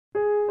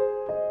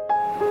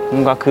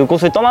뭔가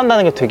그곳을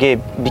떠난다는 게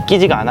되게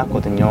믿기지가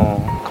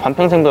않았거든요.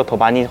 반평생보다 더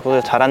많이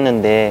거기서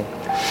자랐는데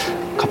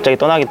갑자기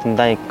떠나게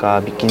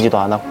된다니까 믿기지도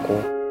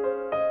않았고.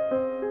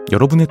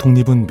 여러분의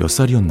독립은 몇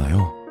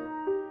살이었나요?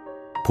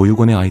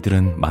 보육원의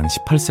아이들은 만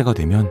 18세가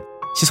되면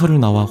시설을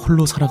나와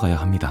홀로 살아가야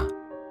합니다.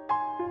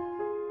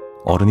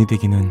 어른이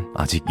되기는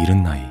아직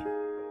이른 나이.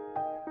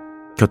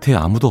 곁에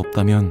아무도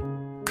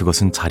없다면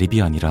그것은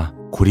자립이 아니라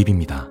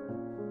고립입니다.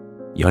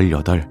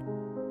 18,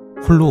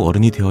 홀로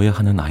어른이 되어야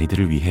하는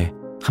아이들을 위해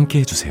함께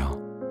해주세요.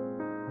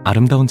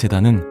 아름다운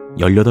재단은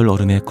 18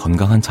 어른의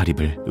건강한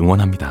자립을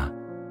응원합니다.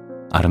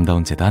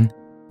 아름다운 재단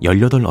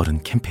 18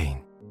 어른 캠페인.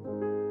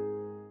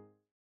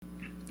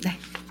 네.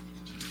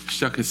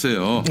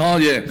 시작했어요.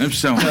 예.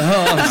 MC장.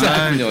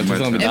 시작했군요.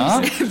 죄송합니다.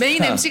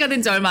 메인 MC가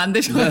된 지 얼마 안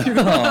되셔가지고.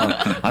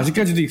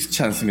 아직까지도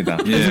익숙치 않습니다.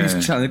 예. 계속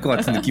익숙치 않을 것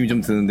같은 느낌이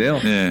좀 드는데요.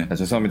 예. 자,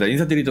 죄송합니다.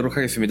 인사드리도록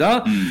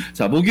하겠습니다.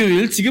 자,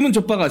 목요일 지금은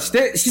족바가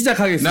시대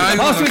시작하겠습니다.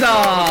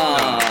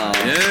 반갑습니다.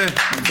 예,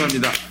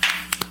 감사합니다.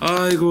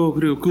 아이고,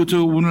 그리고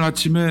오늘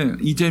아침에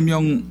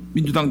이재명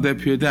민주당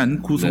대표에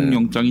대한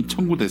구속영장이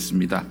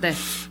청구됐습니다. 네.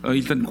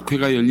 일단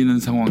국회가 열리는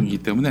상황이기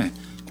때문에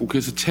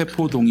국회에서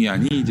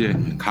체포동의안이 이제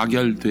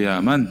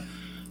가결돼야만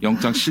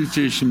영장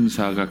실질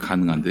심사가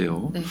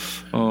가능한데요. 네.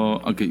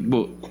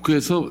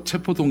 국회에서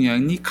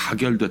체포동의안이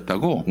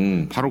가결됐다고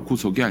바로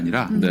구속이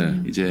아니라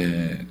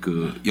이제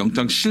그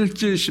영장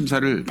실질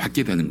심사를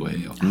받게 되는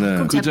거예요.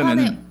 그럼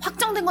재판에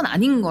확정된 건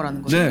아닌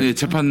거라는 거죠? 네,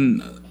 재판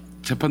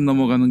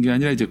넘어가는 게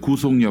아니라 이제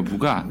구속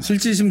여부가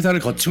실질 심사를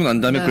거치고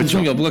난 다음에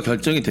구속 여부가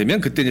결정이 되면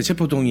그때 이제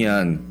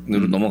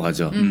체포동의안으로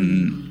넘어가죠.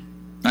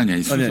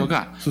 아니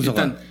순서가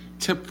일단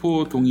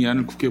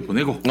체포동의안을 국회에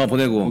보내고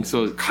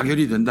거기서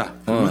가결이 된다.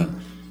 그러면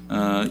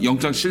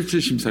영장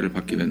실질 심사를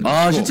받게 되는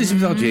거고. 실질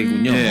심사가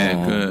뒤에군요. 네,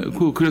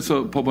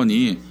 그래서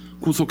법원이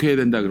구속해야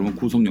된다 그러면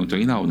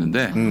구속영장이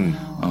나오는데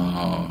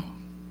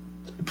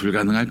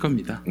불가능할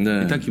겁니다.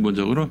 네. 일단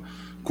기본적으로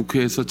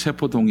국회에서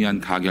체포동의안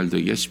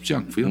가결되기가 쉽지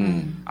않고요.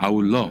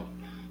 아울러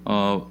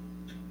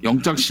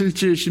영장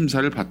실질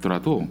심사를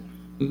받더라도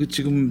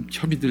지금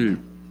혐의들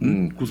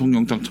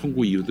구속영장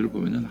청구 이유들을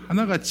보면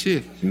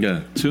하나같이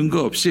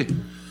증거 없이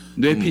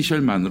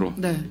뇌피셜만으로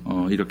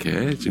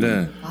이렇게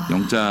지금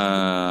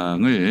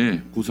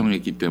영장을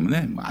구성했기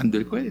때문에 안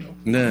될 거예요.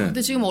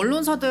 근데 지금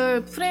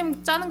언론사들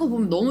프레임 짜는 거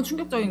보면 너무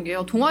충격적인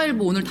게요.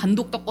 동아일보 오늘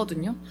단독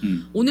떴거든요.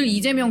 오늘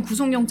이재명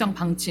구속영장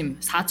방침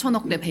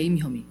 4천억대 배임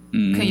혐의.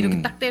 그냥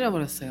이렇게 딱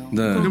때려버렸어요.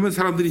 그러면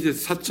사람들이 이제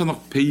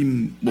 4천억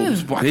배임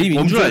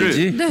배임인 줄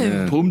알지.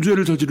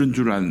 범죄를 저지른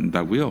줄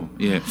안다고요.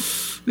 예.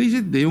 근데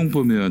이제 내용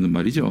보면은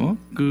말이죠.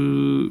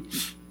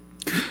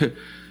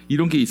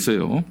 이런 게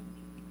있어요.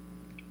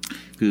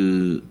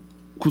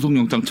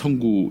 구속영장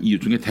청구 이유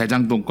중에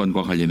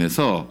대장동권과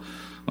관련해서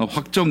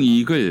확정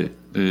이익을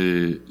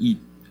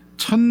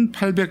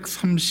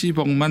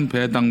 1,830억만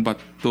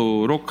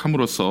배당받도록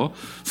함으로써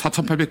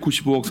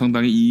 4,895억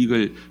상당의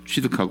이익을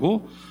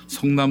취득하고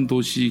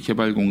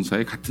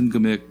성남도시개발공사에 같은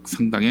금액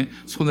상당의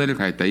손해를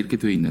가했다 이렇게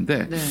되어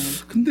있는데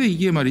근데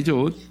이게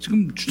말이죠.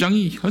 지금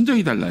주장이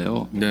현저히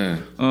달라요.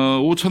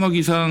 5천억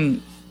이상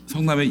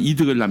성남에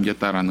이득을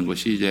남겼다라는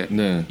것이 이제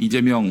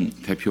이재명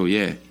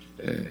대표의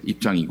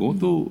입장이고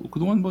또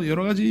그동안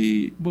여러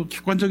가지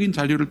객관적인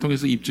자료를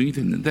통해서 입증이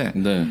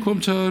됐는데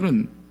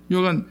검찰은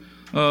여간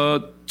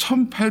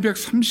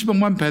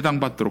 1,830억만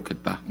배당받도록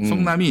했다.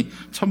 성남이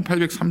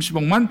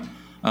 1,830억만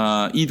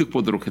이득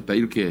보도록 했다.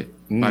 이렇게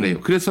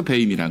말해요. 그래서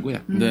배임이라는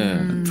거야.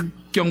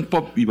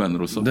 특경법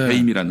위반으로서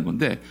배임이라는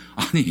건데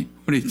아니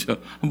우리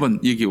한번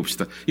얘기해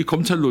봅시다. 이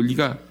검찰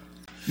논리가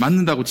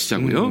맞는다고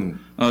치자고요.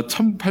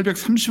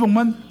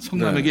 1,830억만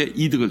성남에게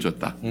이득을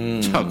줬다.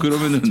 자,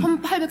 그러면은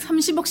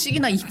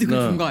 1,830억씩이나 이득을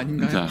준 거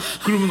아닌가요? 자,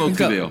 그러면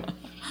어떻게 돼요?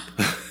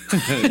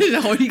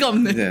 어이가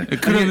없네.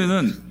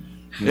 그러면은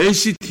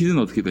LCT는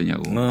어떻게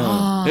되냐고.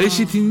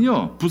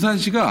 LCT는요,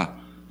 부산시가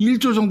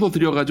 1조 정도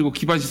들여가지고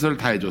기반시설을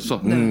다 해줬어.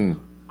 그러면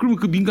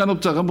그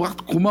민간업자가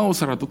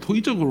고마워서라도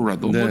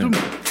도의적으로라도 좀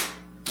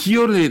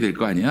기여를 해야 될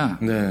거 아니야.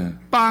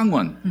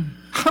 빵원.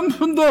 한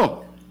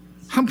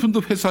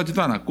푼도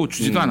회수하지도 않았고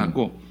주지도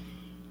않았고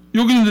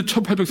여기는 이제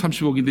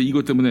 1,830억인데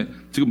이것 때문에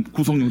지금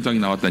구속영장이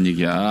나왔다는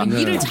얘기야.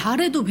 일을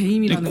잘해도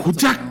배임이라는 거죠.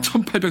 고작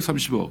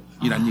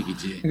 1,830억이란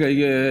얘기지. 그러니까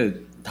이게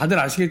다들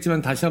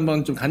아시겠지만 다시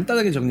한번 좀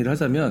간단하게 정리를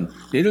하자면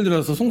예를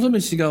들어서 송소민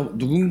씨가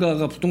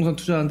누군가가 부동산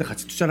투자하는데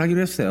같이 투자를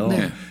하기로 했어요.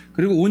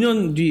 그리고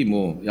 5년 뒤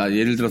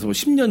예를 들어서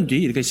 10년 뒤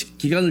이렇게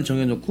기간을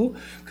정해놓고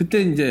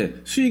그때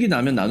이제 수익이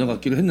나면 나눠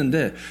갖기로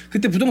했는데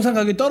그때 부동산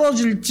가격이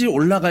떨어질지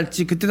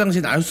올라갈지 그때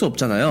당시에는 알 수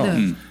없잖아요.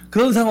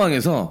 그런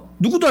상황에서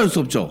누구도 알 수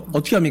없죠.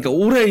 어떻게 합니까?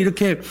 올해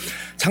이렇게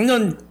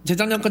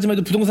재작년까지만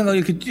해도 부동산 가격이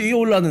이렇게 뛰어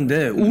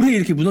올랐는데 올해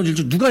이렇게 무너질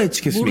줄 누가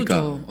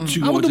예측했습니까? 모르죠.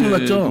 지금 아무도 어제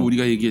몰랐죠.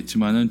 우리가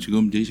얘기했지만은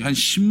지금 이제 한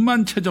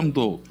 10만 채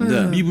정도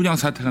미분양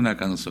사태가 날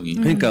가능성이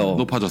그러니까요.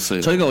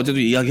 높아졌어요. 저희가 어제도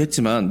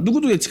이야기했지만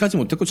누구도 예측하지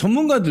못했고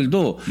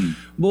전문가들도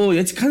뭐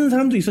예측하는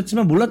사람도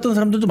있었지만 몰랐던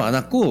사람들도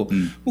많았고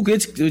뭐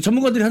그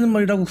전문가들이 하는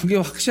말이라고 그게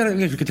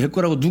확실하게 그렇게 될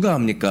거라고 누가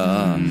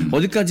합니까?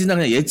 어디까지나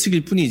그냥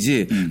예측일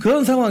뿐이지.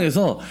 그런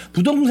상황에서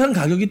부동산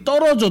가격이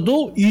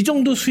떨어져도 이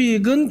정도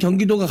수익은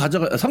경기도가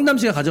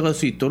성남시가 가져갈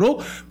수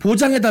있도록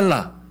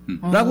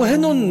보장해달라라고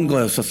해놓은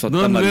거였었단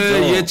넌 말이죠.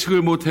 왜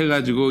예측을 못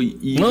해가지고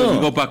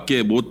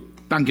이거밖에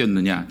못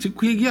당겼느냐? 지금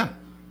그 얘기야.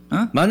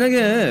 어?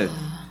 만약에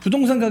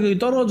부동산 가격이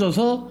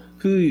떨어져서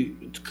그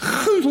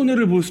큰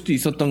손해를 볼 수도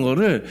있었던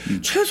거를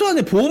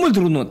최소한의 보험을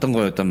들어놓았던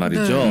거였단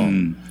말이죠.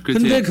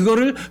 근데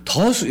그거를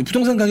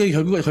부동산 가격이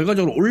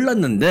결과적으로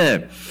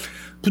올랐는데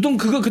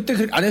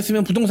그때 안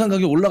했으면 부동산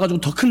가격이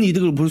올라가지고 더 큰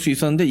이득을 볼 수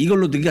있었는데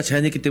이걸로 네가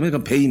제한했기 때문에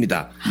그건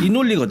배임이다. 이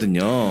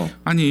논리거든요.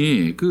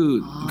 아니,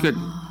 그러니까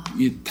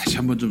다시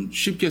한번 좀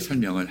쉽게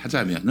설명을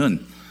하자면은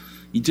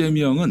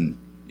이재명은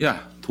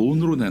야,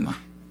 돈으로 내놔.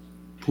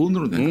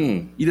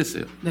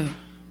 이랬어요. 네.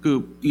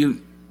 이게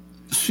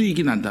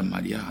수익이 난단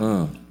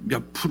말이야.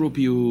 몇 프로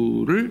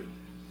비율을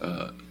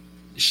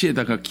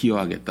시에다가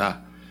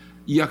기여하겠다.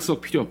 이 약속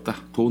필요 없다.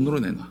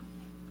 돈으로 내놔.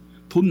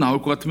 돈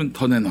나올 것 같으면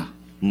더 내놔.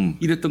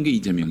 이랬던 게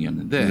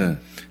이재명이었는데 네.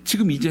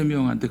 지금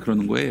이재명한테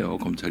그러는 거예요.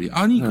 검찰이.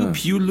 아니 그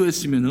비율로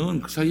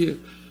했으면은 그 사이에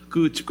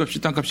그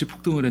집값이 땅값이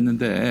폭등을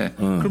했는데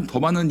그럼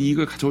더 많은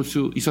이익을 가져올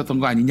수 있었던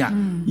거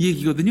아니냐 이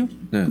얘기거든요.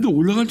 네. 근데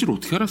올라갈 줄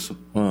어떻게 알았어?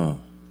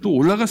 또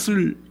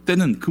올라갔을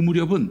때는 그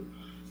무렵은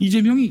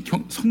이재명이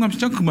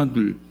성남시장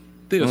그만둘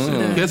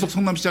때였어요. 계속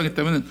성남시장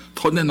했다면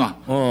더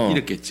내놔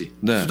이랬겠지.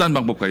 네. 수단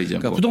방법 가리지 않고.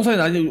 그러니까 부동산이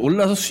많이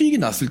올라서 수익이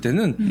났을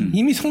때는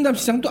이미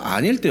성남시장도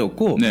아닐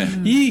때였고 네.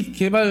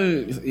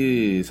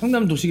 이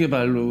성남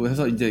도시개발로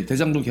해서 이제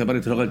대장동 개발에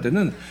들어갈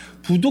때는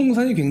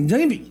부동산이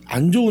굉장히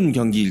안 좋은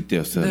경기일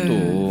때였어요. 네.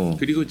 또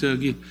그리고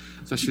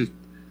사실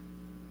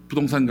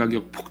부동산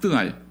가격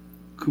폭등할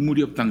그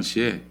무렵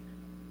당시에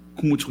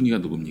국무총리가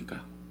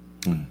누굽니까?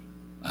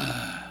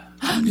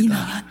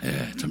 접니다.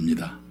 예,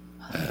 접니다.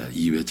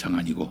 이회창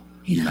아니고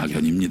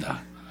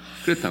이낙연입니다.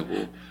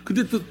 그랬다고.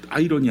 근데 또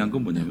아이러니한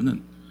건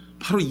뭐냐면은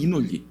바로 이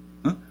논리.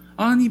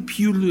 아니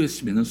비율로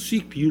했으면은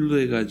수익 비율로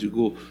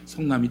해가지고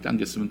성남이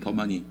당겼으면 더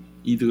많이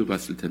이득을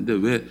봤을 텐데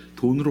왜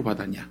돈으로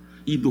받았냐?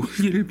 이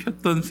논리를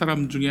폈던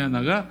사람 중에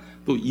하나가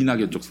또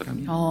이낙연 쪽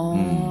사람이야.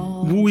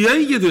 뭐야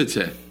이게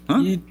도대체?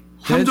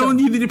 함정은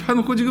니들이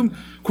파놓고 지금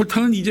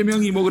골탕은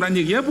이재명이 먹으란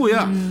얘기야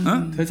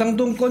뭐야?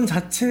 대장동권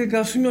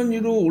자체가 수면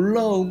위로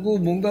올라오고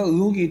뭔가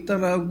의혹이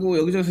있다라고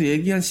여기저기서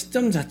얘기한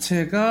시점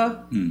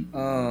자체가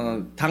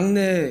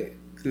당내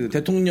그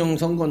대통령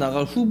선거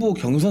나갈 후보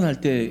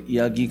경선할 때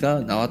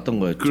이야기가 나왔던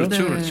거였죠.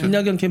 그렇죠, 그렇죠.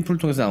 이낙연 캠프를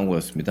통해서 나온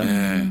거였습니다.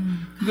 네.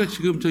 그러니까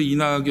지금 저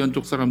이낙연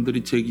쪽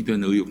사람들이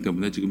제기된 의혹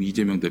때문에 지금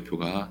이재명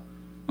대표가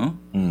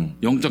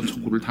영장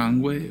청구를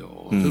당한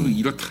거예요.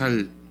 이렇다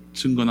할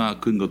증거나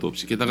근거도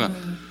없이 게다가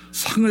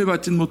상을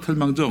받진 못할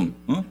망정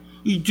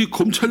이제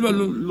검찰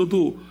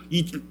말로도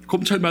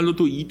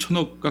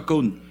 2천억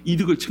가까운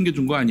이득을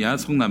챙겨준 거 아니야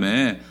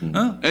성남에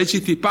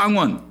LCT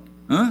빵원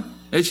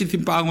LCT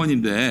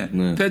빵원인데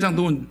네.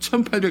 대장동은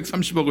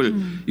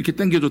 1,830억을 이렇게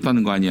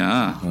땡겨줬다는 거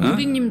아니야.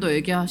 우리님도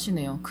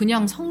얘기하시네요.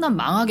 그냥 성남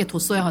망하게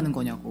뒀어야 하는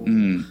거냐고.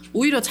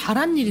 오히려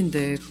잘한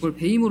일인데 그걸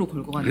배임으로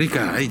걸고 가니까.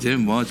 그러니까 이제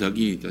뭐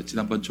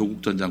지난번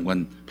조국 전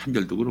장관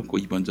판결도 그렇고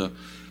이번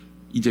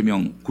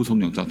이재명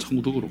구속영장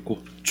청구도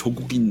그렇고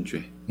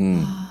조국인죄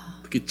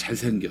특히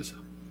잘생겨서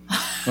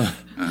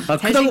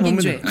크다고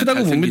봅니다. 죄.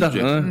 크다고 봅니다.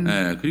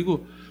 네,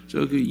 그리고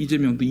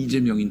이재명도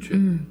이재명인 죄.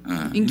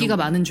 인기가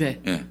많은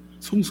죄. 네,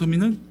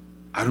 송소민은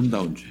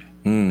아름다운 죄.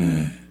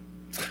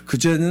 그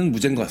죄는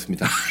무죄인 것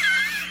같습니다.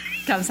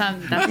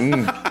 감사합니다.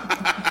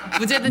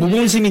 무죄든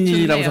모범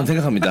시민이라고 좋네요. 저는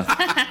생각합니다.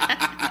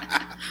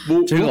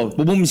 제가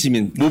모범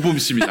시민,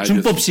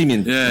 준법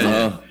시민.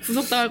 예.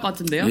 구속당할 것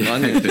같은데요.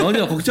 아니,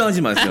 전혀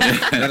걱정하지 마세요.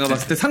 내가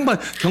봤을 때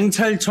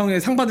경찰청에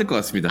상 받을 것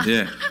같습니다.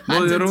 예.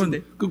 뭐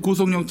여러분 그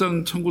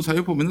구속영장 청구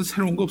사유 보면은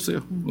새로운 거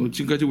없어요.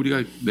 지금까지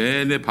우리가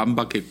내내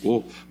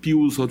반박했고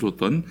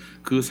비웃어줬던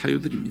그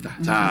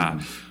사유들입니다. 자,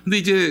 근데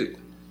이제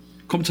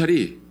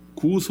검찰이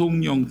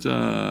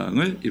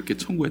구속영장을 이렇게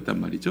청구했단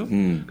말이죠.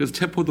 그래서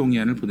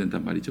체포동의안을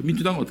보낸단 말이죠.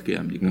 민주당은 어떻게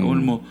해야 합니까?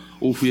 오늘 뭐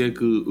오후에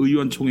그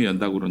의원총회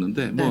연다고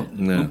그러는데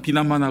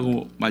비난만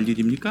하고 말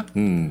일입니까?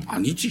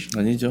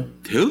 아니죠.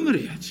 대응을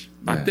해야지.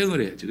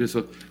 맞대응을 해야지.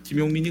 그래서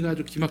김용민이가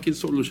아주 기막힌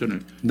솔루션을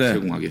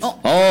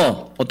제공하겠습니다.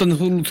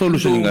 어떤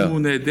솔루션인가요?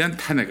 노무현에 대한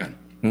탄핵안.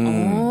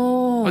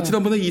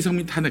 지난번에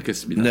이상민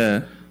탄핵했습니다.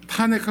 네.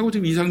 탄핵하고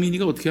지금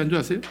이상민이가 어떻게 한 줄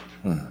아세요?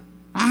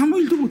 아무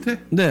일도 못해.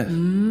 네.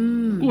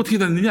 어떻게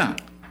됐느냐?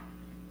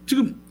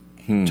 지금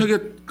자기가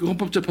그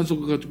헌법재판소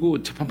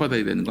가가지고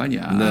재판받아야 되는 거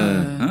아니야.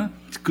 네.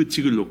 그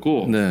직을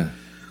놓고. 네.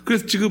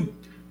 그래서 지금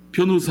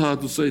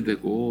변호사도 써야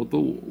되고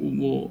또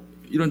뭐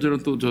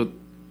이런저런 또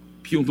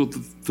비용도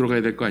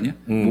들어가야 될 거 아니야.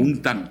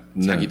 몽땅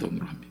자기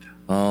돈으로 합니다.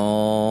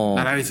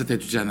 나라에서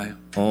대주잖아요.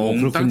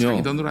 몽땅 그렇군요.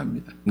 자기 돈으로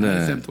합니다.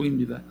 네.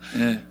 쌤통입니다.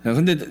 예.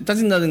 근데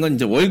짜증나는 건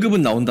이제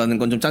월급은 나온다는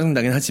건 좀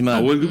짜증나긴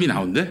하지만. 월급이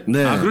나온대?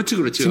 네. 그렇지.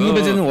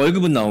 직무배제는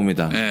월급은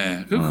나옵니다.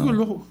 네.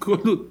 그걸로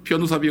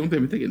변호사 비용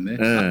되면 되겠네.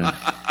 네.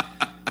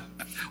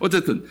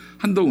 어쨌든,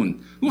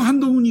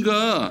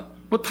 한동훈이가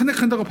뭐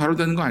탄핵한다고 바로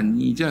되는 거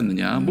아니지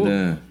않느냐. 뭐,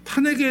 네.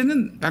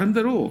 탄핵에는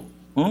나름대로,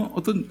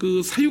 어떤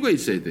그 사유가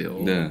있어야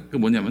돼요. 네. 그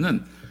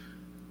뭐냐면은,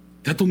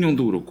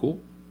 대통령도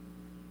그렇고,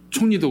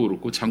 총리도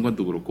그렇고,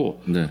 장관도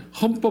그렇고, 네.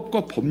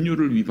 헌법과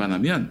법률을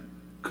위반하면,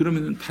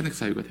 그러면은 탄핵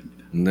사유가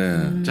됩니다.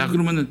 네. 자,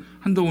 그러면은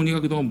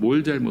한동훈이가 그동안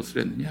뭘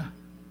잘못을 했느냐.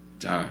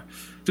 자,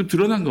 좀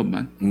드러난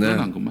것만,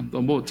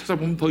 또 뭐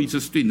찾아보면 더 있을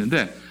수도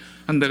있는데,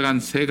 내가 한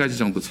 3가지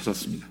정도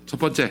찾았습니다. 첫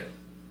번째,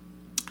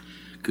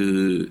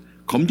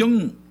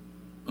 검경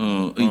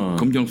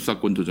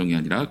수사권 조정이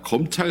아니라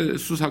검찰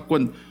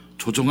수사권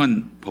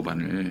조정한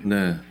법안을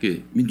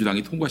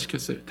민주당이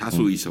통과시켰어요.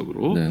 다수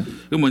의석으로.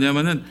 그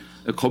뭐냐면은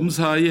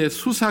검사의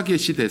수사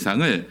개시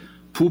대상을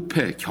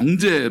부패,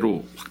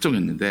 경제로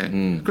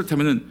확정했는데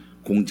그렇다면은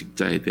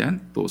공직자에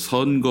대한 또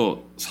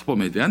선거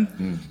사범에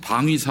대한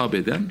방위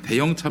사업에 대한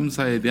대형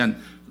참사에 대한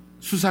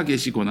수사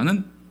개시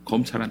권한은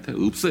검찰한테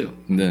없어요.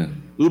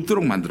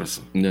 없도록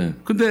만들었어.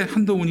 근데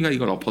한동훈이가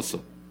이걸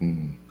엎었어.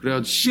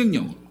 그래가지고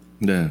시행령으로.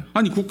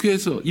 아니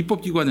국회에서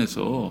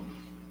입법기관에서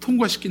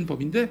통과시킨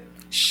법인데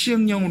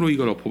시행령으로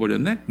이걸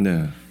엎어버렸네.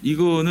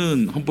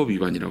 이거는 헌법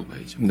위반이라고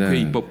봐야죠. 국회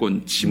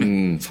입법권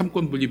침해,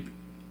 삼권 분립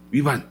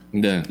위반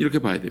이렇게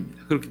봐야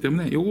됩니다. 그렇기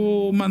때문에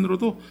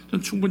이것만으로도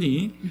전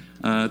충분히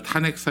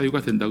탄핵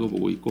사유가 된다고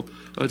보고 있고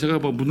제가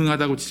뭐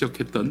무능하다고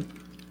지적했던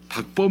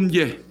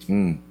박범계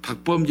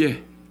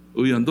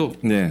의원도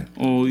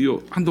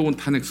요 한동훈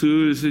탄핵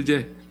슬슬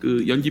이제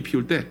그 연기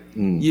피울 때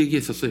이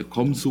얘기했었어요.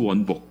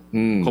 검수완박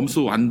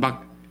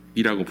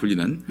이라고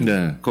불리는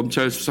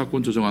검찰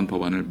수사권 조정안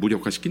법안을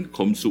무력화시킨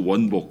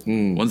검수원복,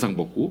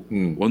 원상복구,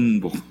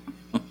 원복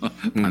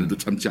말도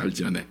참지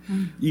알지 않네.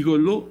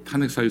 이걸로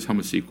탄핵 사유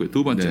삼을 수 있고요.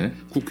 두 번째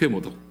국회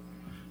모독.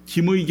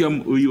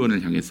 김의겸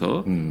의원을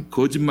향해서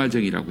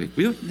거짓말쟁이라고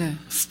했고요.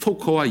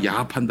 스토커와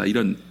야합한다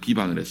이런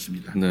비방을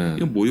했습니다.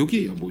 이건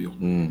모욕이에요, 모욕.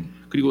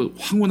 그리고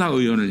황운하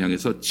의원을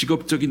향해서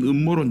직업적인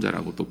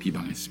음모론자라고 또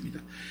비방했습니다.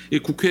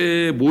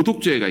 국회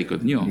모독죄가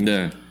있거든요.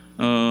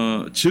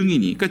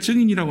 증인이, 그러니까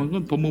증인이라고 하는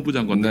건 법무부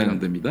장관도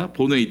해당됩니다.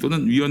 본회의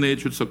또는 위원회에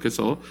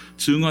출석해서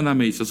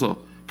증언함에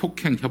있어서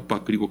폭행,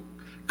 협박 그리고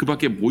그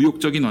밖에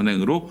모욕적인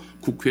언행으로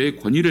국회의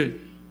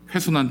권위를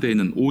훼손한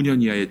데에는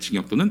 5년 이하의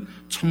징역 또는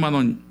 1,000만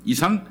원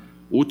이상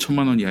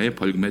 5천만 원 이하의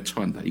벌금에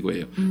처한다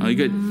이거예요.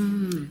 이게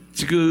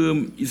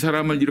지금 이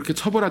사람을 이렇게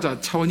처벌하자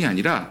차원이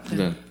아니라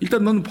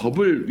일단 넌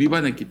법을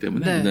위반했기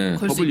때문에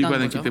법을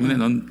위반했기 거죠. 때문에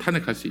넌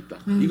탄핵할 수 있다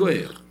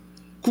이거예요.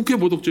 국회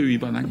모독죄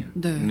위반 아니야.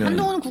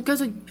 한동훈은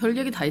국회에서 별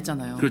얘기 다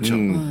했잖아요. 그렇죠.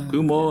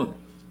 그리고 뭐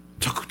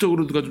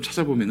적극적으로 누가 좀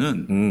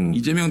찾아보면은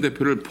이재명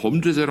대표를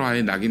범죄자로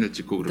아예 낙인을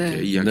찍고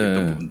그렇게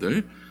이야기했던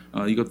부분들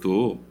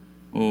이것도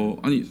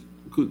아니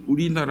그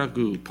우리나라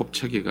그 법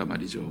체계가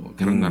말이죠.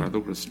 다른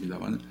나라도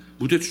그렇습니다만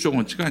무죄 추정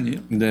원칙 아니에요?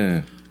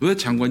 왜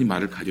장관이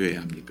말을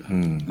가려야 합니까?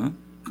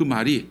 그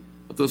말이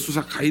어떤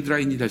수사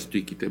가이드라인이 될 수도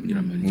있기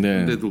때문이란 말이죠.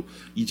 그런데도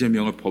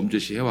이재명을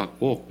범죄시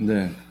해왔고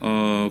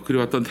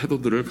그래왔던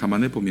태도들을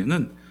감안해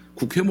보면은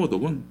국회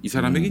모독은 이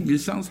사람에겐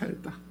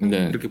일상사였다.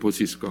 이렇게 볼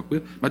수 있을 것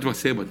같고요. 마지막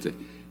 3번째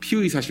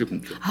피의 사실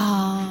공표.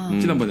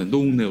 지난번에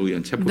노웅래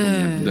의원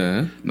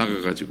체포동의안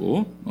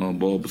나가가지고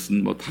뭐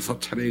무슨 뭐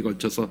 5차례에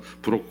걸쳐서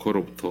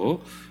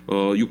브로커로부터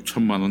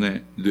 6천만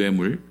원의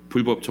뇌물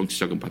불법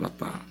정치자금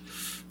받았다.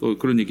 또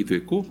그런 얘기도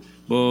했고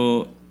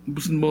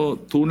무슨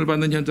뭐 돈을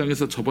받는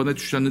현장에서 저번에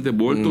주셨는데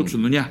뭘 또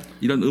주느냐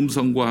이런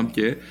음성과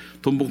함께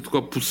돈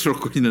봉투가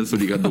부스럭거리는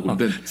소리가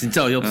녹음된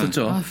진짜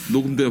어이없었죠.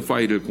 녹음된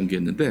파일을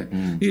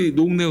공개했는데 이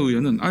노웅래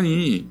의원은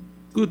아니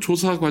그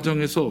조사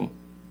과정에서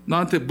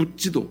나한테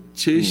묻지도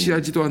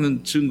제시하지도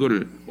않은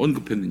증거를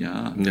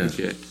언급했느냐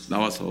이렇게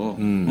나와서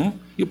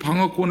이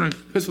방어권을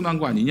훼손한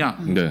거 아니냐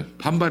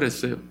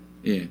반발했어요.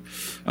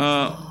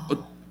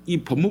 이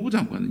법무부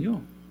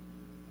장관은요.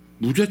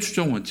 무죄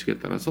추정 원칙에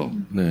따라서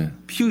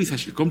피의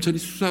사실, 검찰이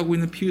수사하고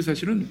있는 피의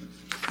사실은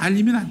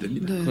알리면 안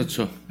됩니다.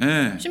 그렇죠.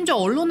 심지어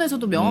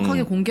언론에서도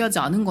명확하게 공개하지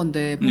않은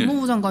건데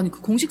법무부 장관이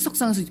그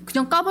공식석상에서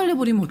그냥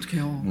까발려버리면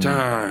어떡해요.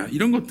 자,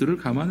 이런 것들을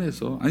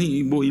감안해서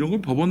아니 뭐 이런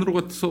걸 법원으로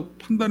가서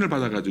판단을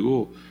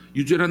받아가지고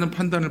유죄라는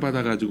판단을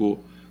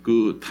받아가지고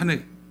그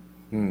탄핵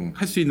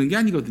할 수 있는 게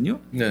아니거든요.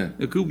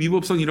 그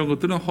위법성 이런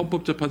것들은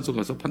헌법재판소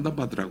가서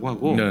판단받으라고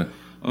하고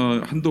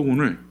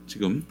한동훈을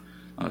지금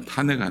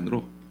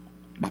탄핵안으로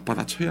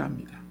맞받아 쳐야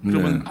합니다.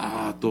 그러면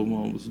또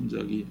뭐 무슨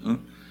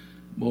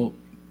뭐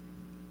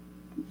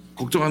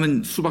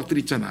걱정하는 수박들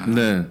있잖아.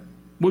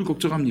 뭘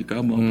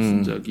걱정합니까? 뭐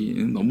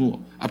무슨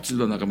너무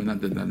앞질러 나가면 안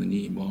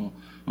된다느니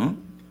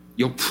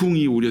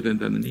역풍이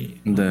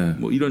우려된다느니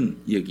뭐 이런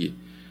얘기.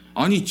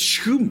 아니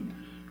지금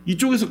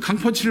이쪽에서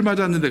강펀치를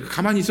맞았는데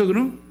가만히 있어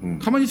그럼?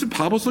 가만히 있으면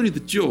바보 소리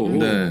듣죠.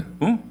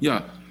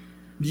 야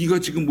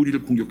네가 지금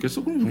우리를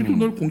공격했어? 그럼 우리도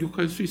널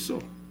공격할 수 있어.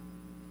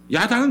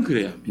 야당은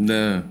그래야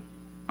합니다.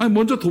 아니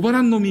먼저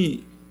도발한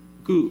놈이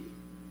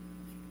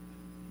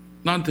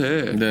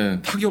나한테 네.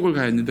 타격을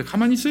가했는데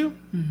가만히 있어요?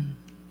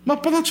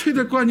 맞받아쳐야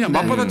될 거 아니야. 네.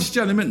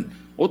 맞받아치지 않으면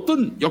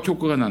어떤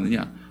역효과가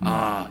나느냐.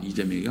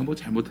 이재명이가 뭐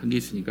잘못한 게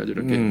있으니까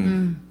저렇게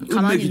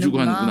가만히 기주고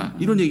있는구나. 하는구나.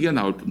 이런 얘기가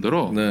나올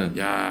뿐더러 네.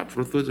 야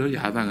앞으로 또 저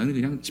야당은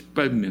그냥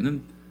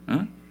짓밟으면은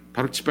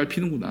바로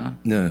짓밟히는구나.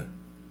 네.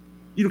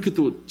 이렇게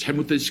또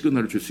잘못된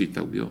시그널을 줄 수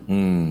있다고요.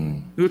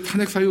 그리고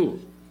탄핵 사유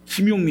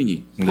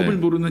김용민이 법을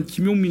모르는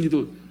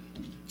김용민이도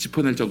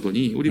짚어낼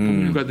정도니 우리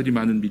법률가들이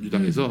많은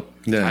민주당에서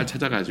네. 잘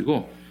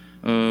찾아가지고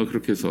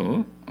그렇게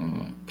해서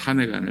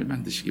탄핵안을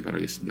만드시기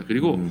바라겠습니다.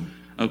 그리고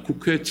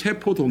국회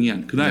체포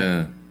동의안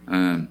그날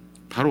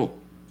바로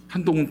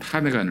한동훈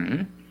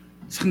탄핵안을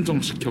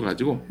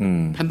상정시켜가지고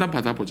판단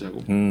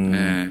받아보자고.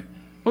 네.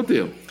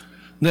 어때요?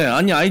 네,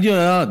 아니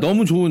아이디어야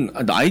너무 좋은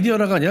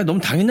아이디어라가 아니라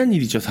너무 당연한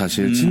일이죠,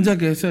 사실. 진작에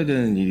했어야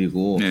되는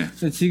일이고. 네.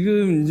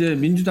 지금 이제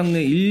민주당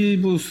내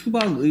일부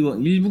수박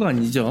의원, 일부가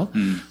아니죠.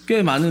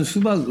 꽤 많은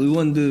수박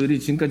의원들이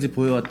지금까지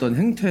보여왔던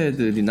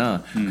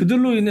행태들이나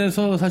그들로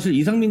인해서 사실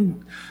이상민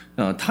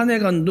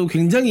탄핵안도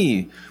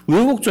굉장히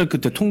우여곡절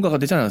끝에 통과가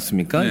되지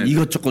않았습니까? 네.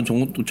 이것저것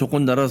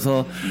조건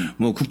달아서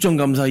뭐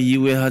국정감사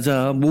이후에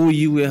하자, 뭐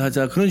이후에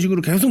하자 그런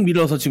식으로 계속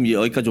밀어서 지금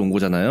여기까지 온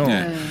거잖아요.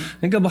 네.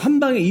 그러니까 뭐 한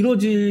방에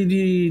이루어질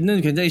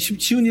일은 굉장히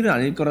쉬운 일은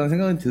아닐 거라는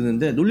생각이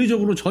드는데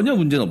논리적으로 전혀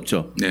문제는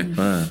없죠. 네.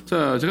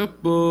 자, 제가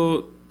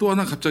또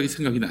하나 갑자기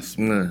생각이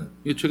났습니다.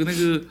 네. 최근에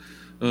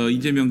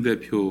이재명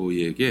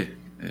대표에게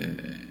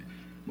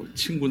뭐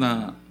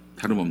친구나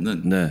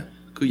다름없는 네.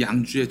 그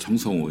양주의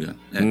정성호 의원.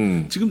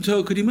 예. 지금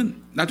저 그림은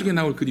나중에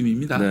나올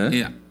그림입니다. 네.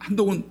 예,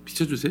 한동훈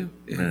비춰주세요.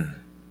 예. 네.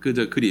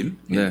 저 그림.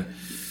 네.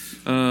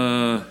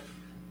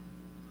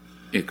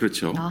 예,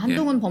 그렇죠.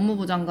 한동훈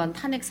법무부 장관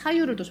탄핵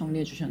사유를 또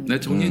정리해 주셨네요. 네,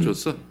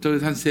 정리해줬어. 저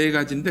한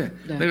 3가지인데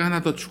네. 내가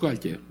하나 더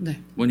추가할게요.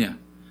 네. 뭐냐?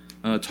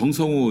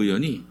 정성호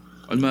의원이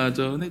얼마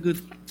전에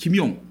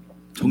김용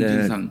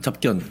정진상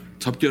네.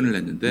 접견을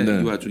했는데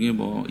네. 이 와중에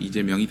뭐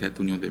이재명이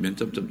대통령 되면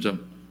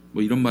점점점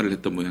뭐 이런 말을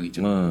했던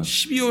모양이죠.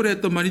 12월에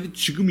했던 말인데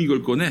지금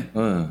이걸 꺼내.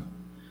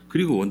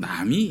 그리고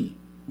남이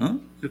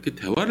이렇게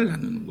대화를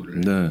나누는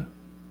거를 네.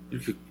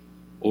 이렇게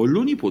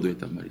언론이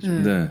보도했단 말이죠.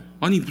 네.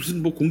 아니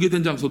무슨 뭐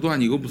공개된 장소도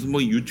아니고 무슨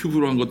뭐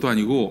유튜브로 한 것도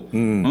아니고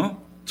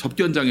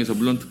접견장에서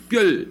물론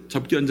특별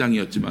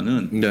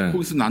접견장이었지만은 네.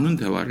 거기서 나눈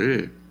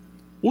대화를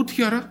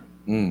어떻게 알아?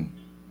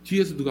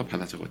 뒤에서 누가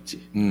받아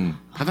적었지.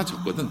 받아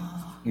적거든.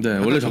 네,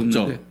 원래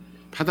적죠.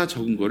 받아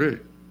적은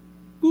거를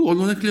그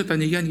언론에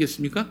흘렸다는 얘기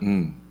아니겠습니까?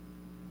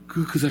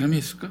 그 사람이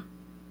했을까?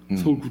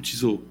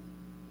 서울구치소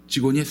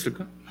직원이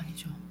했을까?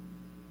 아니죠.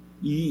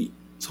 이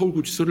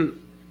서울구치소를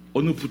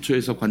어느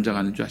부처에서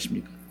관장하는 줄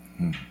아십니까?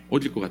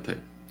 어딜 것 같아요?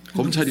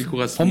 검찰일 것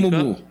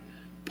같습니까?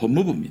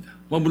 법무부입니다.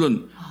 뭐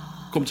물론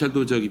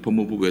검찰도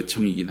법무부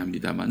외청이긴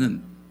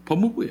합니다만은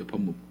법무부예요,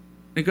 법무부.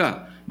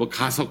 그러니까 뭐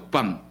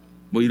가석방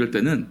뭐 이럴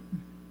때는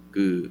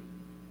그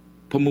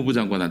법무부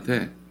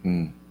장관한테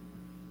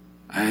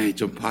아이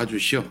좀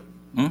봐주시오.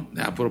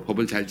 내 앞으로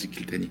법을 잘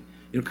지킬 테니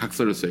이런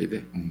각서를 써야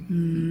돼.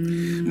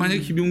 만약에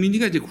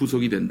김용민이가 이제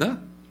구속이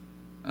된다?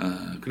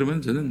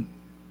 그러면 저는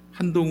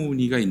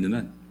한동훈이가 있는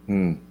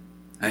한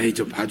아이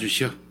좀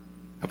봐주시오.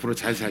 앞으로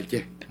잘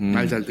살게.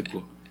 말 잘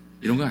듣고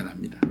이런 거 안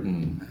합니다.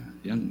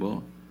 그냥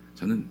뭐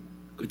저는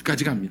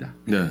끝까지 갑니다.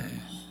 네.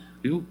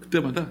 그리고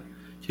그때마다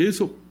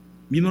계속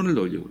민원을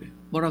넣으려고 그래요.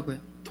 뭐라고요?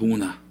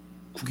 동훈아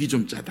국이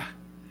좀 짜다.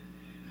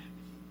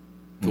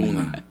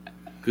 동훈아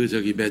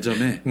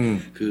매점에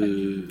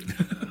그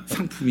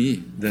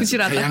상품이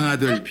부실하다.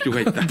 다양화될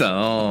필요가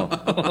있다.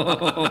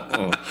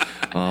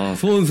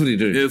 소원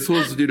수리를. 네,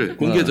 소원 수리를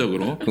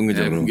공개적으로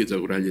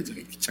공개적으로 할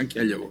예정에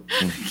귀찮게 하려고.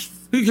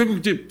 결국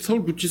이제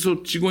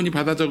서울구치소 직원이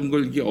받아 적은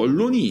걸 이게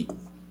언론이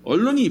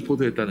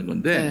보도했다는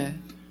건데, 네.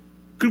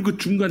 그럼 그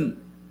중간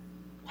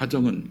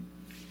과정은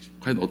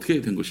과연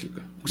어떻게 된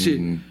것일까?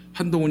 혹시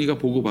한동훈이가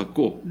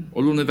보고받고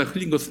언론에다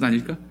흘린 것은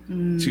아닐까?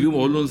 지금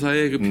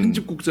언론사의 그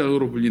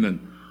편집국장으로 불리는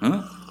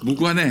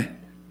무관의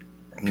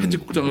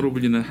편집국장으로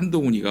불리는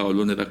한동훈이가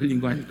언론에다 흘린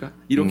거 아닐까?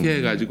 이렇게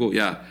해가지고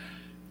야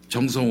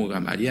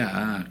정성호가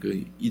말이야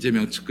그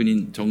이재명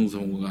측근인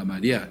정성호가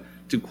말이야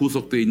지금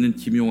구속돼 있는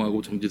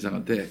김용하고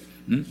정진상한테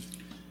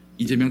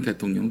이재명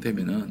대통령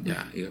되면은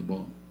야 이거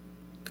뭐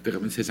그때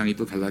가면 세상이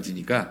또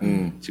달라지니까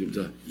지금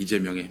저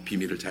이재명의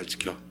비밀을 잘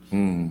지켜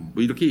뭐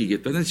이렇게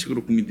얘기했다는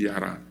식으로 국민들이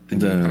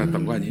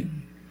알았던 거 아니에요?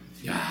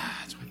 야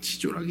정말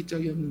지조라기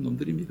짝이 없는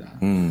놈들입니다.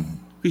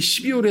 그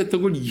 12월에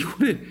했던 걸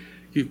 2월에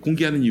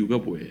공개하는 이유가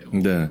뭐예요?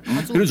 네.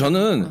 그리고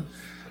저는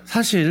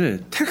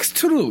사실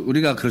텍스트로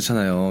우리가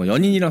그렇잖아요.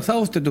 연인이랑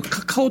싸웠을 때도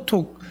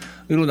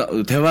카카오톡으로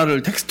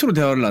텍스트로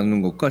대화를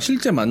나누는 것과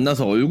실제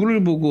만나서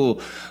얼굴을 보고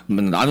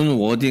나누는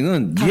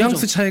워딩은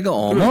뉘앙스 차이가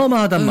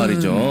어마어마하단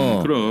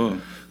말이죠.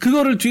 그럼.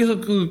 그거를 뒤에서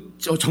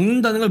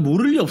적는다는 걸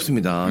모를 리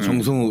없습니다.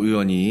 정성호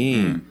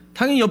의원이.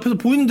 당연히 옆에서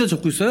보이는데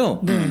적고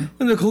있어요. 네.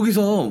 근데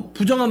거기서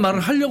부정한 말을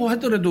하려고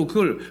하더라도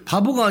그걸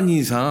바보가 아닌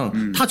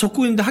이상 다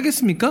적고 있는데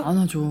하겠습니까? 안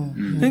하죠.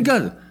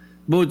 그러니까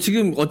뭐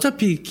지금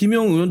어차피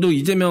김용 의원도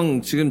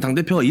이재명 지금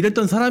당대표가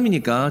일했던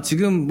사람이니까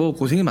지금 뭐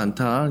고생이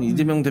많다.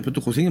 이재명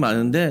대표도 고생이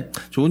많은데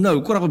좋은 날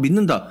올 거라고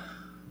믿는다.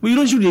 뭐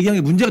이런 식으로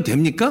얘기하는 게 문제가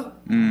됩니까?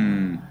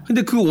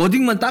 근데 그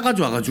워딩만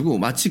따가지고 와가지고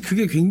마치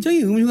그게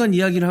굉장히 음흉한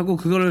이야기를 하고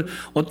그걸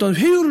어떤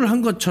회유를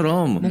한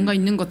것처럼 뭔가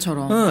있는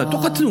것처럼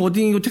똑같은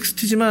워딩이고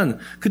텍스트지만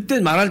그때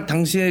말할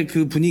당시에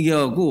그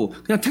분위기하고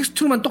그냥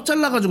텍스트로만 떡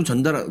잘라가지고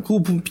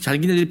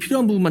자기네들이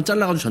필요한 부분만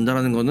잘라가지고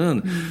전달하는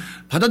거는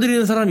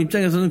받아들이는 사람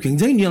입장에서는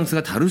굉장히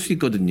뉘앙스가 다를 수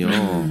있거든요.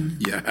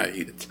 야,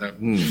 이거 참.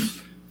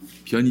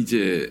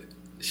 변희재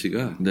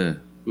씨가 네.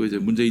 그 이제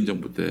문재인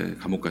정부 때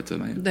감옥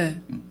갔잖아요.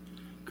 네.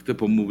 그때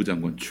법무부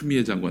장관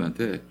추미애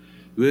장관한테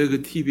왜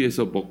그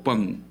TV에서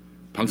먹방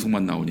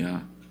방송만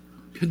나오냐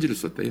편지를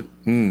썼대요.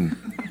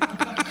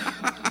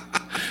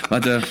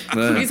 맞아요.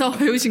 네. 거기서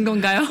배우신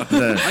건가요?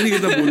 네. 아니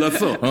그다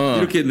몰랐어.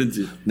 이렇게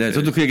했는지. 네,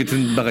 저도 그 얘기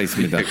들은 바가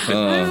있습니다.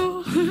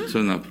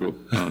 저는 앞으로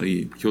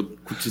이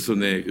구치소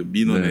내 그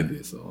민원에 네.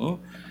 대해서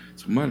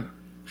정말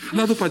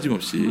하나도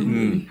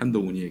빠짐없이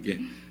한동훈이에게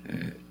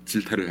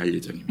질타를 할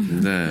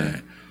예정입니다. 네.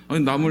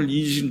 아니 남을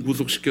이심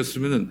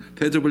구속시켰으면은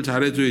대접을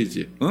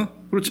잘해줘야지.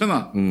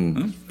 그렇잖아.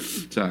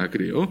 자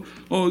그래요.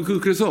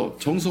 그래서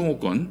정성호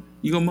건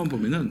이것만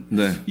보면은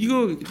네.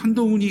 이거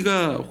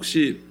한동훈이가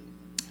혹시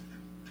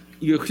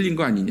이거 흘린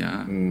거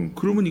아니냐.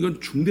 그러면 이건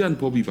중대한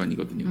법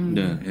위반이거든요.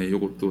 네.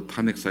 이것도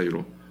탄핵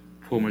사유로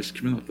포함을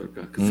시키면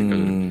어떨까 그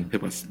생각을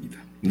해봤습니다.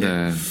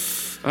 네.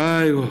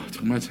 아이고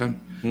정말 참.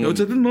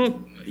 어쨌든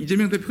뭐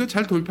이재명 대표가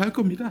잘 돌파할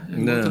겁니다.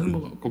 네. 어쨌든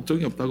뭐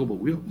걱정이 없다고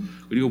보고요.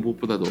 그리고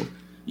무엇보다도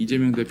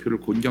이재명 대표를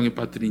곤경에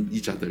빠뜨린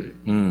이자들,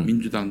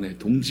 민주당 내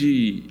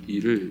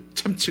동지를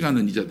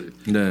참칭하는 이자들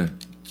네.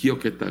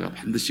 기억했다가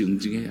반드시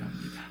응징해야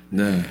합니다.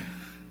 네.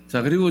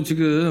 자, 그리고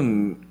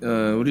지금,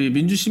 우리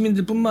민주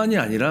시민들뿐만이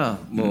아니라,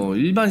 뭐,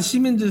 일반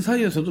시민들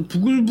사이에서도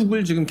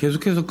부글부글 지금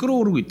계속해서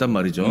끌어오르고 있단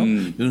말이죠.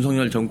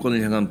 윤석열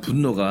정권을 향한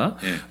분노가,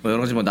 네. 뭐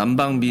여러 가지 뭐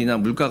난방비나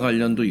물가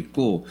관련도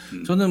있고,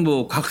 저는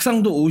뭐,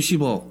 각상도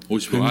 50억.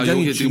 50억.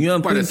 굉장히 요게 지금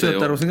중요한 폭발했어요.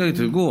 포인트였다고 생각이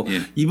들고,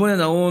 예. 이번에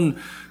나온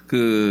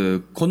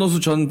그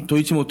권오수 전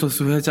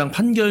도이치모터스 회장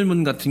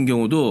판결문 같은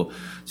경우도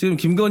지금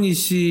김건희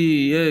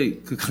씨의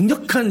그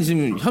강력한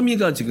지금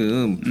혐의가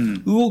지금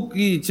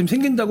의혹이 지금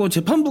생긴다고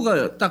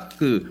재판부가 딱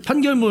그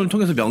판결문을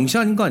통해서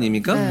명시한 거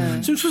아닙니까?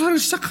 네. 지금 수사를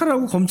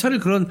시작하라고 검찰을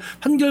그런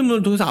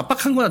판결문을 통해서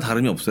압박한 거나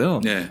다름이 없어요.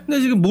 네. 근데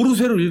지금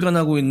모르쇠로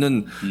일관하고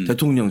있는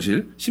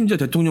대통령실, 심지어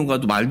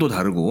대통령과도 말도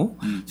다르고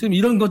지금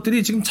이런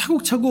것들이 지금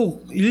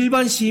차곡차곡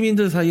일반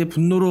시민들 사이에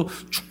분노로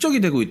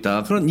축적이 되고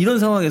있다. 이런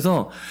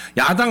상황에서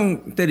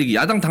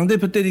야당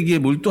당대표 때리기에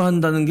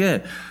몰두한다는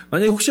게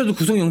만약에 혹시라도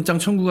구속영장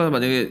청구가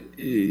만약에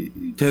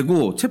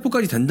되고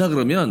체포까지 된다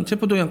그러면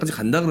체포동향까지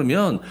간다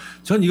그러면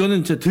전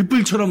이거는 진짜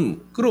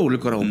들불처럼 끌어올릴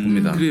거라고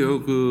봅니다.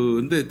 그래요.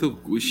 근데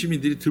또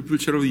시민들이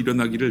들불처럼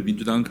일어나기를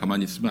민주당은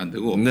가만히 있으면 안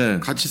되고 네.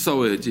 같이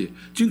싸워야지.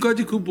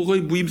 지금까지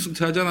거의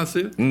무임승차하지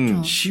않았어요?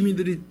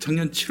 시민들이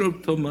작년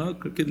 7월부터 막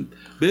그렇게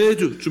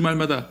매주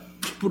주말마다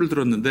촛불을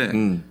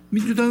들었는데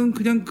민주당은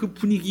그냥 그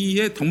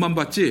분위기에 덕만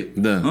봤지.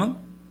 네.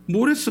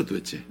 뭘 했어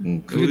도대체.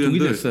 그게 독이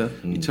됐어요.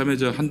 이참에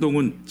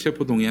한동훈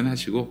체포동의안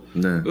하시고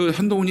네.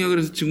 한동훈이가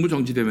그래서 직무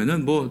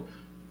정지되면은 뭐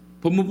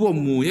법무부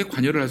업무에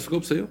관여를 할 수가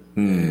없어요.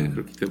 네,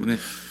 그렇기 때문에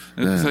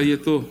그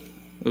사이에 또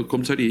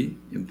검찰이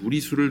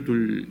무리수를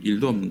둘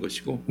일도 없는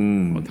것이고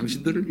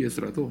당신들을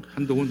위해서라도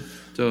한동훈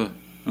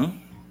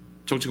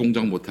정치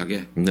공작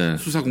못하게 네.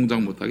 수사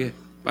공작 못하게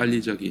빨리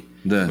네.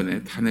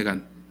 이번에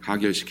탄핵안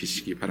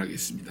가결시키시기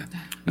바라겠습니다.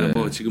 네.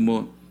 지금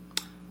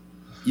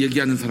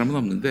얘기하는 사람은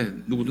없는데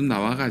누구든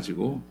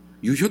나와가지고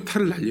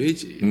유효타를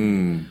날려야지.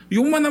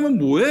 욕만 하면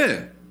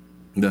뭐해?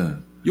 네.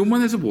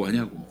 욕만 해서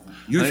뭐하냐고.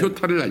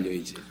 유효타를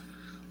날려야지.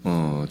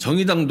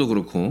 정의당도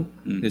그렇고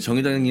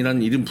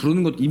정의당이라는 이름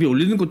부르는 것 입에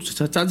올리는 것도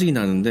짜증이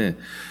나는데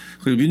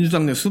그리고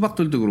민주당 내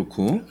수박들도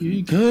그렇고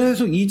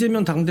계속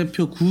이재명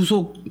당대표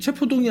구속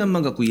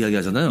체포동의안만 갖고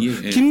이야기하잖아요.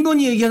 예.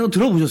 김건희 얘기하는 거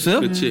들어보셨어요?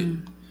 그렇지.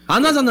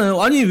 안 하잖아요.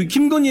 아니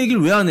김건희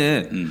얘기를 왜 안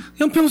해?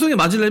 형평성에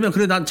맞으려면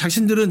그래 난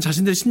자신들은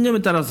자신들의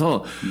신념에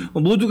따라서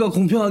모두가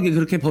공평하게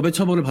그렇게 법의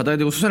처벌을 받아야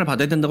되고 수사를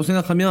받아야 된다고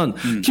생각하면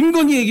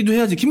김건희 얘기도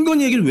해야지.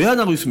 김건희 얘기를 왜 안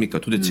하고 있습니까?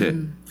 도대체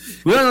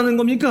왜 안 하는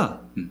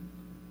겁니까?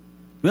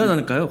 왜 안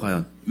하니까요?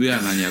 과연 왜 안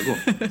하냐고.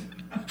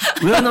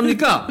 왜 안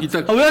합니까?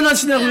 왜 안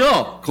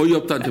하시냐고요? 거의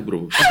없다한테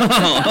물어볼게.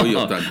 거의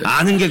없다한테.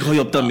 아는 게 거의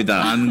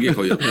없답니다. 아는 게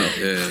거의 없다.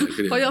 예,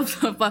 그래. 거의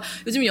없어, 오빠.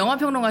 요즘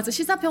영화평론가에서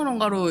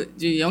시사평론가로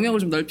이제 영역을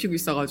좀 넓히고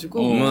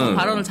있어가지고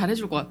발언을 잘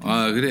해줄 것 같아요.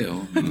 아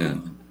그래요.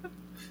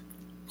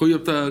 거의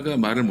없다가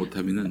말을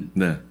못하면은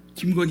네.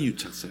 김건희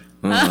유착설.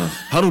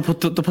 바로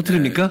또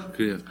퍼뜨립니까?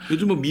 그래요.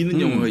 요즘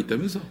미는 영화가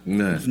있다면서?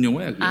 네. 무슨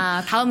영화야? 그게?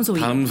 다음 소위.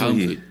 다음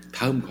건희.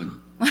 다음 건희.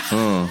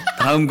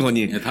 다음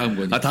건희. 네, 다음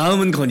건희.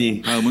 다음은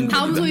건희.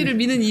 다음 소위를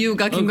미는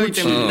이유가 김건희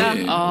때문이다.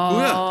 예.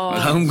 뭐야?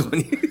 다음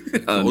건희.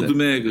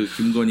 어둠의 그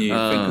김건희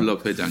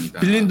팬클럽 회장이다.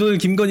 빌린 돈을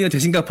김건희가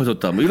대신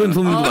갚아줬다. 뭐 이런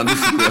소문도 만들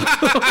수 있고요.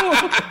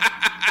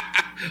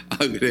 아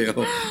그래요.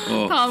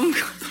 다음 거.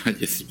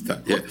 알겠습니다.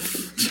 예.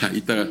 자,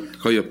 이따가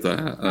거의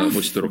없다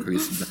모시도록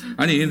하겠습니다.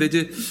 아니, 근데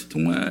이제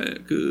정말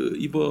그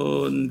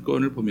이번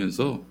건을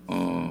보면서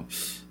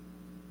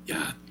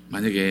야,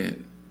 만약에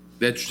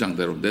내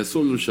주장대로, 내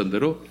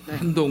솔루션대로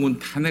한동훈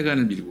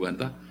탄핵안을 밀고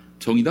간다.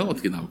 정의당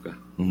어떻게 나올까?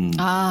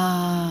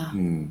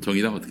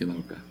 정의당 어떻게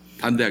나올까?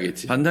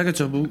 반대하겠지.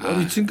 반대하겠죠.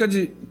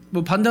 지금까지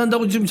뭐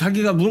반대한다고 지금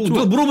자기가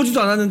누가 물어보지도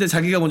않았는데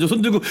자기가 먼저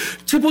손들고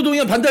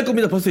체포동의안 반대할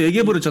겁니다. 벌써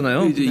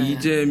얘기해버렸잖아요. 이제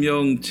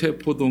이재명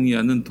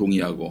체포동의안은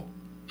동의하고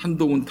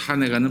한동훈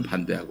탄핵안은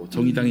반대하고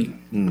정의당이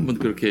한번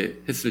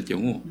그렇게 했을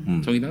경우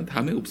정의당은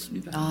다음에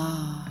없습니다.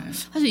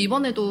 사실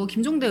이번에도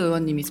김종대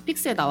의원님이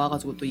스픽스에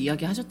나와가지고 또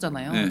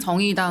이야기하셨잖아요. 네.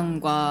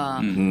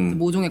 정의당과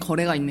모종의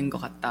거래가 있는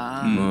것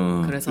같다.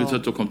 그래서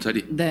저쪽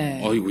검찰이.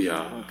 네.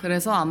 어이구야.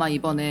 그래서 아마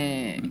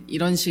이번에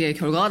이런 식의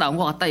결과가 나온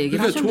것 같다 얘기를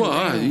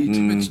그러니까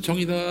하셨는데. 좋아.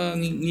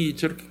 정의당이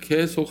저렇게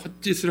계속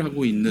헛짓을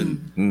하고 있는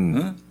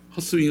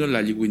헛스윙을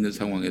날리고 있는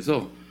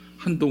상황에서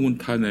한동훈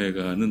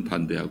탄핵안은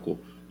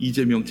반대하고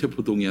이재명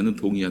체포동의안은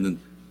동의하는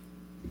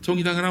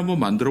정의당을 한번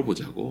만들어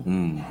보자고.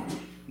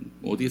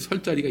 어디에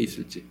설 자리가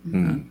있을지.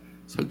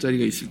 설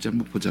자리가 있을지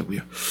한번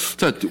보자고요.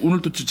 자,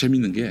 오늘 또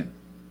재밌는 게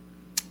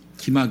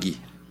김학의.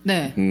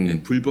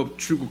 네. 불법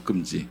출국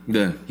금지.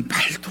 네.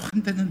 말도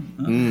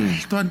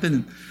안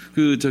되는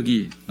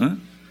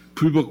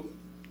불법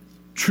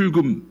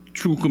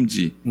출국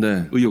금지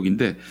네.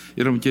 의혹인데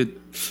여러분께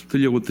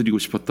드리고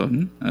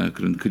싶었던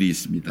그런 글이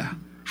있습니다.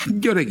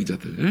 한겨레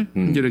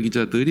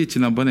기자들이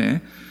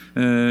지난번에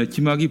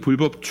김학의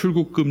불법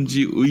출국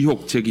금지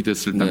의혹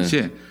제기됐을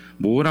당시에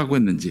뭐라고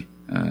했는지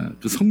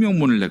그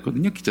성명문을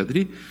냈거든요.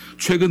 기자들이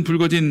최근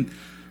불거진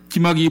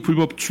김학의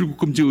불법 출국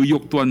금지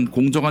의혹 또한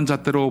공정한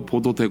잣대로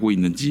보도되고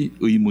있는지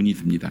의문이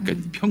듭니다.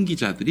 그러니까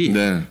평기자들이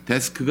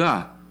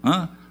데스크가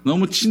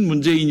너무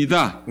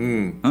친문재인이다.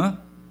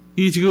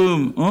 이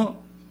지금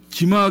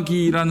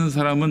김학의라는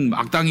사람은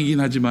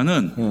악당이긴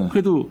하지만은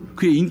그래도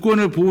그의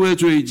인권을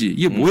보호해줘야지.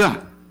 이게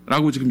뭐야?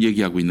 라고 지금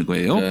얘기하고 있는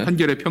거예요. 네.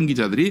 한겨레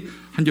평기자들이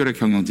한겨레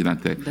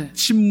경영진한테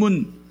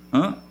친문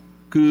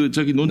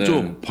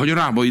논조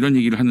버려라 뭐 이런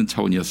얘기를 하는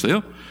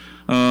차원이었어요.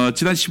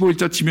 지난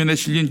 15일자 지면에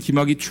실린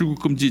김학의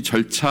출국금지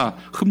절차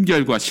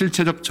흠결과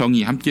실체적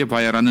정의 함께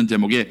봐야라는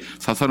제목의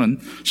사설은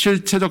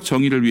실체적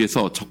정의를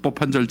위해서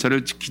적법한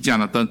절차를 지키지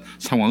않았던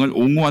상황을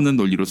옹호하는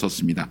논리로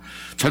썼습니다.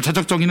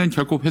 절차적 정의는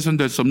결코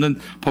훼손될 수 없는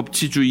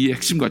법치주의의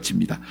핵심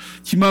가치입니다.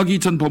 김학의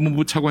전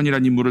법무부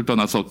차관이라는 인물을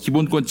떠나서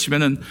기본권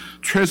침해는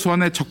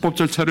최소한의 적법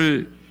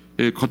절차를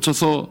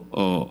거쳐서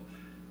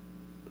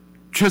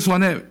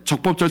최소한의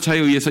적법 절차에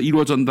의해서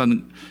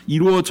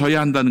이루어져야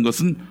한다는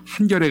것은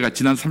한겨레가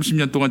지난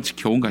 30년 동안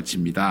지켜온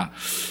가치입니다.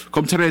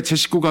 검찰의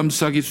제19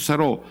 감사기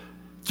수사로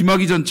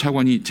김학의 전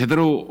차관이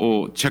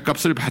제대로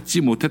죗값을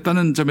받지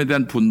못했다는 점에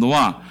대한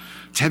분노와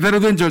제대로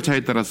된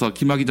절차에 따라서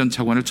김학의 전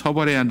차관을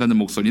처벌해야 한다는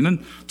목소리는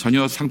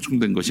전혀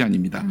상충된 것이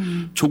아닙니다.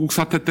 조국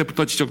사태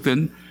때부터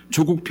지적된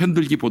조국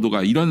편들기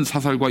보도가 이런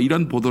사설과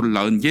이런 보도를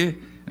낳은 게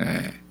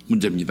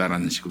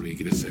문제입니다라는 식으로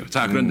얘기를 했어요.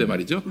 자, 그런데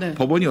말이죠. 네.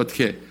 법원이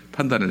어떻게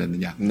판단을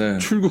했느냐. 네.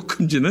 출국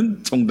금지는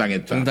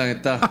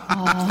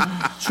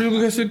정당했다.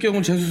 출국했을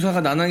경우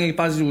재수사가 난항에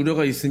빠질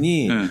우려가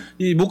있으니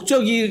이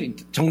목적이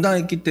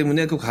정당했기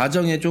때문에 그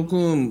과정에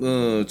조금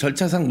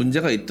절차상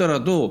문제가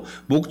있더라도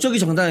목적이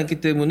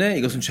정당했기 때문에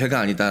이것은 죄가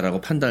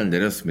아니다라고 판단을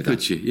내렸습니다.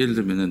 그렇지. 예를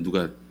들면은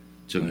누가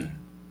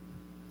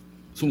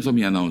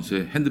송소미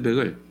아나운서의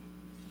핸드백을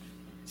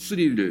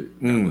쓰리를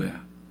간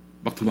거야.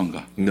 막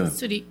도망가.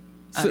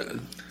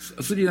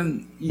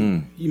 쓰리란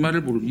이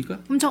말을 모릅니까?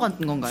 훔쳐간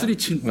건가요? 쓰리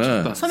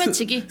쳤다.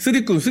 소매치기?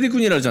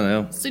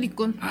 쓰리꾼이라잖아요.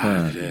 쓰리꾼?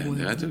 그래.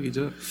 내가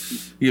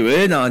이게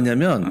왜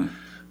나왔냐면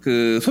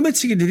그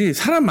소매치기들이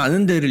사람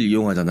많은 데를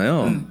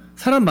이용하잖아요.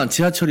 사람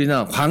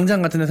지하철이나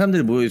광장 같은 데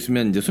사람들이 모여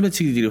있으면 이제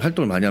소매치기들이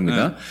활동을 많이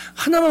합니다.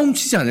 하나만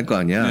훔치지 않을 거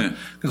아니야.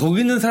 거기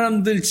있는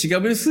사람들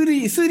지갑을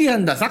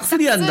쓰리한다,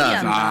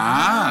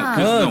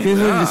 싹쓰리한다.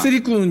 그래서 이제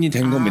쓰리꾼이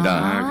된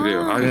겁니다.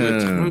 그래요.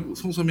 정말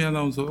송소미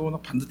아나운서가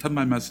워낙 반듯한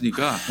말만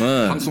쓰니까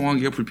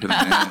방송하기가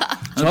불편하네.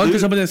 저한테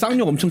저번에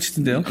쌍욕 엄청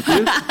치던데요.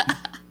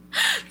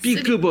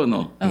 B급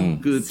언어,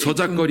 그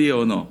저작거리의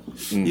언어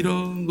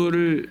이런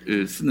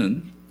거를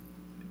쓰는.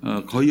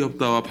 거의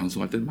없다와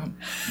방송할 때는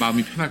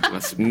마음이 편할 것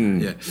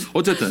같습니다. 예.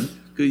 어쨌든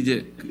그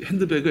이제 그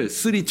핸드백을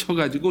쓰리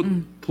쳐가지고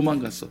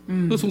도망갔어.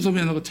 그 송소미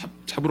아나가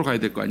잡으러 가야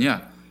될 거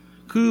아니야.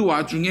 그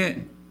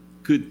와중에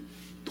그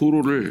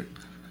도로를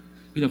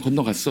그냥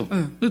건너갔어.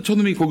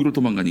 저놈이 거기로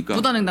도망가니까.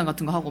 무단횡단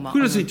같은 거 하고 막.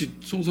 그래서 이제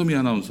송소미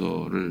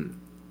아나운서를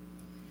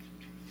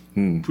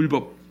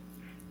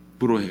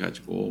불법으로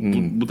해가지고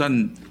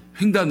무단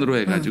횡단으로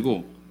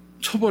해가지고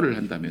처벌을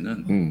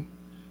한다면은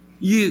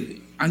이게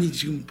아니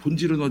지금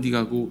본질은 어디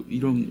가고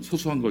이런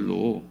소소한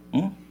걸로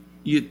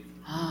이게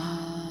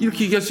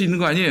이렇게 얘기할 수 있는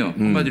거 아니에요?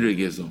 한마디로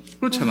얘기해서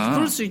그렇잖아.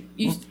 그럴 수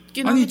있긴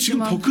아니 하겠지만. 지금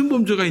더 큰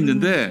범죄가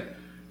있는데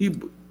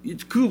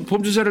그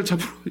범죄자를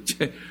잡으러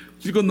이제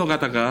길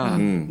건너가다가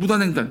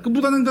무단횡단. 그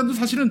무단횡단도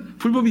사실은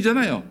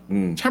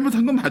불법이잖아요.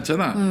 잘못한 건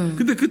맞잖아.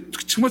 근데 그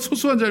정말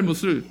소소한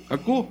잘못을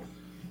갖고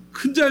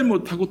큰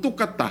잘못하고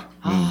똑같다.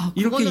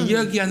 이렇게 그거는...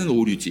 이야기하는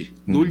오류지.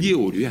 논리의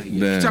오류야. 이게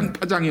네.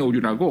 파장의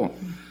오류라고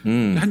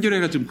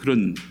한겨레가 좀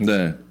그런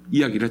네.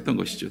 이야기를 했던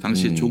것이죠.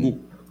 당시에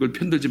조국을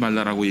편들지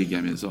말라라고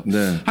얘기하면서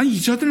네. 아니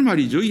기자들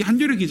말이죠. 이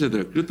한겨레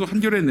기자들 그리고 또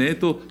한겨레 내에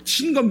또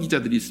친검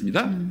기자들이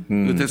있습니다.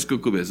 그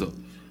데스크급에서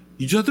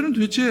이 기자들은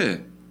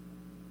도대체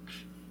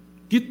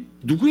이게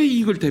누구의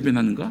이익을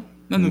대변하는가?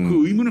 나는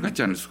그 의문을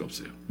갖지 않을 수가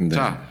없어요. 네.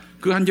 자,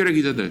 그 한겨레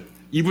기자들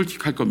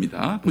이불킥할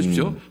겁니다.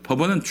 보십시오.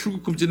 법원은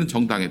출국 금지는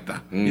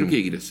정당했다. 이렇게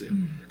얘기를 했어요.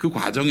 그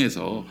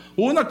과정에서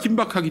워낙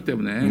긴박하기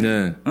때문에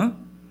네.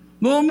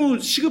 너무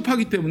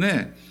시급하기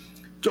때문에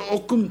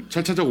조금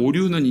절차적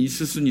오류는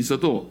있을 수는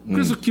있어도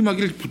그래서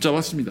김학의를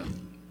붙잡았습니다.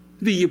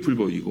 근데 이게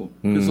불법이고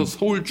그래서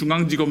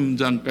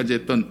서울중앙지검장까지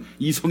했던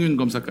이성윤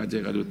검사까지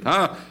해가지고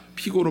다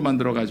피고로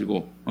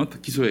만들어가지고 다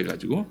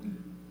기소해가지고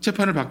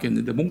재판을 받게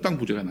했는데 몽땅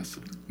무죄가 났어.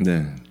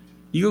 네.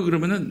 이거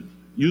그러면은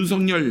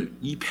윤석열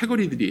이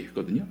패거리들이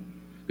했거든요.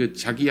 그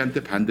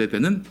자기한테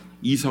반대되는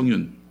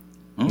이성윤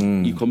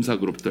이 검사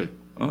그룹들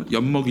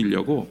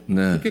엿먹이려고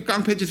네. 이렇게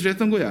깡패 짓을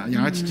했던 거야.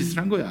 양아치 짓을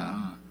한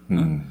거야.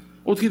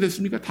 어떻게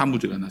됐습니까? 다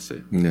무죄가 났어요.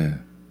 네.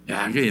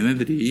 야, 그러니까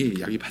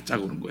얘네들이 약이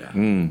바짝 오른 거야.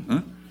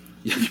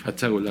 약이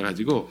바짝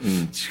올라가지고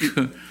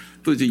지금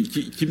또 이제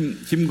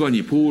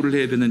김건희 보호를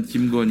해야 되는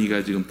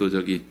김건희가 지금 또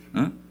저기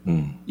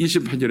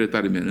 1심 판결에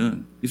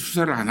따르면은 이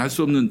수사를 안 할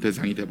수 없는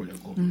대상이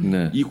돼버렸고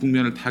네. 이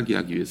국면을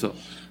타개하기 위해서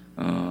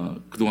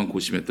그동안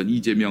고심했던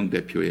이재명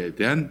대표에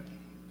대한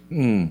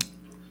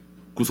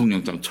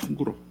구속영장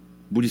청구로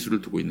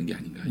무리수를 두고 있는 게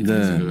아닌가 이런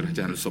네. 생각을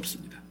하지 않을 수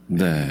없습니다.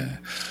 네.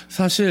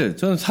 사실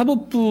저는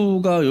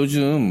사법부가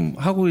요즘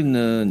하고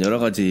있는 여러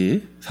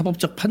가지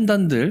사법적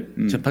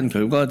판단들, 재판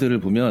결과들을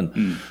보면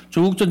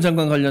조국 전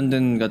장관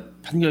관련된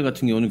판결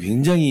같은 경우는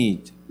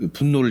굉장히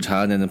분노를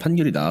자아내는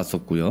판결이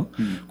나왔었고요.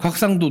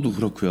 곽상도도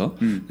그렇고요.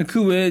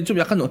 그 외에 좀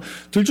약간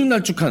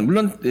들쭉날쭉한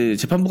물론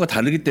재판부가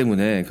다르기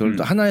때문에 그걸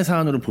또 하나의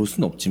사안으로 볼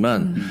수는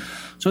없지만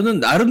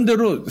저는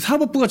나름대로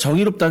사법부가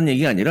정의롭다는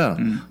얘기가 아니라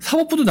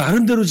사법부도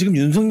나름대로 지금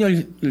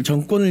윤석열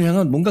정권을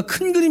향한 뭔가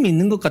큰 그림이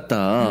있는 것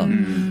같다.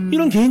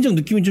 이런 개인적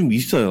느낌이 좀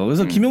있어요.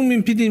 그래서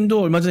김용민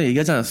PD님도 얼마 전에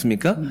얘기하지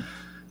않았습니까?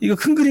 이거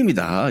큰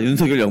그림이다.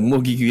 윤석열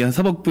엿먹이기 위한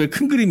사법부의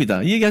큰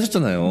그림이다. 이 얘기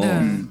하셨잖아요.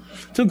 네.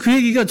 전 그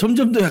얘기가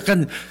점점 더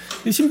약간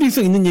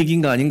신빙성 있는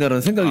얘기인가 아닌가라는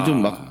생각이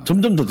좀 막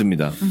점점 더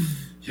듭니다.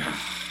 야,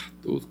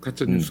 또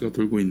가짜 뉴스가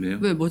돌고 있네요.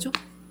 왜 뭐죠?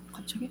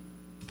 갑자기?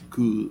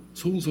 그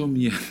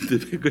송섬이한테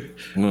백을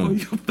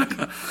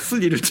거의없다가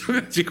쓸 일을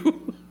쳐가지고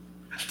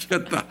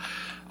튀었다.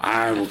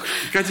 뭐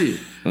그렇게까지.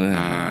 네.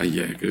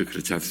 예,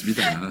 그렇지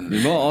않습니다.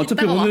 뭐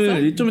어차피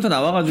오늘 좀 이따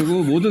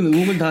나와가지고 모든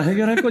의혹은 다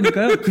해결할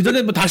거니까요. 그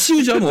전에 뭐 다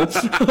씌우죠. 뭐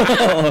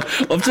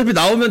어차피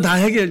나오면 다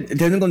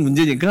해결되는 건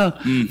문제니까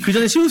그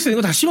전에 씌울 수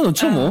있는 거 다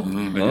씌워놓죠 뭐.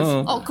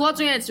 그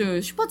와중에 저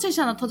슈퍼챗이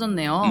하나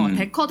터졌네요.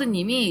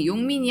 데커드님이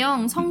용민이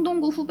형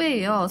성동구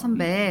후배예요,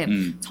 선배.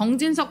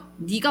 정진석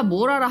네가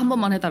뭘 알아 한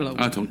번만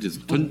해달라고.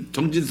 정진석.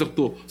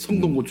 정진석도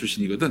성동구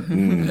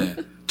출신이거든. 네.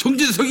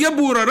 정진석이야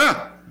뭘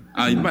알아?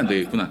 이러면 안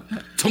되겠구나.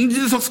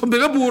 정진석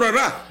선배가 뭘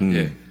알아?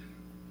 예.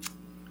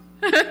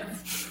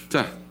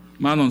 자,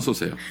 10,000원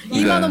쏘세요.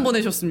 2만 원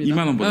보내셨습니다.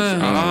 2만 원 보내셨어요.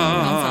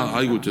 감사합니다.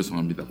 아이고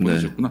죄송합니다.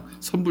 보내셨구나.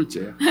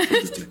 선불제야.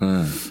 선불제.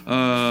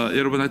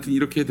 여러분 하여튼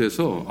이렇게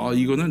돼서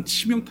이거는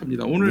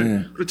치명타입니다.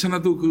 오늘 그렇지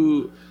않아도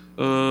그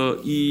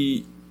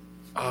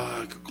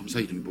검사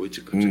이름이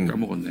뭐였지? 갑자기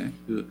까먹었네.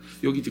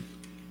 여기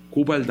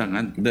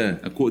고발당한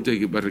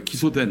저기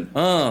기소된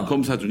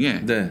검사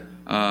중에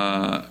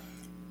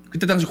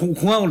그때 당시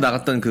공항으로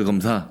나갔던 그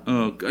검사.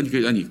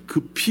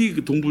 급히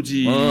그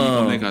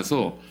동부지검에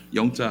가서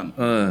영장,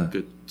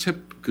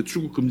 그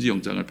출국 금지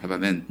영장을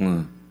받아낸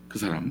그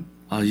사람.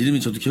 이름이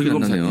저도 기억이 안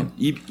나네요.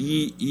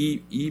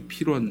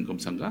 이필원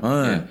검사인가?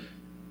 네.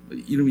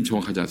 이름이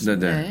정확하지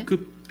않습니다. 네.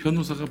 그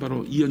변호사가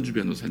바로 이현주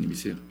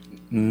변호사님이세요.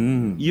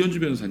 이현주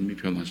변호사님이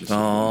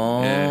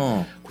변호하셨어요.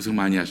 네. 고생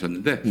많이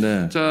하셨는데.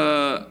 네.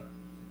 자,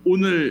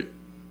 오늘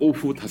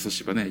오후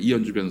 5시 반에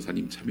이현주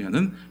변호사님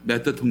참여하는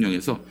매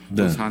대통령에서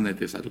그 사안에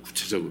대해서 아주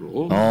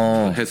구체적으로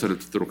해설을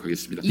듣도록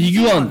하겠습니다.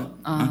 이규원.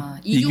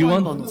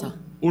 이규원 변호사.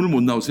 오늘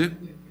못 나오세요?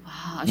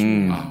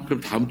 아쉽네요. 그럼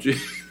다음 주에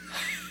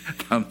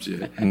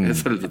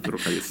해설을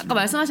듣도록 하겠습니다. 아까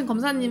말씀하신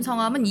검사님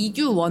성함은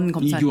이규원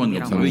검사님이라고. 이규원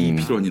검사. 왜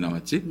이필원이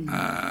나왔지?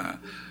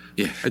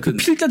 예. 그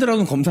필자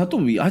들어가는 검사 또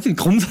하여튼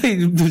검사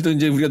이름들도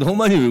이제 우리가 너무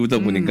많이 외우다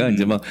보니까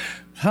이제 막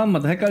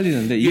사람마다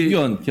헷갈리는데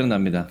이규원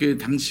기억납니다. 그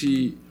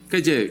당시 그러니까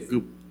이제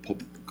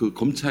그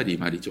검찰이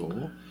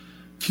말이죠.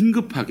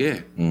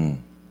 긴급하게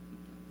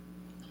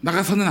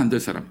나가서는 안 될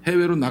사람,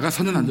 해외로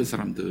나가서는 안 될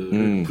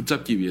사람들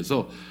붙잡기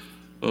위해서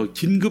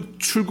긴급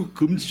출국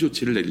금지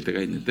조치를 내릴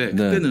때가 있는데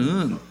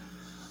그때는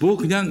뭐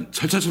그냥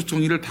절차적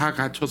정의를 다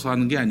갖춰서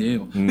하는 게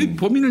아니에요.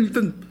 범인을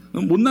일단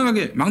못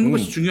나가게 막는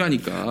것이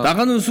중요하니까.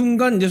 나가는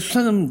순간 이제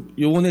수사는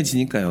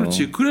요원해지니까요.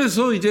 그렇지.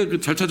 그래서 이제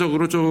그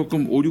절차적으로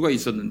조금 오류가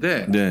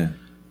있었는데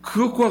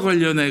그것과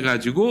관련해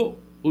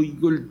가지고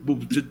이걸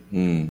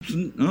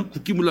무슨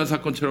국기문란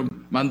사건처럼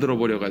만들어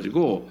버려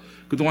가지고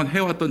그동안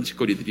해왔던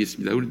짓거리들이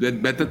있습니다. 우리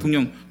몇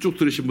대통령 쭉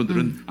들으신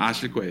분들은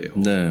아실 거예요.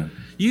 네.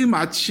 이게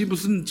마치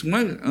무슨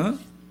정말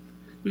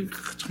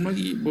정말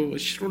이 뭐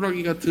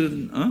실오라기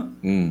같은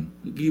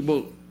이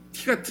뭐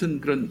티 같은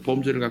그런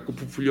범죄를 갖고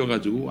부풀려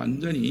가지고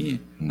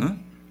완전히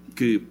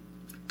그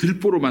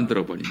들보로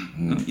만들어 버리는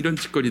이런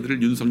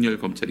짓거리들을 윤석열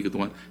검찰이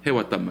그동안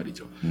해왔단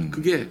말이죠.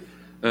 그게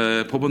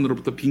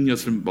법원으로부터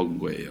빅엿을 먹은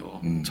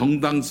거예요.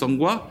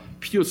 정당성과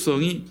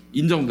필요성이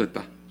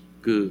인정됐다.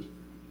 그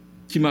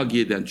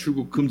김학의에 대한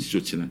출국 금지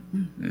조치는.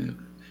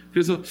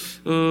 그래서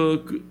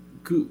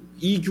그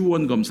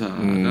이규원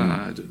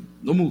검사가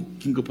너무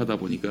긴급하다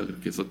보니까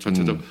그렇게 해서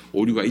절차적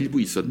오류가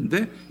일부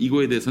있었는데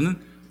이거에 대해서는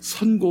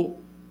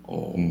선고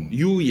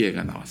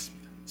유예가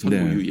나왔습니다. 선고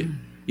네. 유예.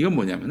 이건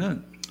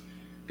뭐냐면은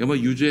뭐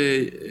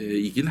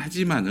유죄이긴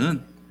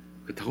하지만은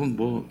그렇다고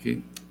뭐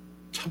이렇게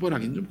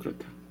처벌하기는 좀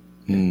그렇다.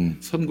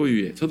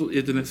 선고유예. 저도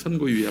예전에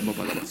선고유예 한번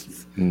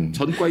받아봤습니다.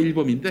 전과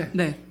 1범인데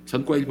네.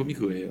 전과 1범이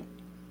그거예요.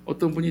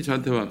 어떤 분이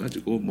저한테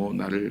와가지고 뭐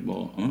나를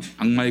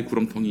악마의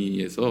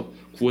구렁텅이에서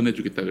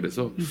구원해주겠다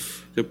그래서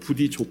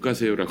부디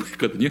족가세요라고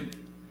했거든요.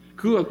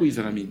 그거 갖고 이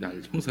사람이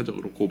날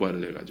형사적으로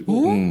고발을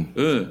해가지고.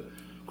 예.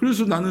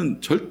 그래서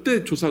나는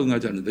절대 조사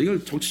응하지 않는다.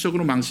 이걸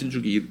정치적으로 망신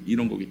주기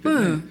이런 거기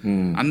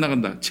때문에 안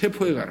나간다.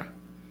 체포해 가라.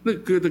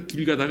 근데 그래도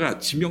길 가다가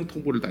지명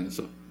통보를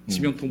당했어.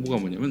 지명 통보가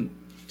뭐냐면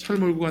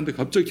차를 몰고 가는데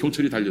갑자기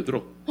경찰이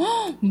달려들어.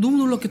 너무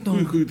놀랐겠다.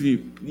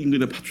 그들이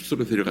인근의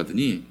파출소로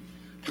데려가더니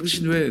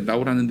당신 왜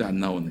나오라는데 안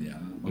나오느냐.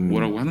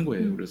 뭐라고 하는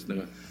거예요. 그래서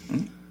내가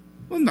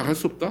넌 나갈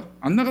수 없다.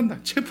 안 나간다.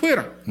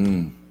 체포해라.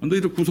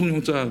 너희들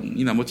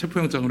구속영장이나 뭐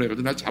체포영장으로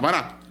해가지고 날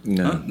잡아라.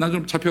 네. 나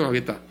좀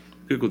잡혀가겠다.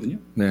 그랬거든요.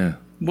 네.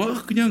 뭐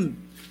그냥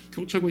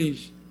경찰관이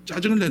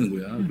짜증을 내는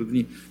거야.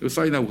 그러더니 여기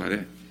사인하고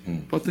가래.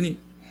 봤더니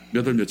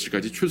몇 월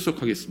며칠까지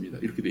출석하겠습니다.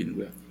 이렇게 돼 있는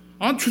거야.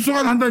 아 출석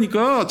안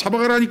한다니까.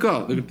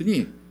 잡아가라니까.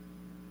 그랬더니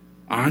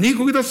아니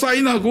거기다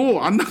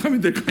사인하고 안 나가면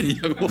될 거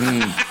아니냐고.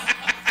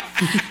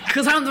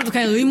 그 사람들도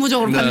그냥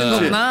의무적으로 받는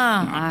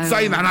거구나. 아유.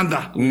 사인 안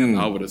한다. 그냥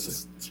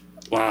나와버렸어.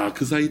 와,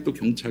 그 사이 또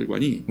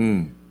경찰관이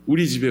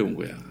우리 집에 온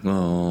거야.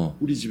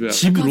 우리 집에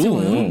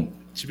집으로?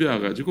 집에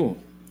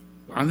와가지고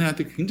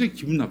아내한테 굉장히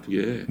기분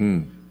나쁘게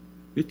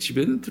왜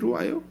집에는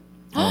들어와요?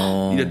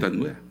 이랬다는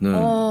거야. 네.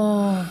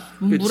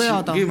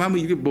 무례하다.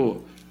 이게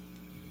뭐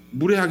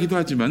무례하기도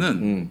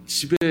하지만은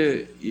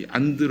집에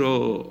안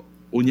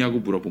들어오냐고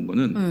물어본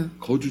거는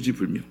거주지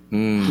불명,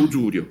 도주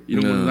우려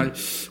이런 거는 날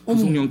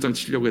구속영장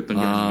치려고 했던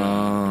게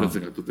아닌가 그런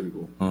생각도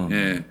들고.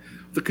 예,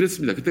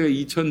 그랬습니다. 그때가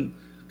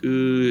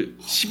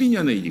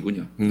 2012년의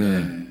일이군요.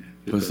 네.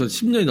 벌써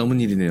 10년이 넘은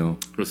일이네요.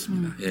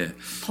 그렇습니다. 예.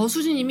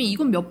 더수진님이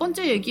이건 몇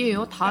번째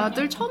얘기예요?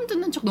 다들 처음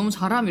듣는 척 너무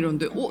잘함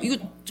이러는데,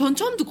 이거 전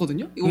처음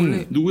듣거든요. 이거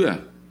원래 누구야?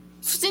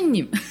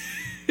 수진님.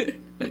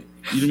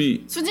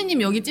 이름이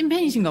수진님 여기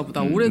찐팬이신가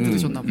보다. 오래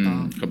들으셨나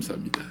보다.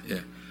 감사합니다.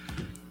 예.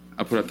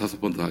 앞으로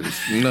 5번 더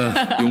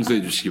하겠습니다.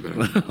 용서해 주시기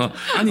바랍니다.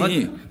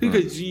 아니, 그러니까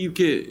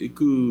이렇게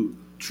그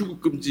출국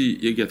금지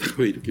얘기하다가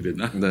왜 이렇게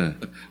됐나? 네.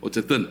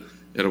 어쨌든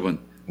여러분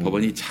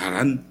법원이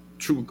잘한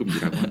출국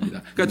금지라고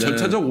합니다. 그러니까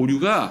절차적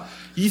오류가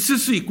있을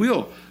수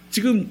있고요.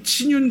 지금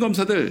친윤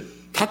검사들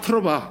다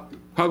털어봐.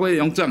 과거에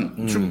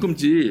영장 출국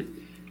금지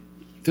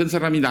된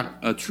사람이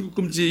출국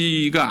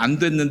금지가 안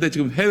됐는데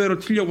지금 해외로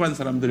튀려고 한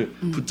사람들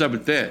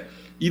붙잡을 때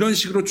이런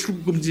식으로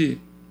출국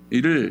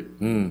금지를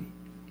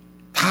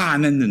다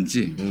안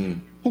했는지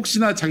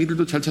혹시나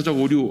자기들도 절차적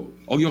오류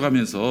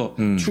어겨가면서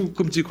출국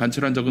금지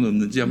관철한 적은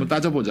없는지 한번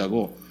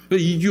따져보자고.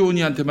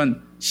 이규원이한테만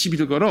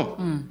시비를 걸어.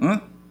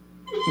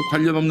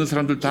 관련 없는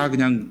사람들 다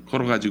그냥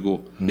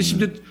걸어가지고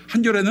심지어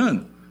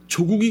한겨레는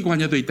조국이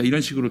관여돼 있다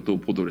이런 식으로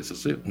또 보도를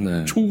했었어요.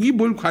 네. 조국이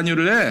뭘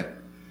관여를 해?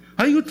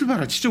 아 이것들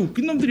봐라 진짜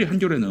웃긴 놈들이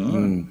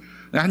한겨레는.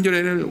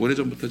 한겨레를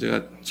오래전부터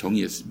제가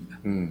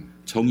정의했습니다.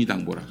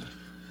 정의당보라고.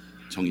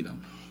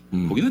 정의당보.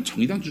 거기는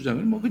정의당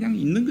주장을 뭐 그냥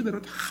있는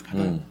그대로 다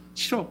받아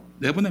실어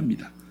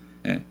내보냅니다.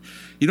 예.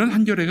 이런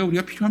한겨레가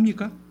우리가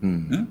필요합니까?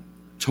 예?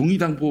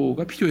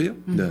 정의당보가 필요해요?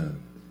 네.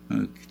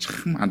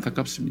 참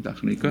안타깝습니다.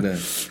 그러니까 네.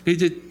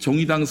 이제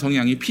정의당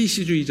성향이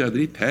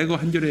PC주의자들이 대거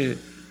한겨레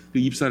그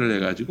입사를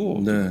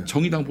해가지고 네.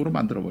 정의당보로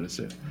만들어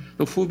버렸어요.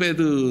 또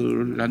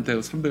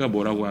후배들한테 선배가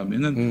뭐라고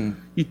하면은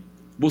이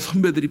뭐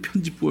선배들이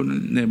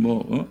편집본에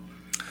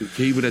그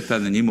개입을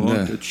했다느니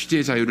네.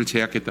 취재 자유를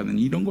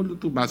제약했다느니 이런 걸로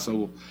또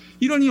맞서고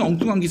이러니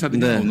엉뚱한 기사들이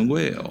네. 나오는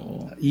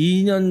거예요.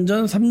 2년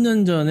전,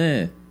 3년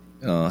전에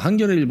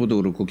한겨레일보도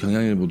그렇고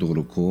경향일보도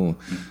그렇고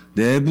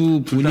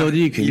내부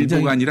분열이 굉장히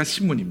일보가 아니라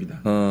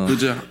신문입니다.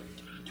 그저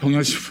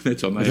경향신문에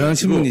전화해.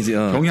 경향신문이지.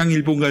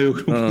 경향일보인가요?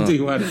 그럼 굉장히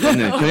화내.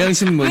 네,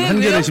 경향신문,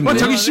 한겨레신문.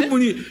 자기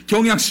신문이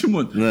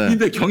경향신문. 네.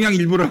 근데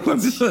경향일보라고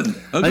하면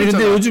아니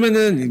근데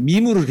요즘에는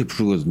밈으로 이렇게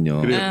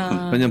부르거든요.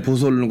 그래요? 왜냐면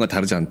보수 언론과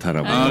다르지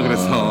않다라고.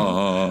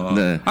 그래서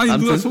네. 아니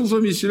누가 아무튼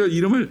송소민 씨를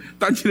이름을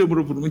딴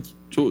이름으로 부르면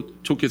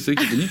좋겠어요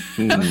기분이?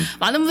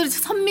 많은 분들이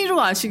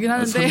선미로 아시긴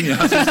하는데.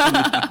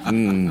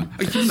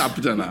 기분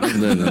나쁘잖아.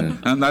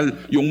 네네.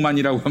 날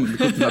용만이라고 하면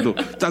그것도 나도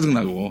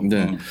짜증나고.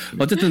 네.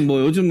 어쨌든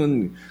뭐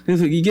요즘은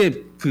그래서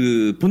이게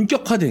그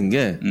본격화된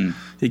게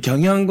이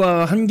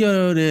경향과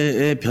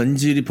한겨레의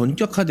변질이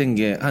본격화된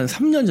게 한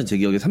 3년 전, 제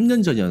기억에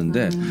 3년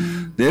전이었는데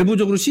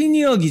내부적으로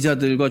시니어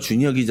기자들과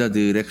주니어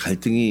기자들의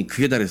갈등이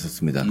극에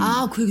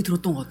달했었습니다. 그 얘기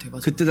들었던 것 같아요.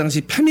 맞아요. 그때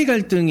당시 페미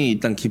갈등이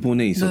일단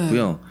기본에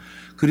있었고요.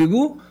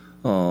 그리고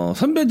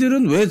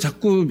선배들은 왜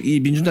자꾸 이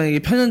민주당에게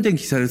편향된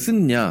기사를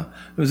쓰느냐.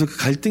 그래서 그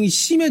갈등이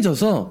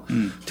심해져서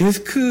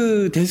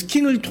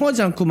데스킹을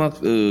통하지 않고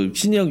막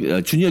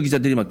주니어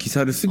기자들이 막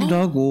기사를 쓰기도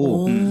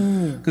하고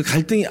그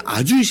갈등이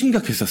아주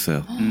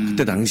심각했었어요.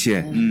 그때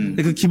당시에.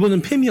 근데 그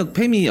기본은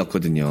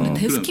페미였거든요.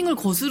 근데 데스킹을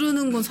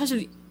거스르는 건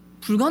사실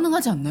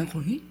불가능하지 않나요,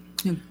 거의?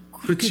 그냥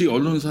그렇지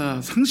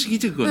언론사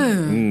상식이지 그건.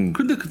 네.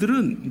 그런데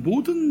그들은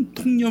모든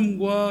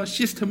통념과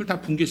시스템을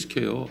다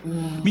붕괴시켜요.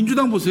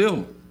 민주당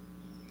보세요.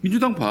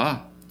 민주당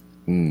봐.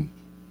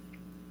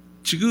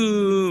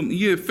 지금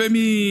이게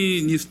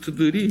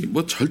페미니스트들이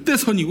뭐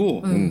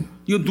절대선이고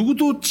이거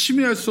누구도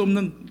침해할 수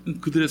없는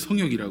그들의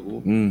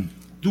성역이라고.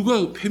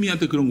 누가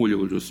페미한테 그런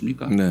권력을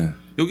줬습니까? 네.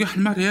 여기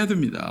할 말 해야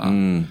됩니다.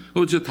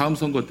 저 다음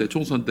선거 때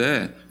총선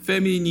때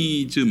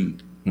페미니즘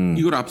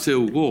이걸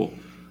앞세우고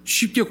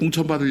쉽게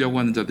공천받으려고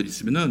하는 자들이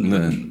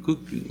있으면은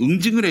그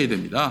응징을 해야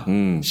됩니다.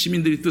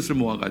 시민들이 뜻을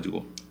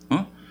모아가지고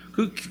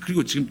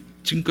그리고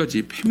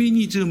지금까지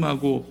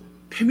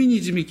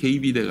페미니즘이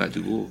개입이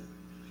돼가지고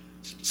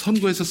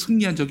선거에서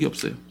승리한 적이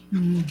없어요.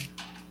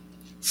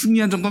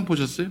 승리한 정당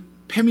보셨어요?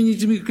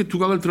 페미니즘이 그렇게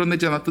두각을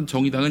드러내지 않았던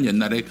정의당은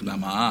옛날에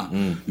그나마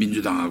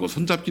민주당하고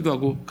손잡기도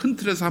하고 큰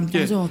틀에서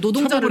함께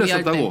협업을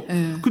했었다고.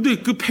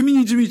 근데 그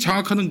페미니즘이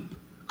장악하는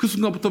그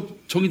순간부터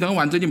정의당은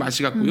완전히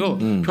맛이 갔고요.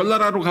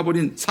 별나라로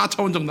가버린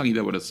 4차원 정당이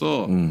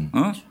돼버렸어.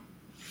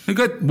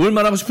 그러니까 뭘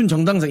말하고 싶은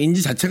정당상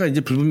인지 자체가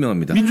이제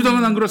불분명합니다.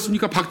 민주당은 안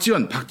그렇습니까?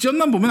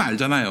 박지원만 보면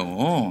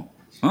알잖아요.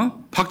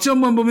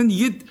 박지원만 보면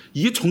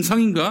이게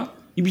정상인가?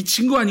 이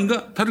미친 거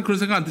아닌가? 다들 그런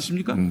생각 안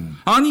드십니까?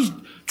 아니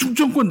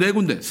충청권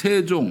 4군데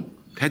세종,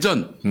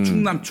 대전,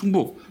 충남,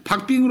 충북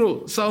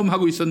박빙으로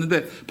싸움하고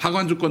있었는데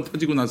박완주권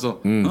터지고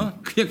나서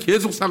그냥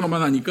계속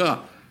사과만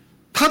하니까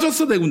다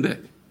졌어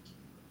 4군데.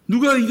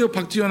 누가 이게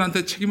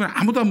박지원한테 책임을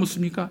아무도 안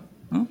묻습니까?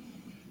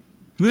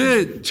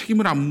 왜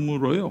책임을 안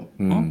물어요?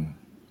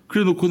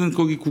 그래 놓고는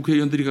거기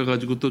국회의원들이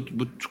가가지고 또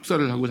뭐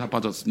축사를 하고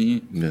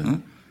자빠졌으니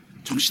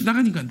정신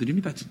나간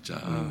인간들입니다 진짜.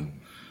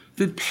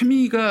 근데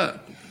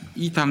페미가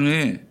이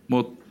당의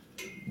뭐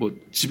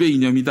지배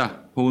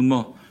이념이다 혹은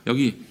뭐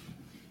여기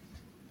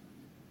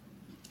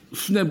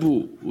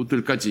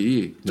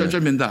수뇌부들까지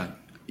쩔쩔맨다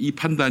이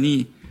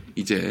판단이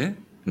이제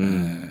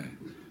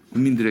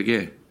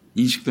국민들에게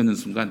인식되는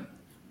순간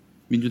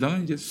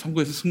민주당은 이제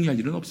선거에서 승리할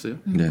일은 없어요.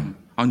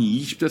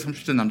 아니 20대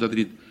 30대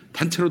남자들이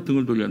단체로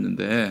등을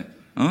돌렸는데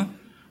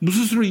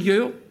무슨 수로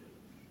이겨요?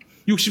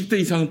 60대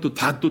이상은 또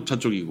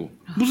저쪽이고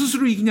무슨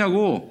수로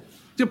이기냐고.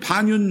 이제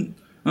반윤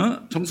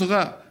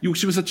정서가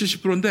 60에서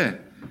 70%인데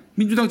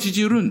민주당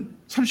지지율은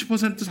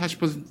 30%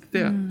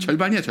 40%대야.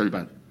 절반이야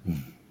절반.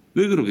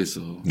 왜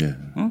그러겠어?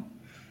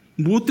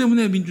 무엇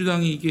때문에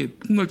민주당이 이게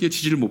폭넓게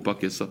지지를 못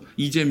받겠어?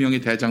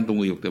 이재명의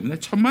대장동 의혹 때문에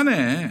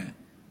천만에.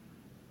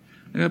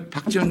 그러니까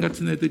박지원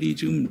같은 애들이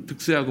지금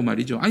득세하고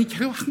말이죠. 아니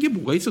걔가 한 게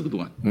뭐가 있어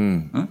그동안?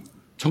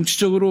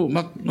 정치적으로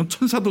막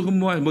천사도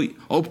흠모할 뭐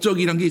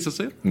업적이란 게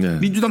있었어요?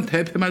 민주당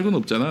대패 말고는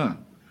없잖아.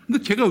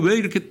 근데 걔가 왜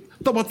이렇게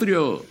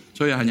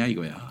떠받들여져야 하냐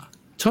이거야.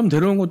 처음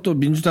데려온 것도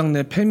민주당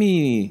내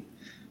페미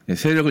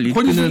세력을 이끄는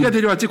권인숙이가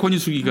데려왔지.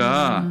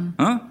 권인숙이가.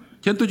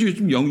 걔는 또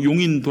지금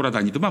용인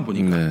돌아다니더만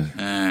보니까.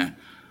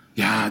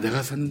 야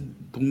내가 사는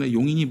동네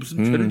용인이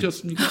무슨 죄를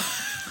지었습니까?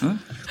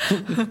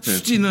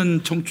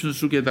 수지는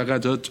청춘숙에다가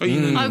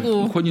저희는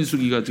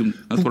권인숙이가 지금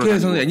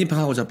국회에서는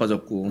애니팡하고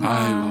자빠졌고.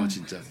 아이고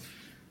진짜.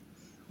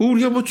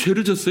 우리가 뭐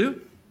죄를 졌어요?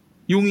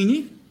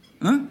 용인이?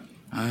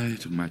 아이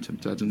정말 참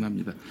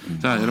짜증납니다.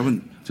 자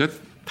여러분 제가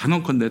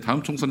단언컨대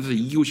다음 총선에서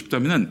이기고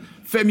싶다면은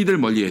페미들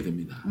멀리해야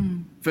됩니다.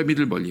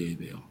 페미들 멀리해야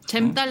돼요.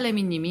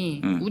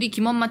 잼딸내미님이 우리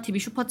김엄마 TV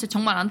슈퍼챗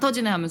정말 안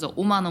터지네 하면서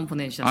 5만 원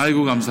보내주셨습니다.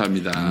 아이고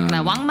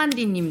감사합니다.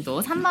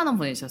 왕만디님도 3만 원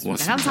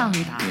보내주셨습니다.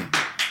 감사합니다.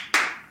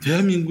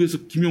 대한민국에서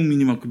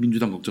김용민이만큼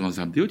민주당 걱정하는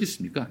사람들이 어디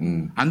있습니까?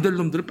 안 될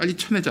놈들을 빨리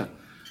쳐내자.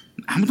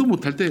 아무도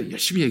못할 때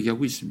열심히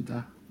얘기하고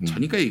있습니다.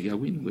 저니까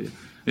얘기하고 있는 거예요.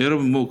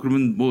 여러분 뭐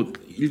그러면 뭐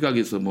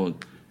일각에서 뭐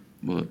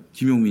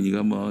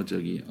김용민이가 뭐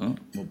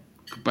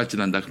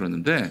급발진한다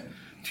그러는데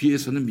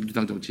뒤에서는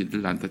민주당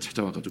정치인들 나한테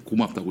찾아와가지고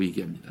고맙다고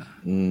얘기합니다.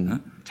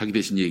 자기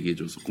대신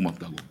얘기해줘서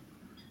고맙다고.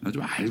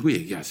 좀 알고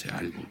얘기하세요.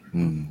 알고.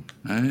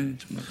 정말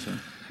참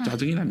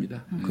짜증이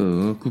납니다.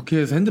 그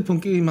국회에서 핸드폰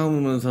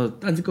게임하면서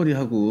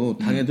딴짓거리하고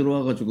당에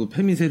들어와가지고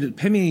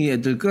페미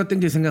애들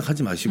끌어당길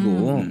생각하지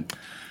마시고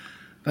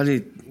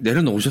빨리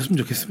내려놓으셨으면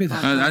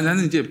좋겠습니다.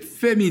 나는 이제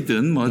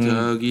페미든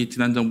저기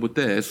지난 정부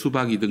때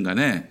수박이든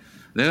간에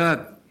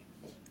내가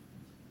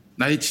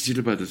나의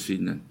지지를 받을 수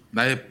있는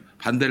나의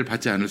반대를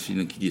받지 않을 수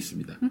있는 길이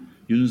있습니다.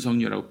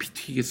 윤석열하고 피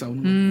튀기게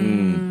싸우는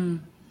거예요.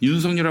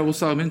 윤석열하고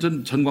싸우면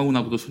전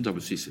전광훈하고도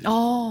손잡을 수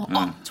있어요.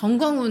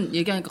 전광훈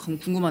얘기하니까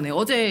궁금하네요.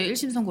 어제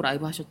 1심 선고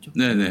라이브 하셨죠?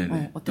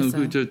 네네.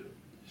 어땠어요?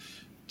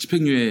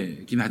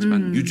 집행유예긴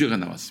하지만 유죄가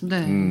나왔습니다.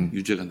 네.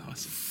 유죄가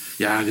나왔어요.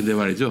 야, 근데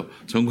말이죠.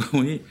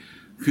 전광훈이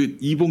그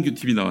이봉규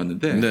TV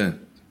나왔는데, 네.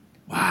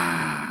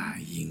 와,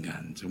 이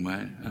인간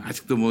정말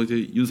아직도 뭐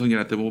이제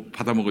윤석열한테 뭐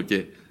받아먹을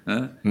게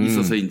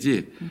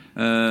있어서인지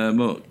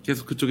뭐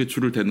계속 그쪽에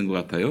줄을 대는 것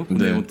같아요. 그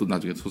내용은 또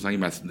나중에 소상히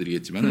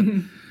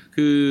말씀드리겠지만은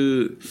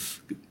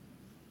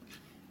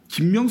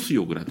김명수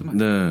욕을 하더만.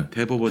 네.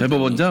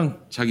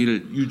 대법원장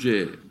자기를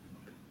유죄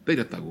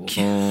때렸다고.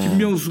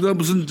 김명수가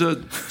무슨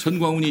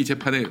전광훈이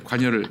재판에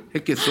관여를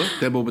했겠어?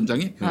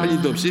 대법원장이 할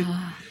일도 없이.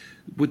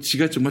 뭐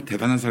지가 정말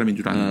대단한 사람인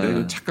줄 아는데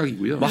이건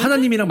착각이고요. 뭐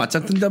하나님이랑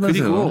맞짱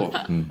뜬다면서요. 그리고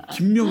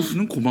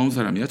김명수는 고마운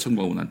사람이야.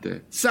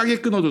 전광훈한테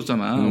싸게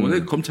끊어줬잖아.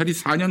 원래 검찰이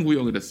 4년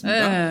구형을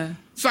했습니다.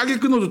 싸게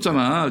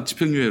끊어줬잖아.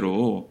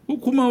 집행유예로.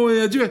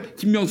 고마워해야지 왜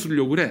김명수를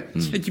욕을 해.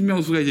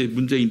 김명수가 이제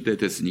문재인 때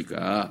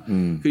됐으니까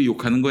그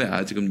욕하는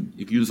거야. 지금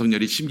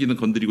윤석열이 심기는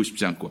건드리고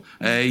싶지 않고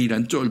에이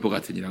이런 쫄보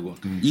같으니라고.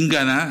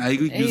 인간아.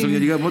 아이고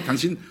윤석열이가 뭐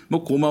당신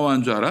뭐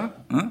고마워한 줄 알아?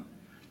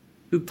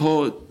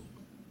 더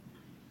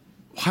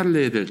화를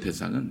내야 될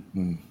대상은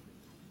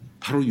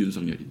바로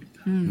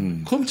윤석열입니다.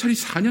 검찰이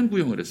 4년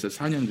구형을 했어요.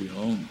 4년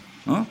구형.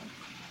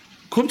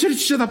 검찰이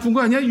진짜 나쁜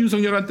거 아니야?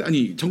 윤석열한테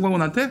아니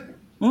정광훈한테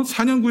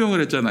 4년 구형을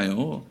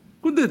했잖아요.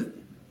 그런데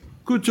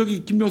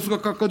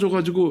김명수가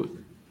깎아줘가지고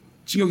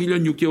징역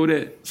 1년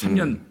 6개월에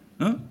 3년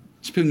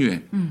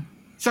집행유예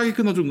싸게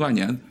끊어준 거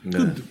아니야? 네.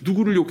 그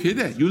누구를 욕해야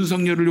돼?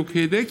 윤석열을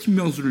욕해야 돼?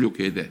 김명수를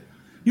욕해야 돼?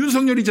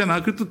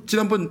 윤석열이잖아. 그래도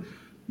지난번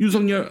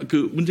윤석열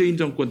문재인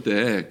정권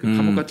때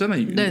감옥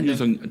갔잖아요.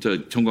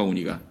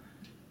 정광훈이가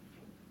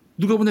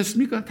누가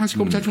보냈습니까? 당시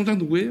검찰총장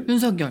누구예요?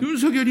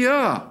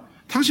 윤석열이야.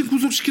 당신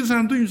구속시킨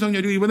사람도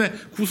윤석열이고 이번에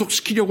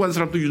구속시키려고 한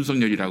사람도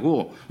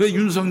윤석열이라고. 왜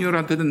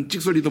윤석열한테는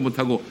찍소리도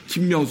못하고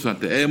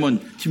김명수한테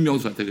애먼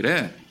김명수한테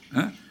그래?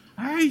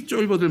 아이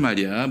쫄보들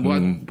말이야.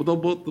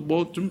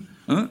 뭐 좀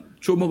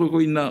주워먹을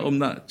거 있나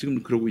없나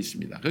지금 그러고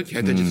있습니다. 그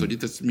개돼지 소리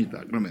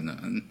듣습니다. 그러면은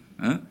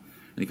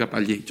그러니까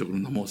빨리 이쪽으로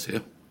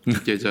넘어오세요.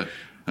 이렇게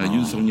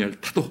윤석열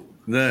타도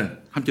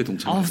함께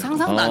동참합니다.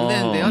 상상도 안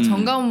되는데요.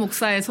 정광훈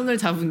목사의 손을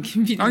잡은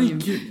김 PD님. 아니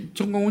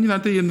정광훈이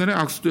나한테 옛날에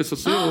악수도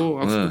했었어요.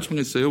 악수도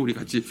청했어요. 우리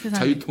같이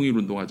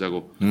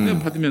자유통일운동하자고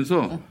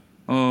받으면서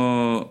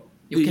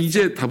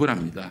이제 답을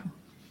합니다.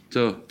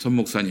 전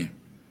목사님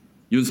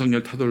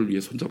윤석열 타도를 위해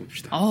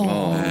손잡읍시다.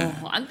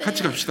 안 돼.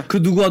 같이 갑시다. 그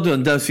누구와도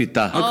연대할 수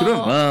있다.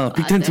 그럼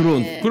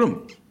빅텐트론.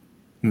 그럼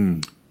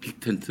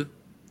빅텐트?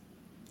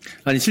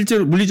 아니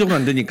실제로 물리적으로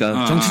안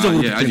되니까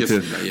정치적으로 빅텐트.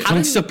 알겠습니다.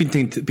 정치적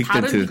빅텐트.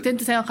 다른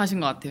빅텐트 생각하신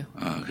것 같아요.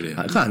 그래요.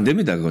 그건 안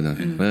됩니다.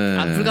 그거는.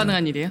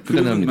 불가능한 일이에요?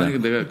 불가능합니다. 만약에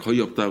내가 거의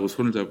없다고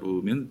손을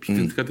잡으면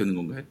빅텐트가 되는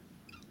건가요?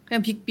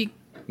 그냥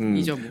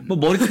빅이죠. 뭐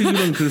머리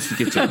크기로는 그럴 수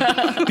있겠죠.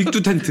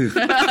 빅두 텐트.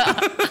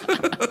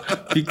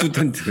 빅두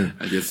텐트.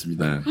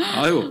 알겠습니다.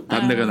 아유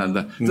단내가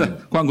난다. 자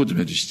광고 좀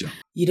해주시죠.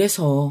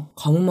 이래서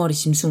검은머리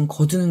짐승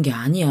거두는 게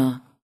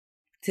아니야.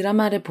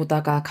 드라마를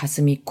보다가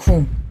가슴이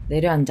쿵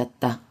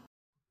내려앉았다.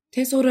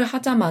 퇴소를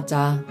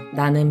하자마자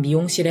나는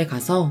미용실에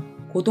가서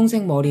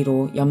고동색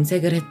머리로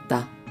염색을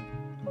했다.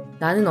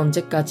 나는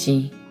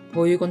언제까지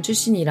보육원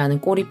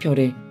출신이라는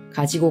꼬리표를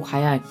가지고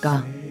가야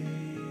할까?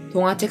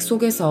 동화책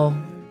속에서,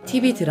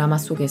 TV 드라마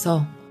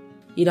속에서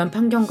이런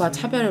편견과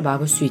차별을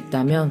막을 수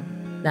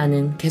있다면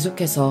나는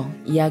계속해서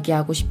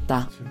이야기하고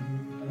싶다.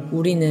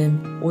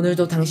 우리는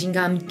오늘도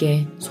당신과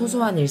함께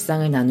소소한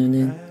일상을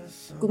나누는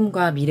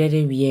꿈과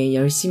미래를 위해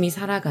열심히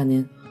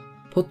살아가는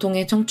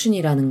보통의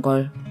청춘이라는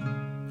걸.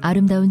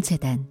 아름다운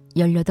재단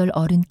 18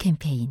 어른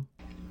캠페인.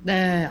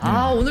 네.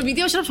 오늘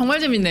미디어 실업 정말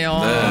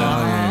재밌네요.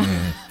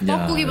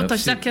 뻐꾸기부터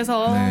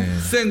시작해서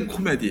생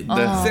코미디.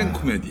 생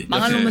코미디.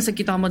 망할 놈의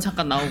새끼도 한번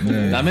잠깐 나오고.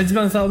 남의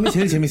집안 싸움이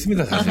제일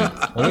재밌습니다, 사실.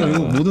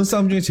 그리고 모든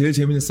싸움 중에 제일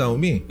재밌는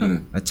싸움이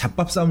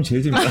잡밥 싸움이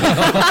제일 재밌다.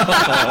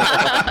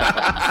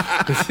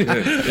 그죠.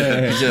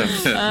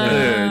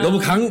 너무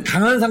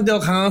강한 상대와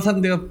강한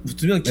상대가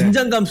붙으면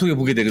긴장감 속에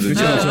보게 되거든요.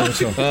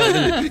 그렇죠.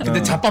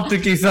 근데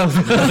잡밥들끼리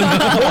싸우면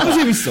너무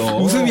재밌어.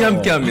 웃음이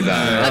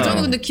함께합니다.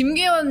 저는 근데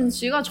김계현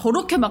씨가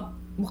저렇게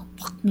막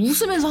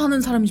웃으면서 하는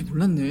사람인지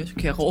몰랐네.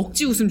 이렇게 약간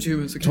억지 웃음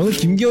지으면서. 저는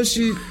김기현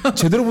씨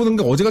제대로 보는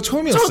게 어제가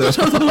처음이었어요.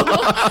 저도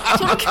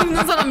저렇게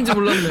웃는 사람인지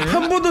몰랐네.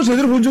 한 번도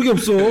제대로 본 적이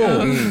없어.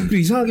 그리고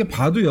이상하게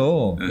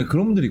봐도요.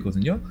 그런 분들이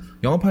있거든요.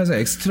 영화판에서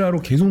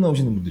엑스트라로 계속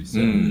나오시는 분들이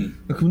있어요.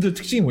 그분들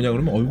특징이 뭐냐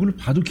그러면 얼굴을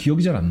봐도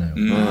기억이 잘 안 나요.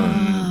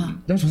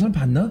 내가 저 사람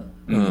봤나?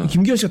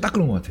 김기현 씨가 딱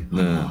그런 것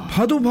같아.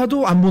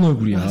 봐도 안 본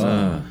얼굴이야.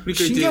 그러니까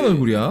신기한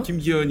얼굴이야.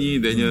 김기현이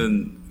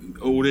내년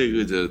올해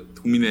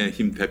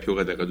국민의힘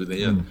대표가 돼가지고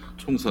내년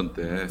총선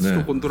때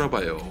수도권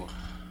돌아봐요.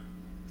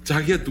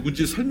 자기가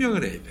누군지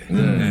설명을 해야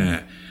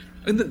돼.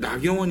 근데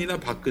나경원이나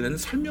박근혜는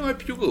설명할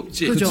필요가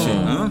없지. 그죠.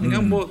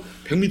 그냥 뭐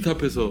 100m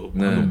앞에서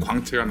네.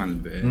 광채가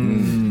나는데.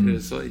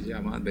 그래서 이제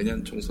아마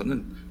내년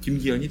총선은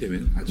김기현이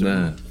되면 아주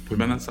네.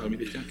 볼만한 싸움이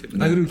되지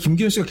않겠나. 그리고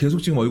김기현 씨가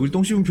계속 지금 얼굴이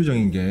똥 씹은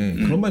표정인 게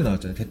그런 말이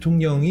나왔잖아요.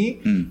 대통령이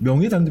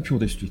명예 당대표가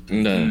될 수도 있다.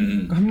 네.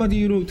 그러니까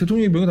한마디로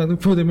대통령이 명예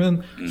당대표가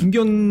되면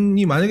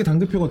김기현이 만약에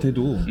당대표가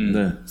돼도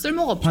네.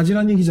 쓸모가 없죠.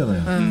 바지란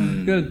얘기잖아요.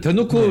 그러니까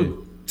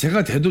대놓고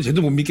제가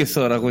쟤도 못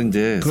믿겠어라고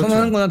이제 그렇죠.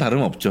 선언한 거나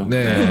다름없죠.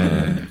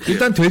 네.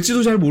 일단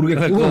될지도 잘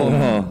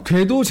모르겠고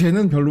돼도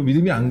쟤는 별로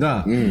믿음이 안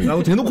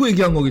가라고 대놓고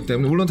얘기한 거기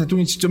때문에 물론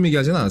대통령이 직접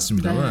얘기하지는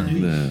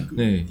않았습니다만 네.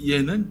 네.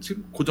 얘는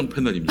지금 고정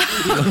패널입니다.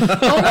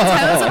 너무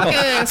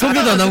자연스럽게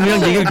소개도 안 하고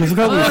그냥 얘기를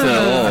계속하고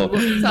있어요.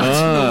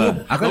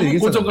 아까도 너무 얘기했잖아.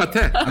 고정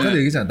같아. 아까도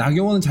얘기했잖아.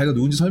 나경원은 자기가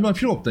누군지 설명할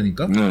필요가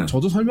없다니까. 네.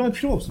 저도 설명할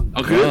필요가 없습니다.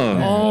 아, 그래요?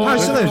 다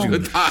아시잖아요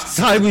지금.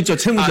 다 알고 있죠,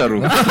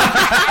 채무자로.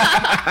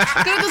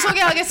 그래도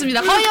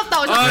소개하겠습니다.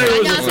 거의없다 오셨어요. 아유,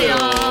 안녕하세요.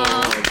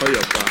 거의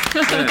없다.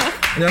 네.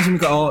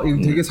 안녕하십니까. 이거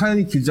되게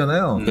사연이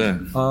길잖아요. 네.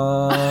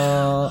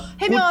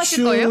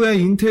 해명하실 거예요?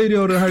 고추의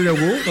인테리어를 하려고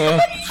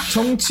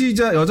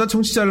여자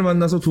청취자를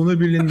만나서 돈을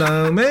빌린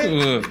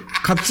다음에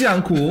갚지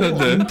않고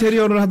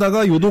인테리어를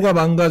하다가 요도가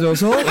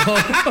망가져서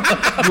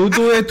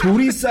요도에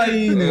돌이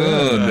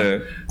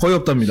쌓이는 거의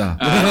없답니다.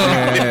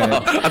 네.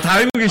 다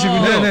알고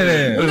계시군요.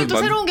 네네네. 근데 또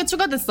새로운 게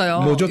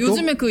추가됐어요. 뭐죠, 또?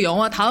 요즘에 그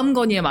영화 다음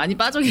건의에 많이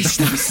빠져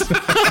계시다고.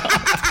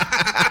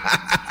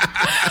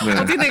 네.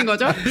 어떻게 된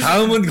거죠?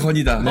 다음은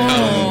건이다.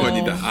 다음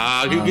건이다.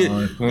 그게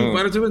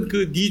말하자면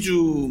그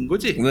니주인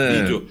거지.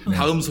 네. 니주.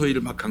 다음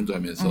서희를 막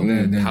강조하면서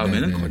네,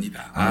 다음에는 네.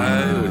 건이다.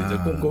 아유, 이제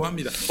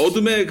꼼꼼합니다.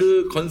 어둠의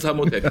그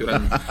건사모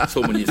대표라는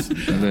소문이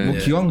있습니다. 네. 뭐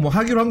기왕 뭐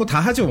하기로 한 거 다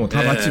하죠. 뭐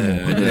다 맞지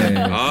뭐. 네.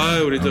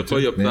 아유, 우리 저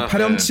거의 없다. 네,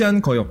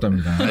 파렴치한 거의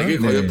없답니다. 이게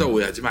거의 네. 없다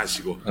오해하지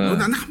마시고.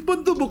 나는 한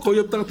번도 뭐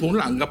거의 없다가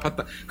돈을 안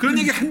갚았다. 그런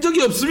얘기 한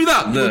적이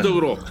없습니다.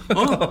 기본적으로.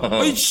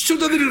 아니,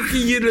 시청자들이 그렇게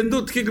이해를 했는데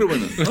어떻게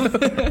그러면은.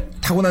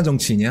 타고난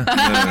정치인이야.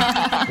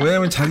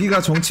 왜냐면 자기가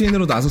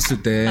정치인으로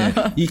나섰을 때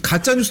이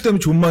가짜 뉴스 때문에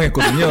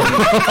존망했거든요.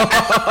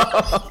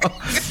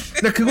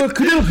 근데 그걸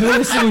그대로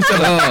배워서 쓰고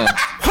있잖아.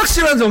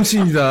 확실한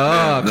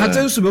정치인이다.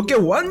 가짜 뉴스 몇 개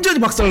완전히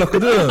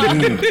박살났거든.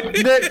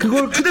 근데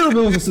그걸 그대로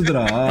배워서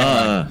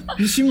쓰더라.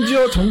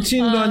 심지어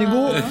정치인도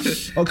아니고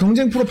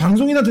경쟁 프로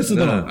방송인한테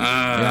쓰더라.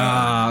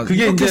 야,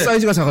 그게 이렇게 이제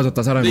사이즈가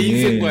작아졌다 사람이. 내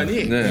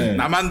인생관이 네.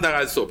 나만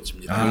당할 수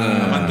없습니다.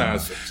 나만 당할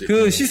수 없지.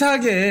 그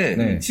시사계,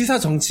 네. 시사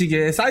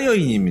정치계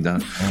사이어인입니다.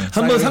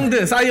 한번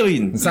상대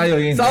사이어인.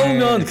 사이어인.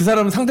 싸우면 네. 그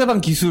사람은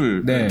상대방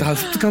기술 네. 다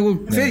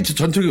습득하고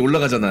전적이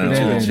올라가잖아요.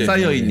 네, 그렇지.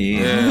 사이어인이.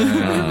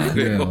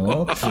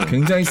 그래요.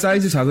 굉장히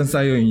사이즈 작은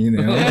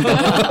사이어인이네요.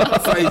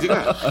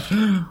 사이즈가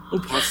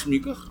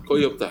봤습니까?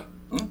 거의 없다.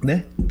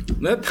 네?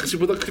 내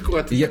당시보다 클 것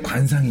같아. 이게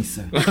관상이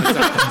있어요.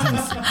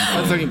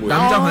 환상이 뭐야?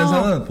 남자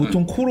관상은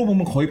보통 코로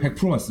보면 거의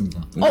 100% 맞습니다.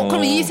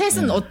 그럼 이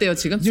셋은 어때요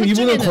지금? 지금 셋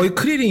이분은 중에는 거의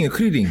크리링이에요,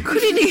 크리링.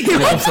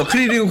 크리링이요. 없어.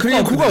 크리링은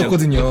코가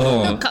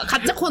없거든요.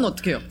 가짜 코는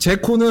어떻게 해요? 제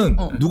코는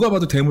누가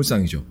봐도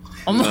대물상이죠.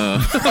 어머.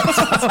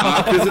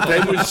 그래서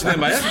대물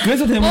시네마야?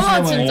 그래서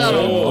대물상이에요.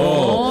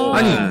 진짜로.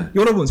 아니,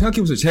 여러분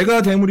생각해보세요.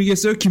 제가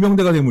대물이겠어요?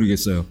 김영대가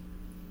대물이겠어요?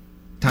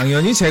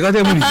 당연히 제가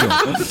대물이죠.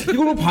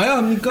 이걸 뭐 봐야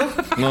합니까?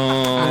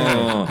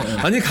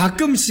 아니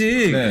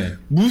가끔씩 네.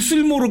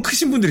 무술모로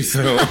크신 분들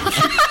있어요.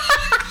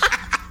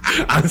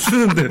 안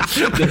쓰는데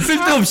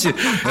쓸데없이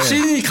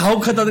시인이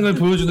가혹하다는 걸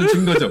보여주는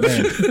증거죠.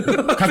 네.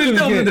 가끔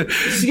이렇게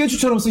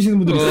시계추처럼 쓰시는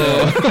분들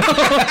있어요.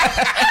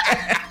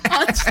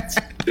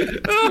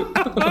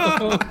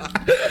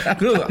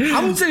 그럼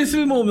아무 짝에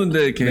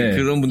쓸모없는데 이렇게 네.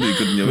 그런 분들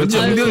있거든요.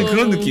 영대는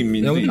그런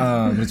느낌이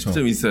그렇죠.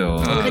 좀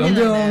있어요.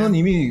 영대형은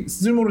이미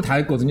쓸모를 다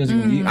했거든요.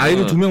 지금 이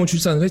아이를 2명을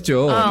출산을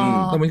했죠.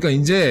 그러다 보니까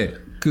이제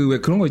그 왜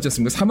그런 거 있지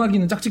않습니까?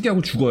 사마귀는 짝짓기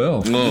하고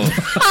죽어요.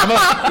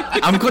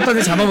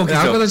 아무것도 잡아먹히죠.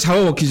 아무것도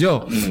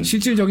잡아먹히죠.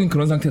 실질적인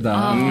그런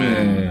상태다.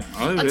 네.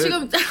 왜?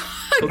 지금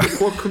저도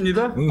코가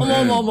큽니다.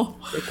 어머.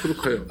 코도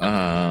커요.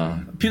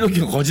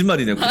 피노키오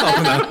거짓말이네.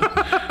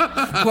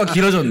 코가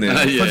길어졌네.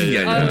 예, 커진 게 예.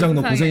 아니라. 원장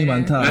너 고생이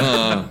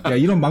많다. 야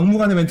이런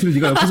막무가내 멘트를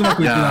네가 옆에서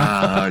맡고 있구나.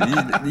 야,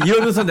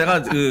 이러면서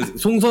내가 그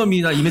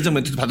송섬이나 임혜정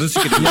멘트도 받을 수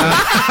있겠다.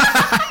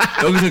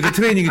 여기서 이렇게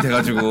트레이닝이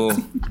돼가지고.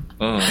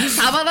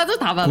 다 받아줘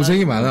다 받아.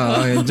 고생이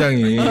많아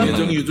연장이.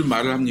 예정이 요즘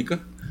말을 합니까?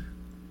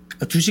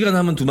 2시간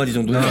하면 2마디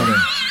정도 해요.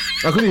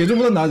 근데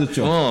예전보다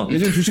나아졌죠.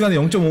 예전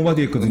 2시간에 0.5마디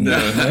했거든요.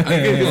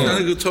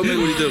 나는 그 처음에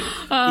우리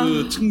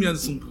그 측면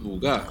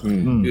승부가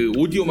그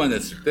오디오만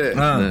했을 때,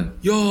 야,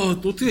 너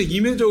어떻게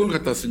임혜정을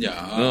갖다 쓰냐?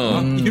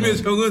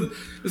 임혜정은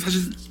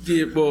사실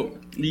이제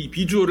이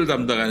비주얼을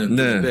담당하는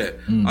분인데,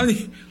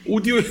 아니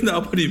오디오에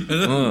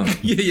나와버리면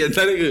이게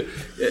옛날에 그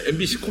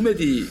MBC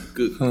코미디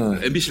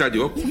MBC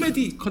라디오가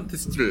코미디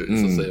컨테스트를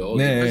했었어요.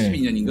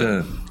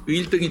 82년인가 그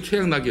 1등이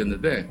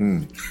최양락이었는데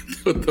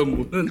어떤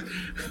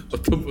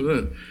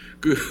분은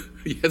그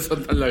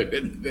예선 탈락을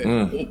했는데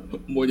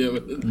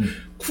뭐냐면은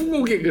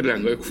쿵호 개그를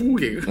한 거예요. 쿵호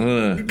개그.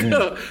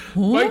 그러니까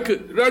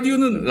마이크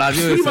라디오는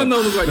소리만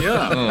나오는 거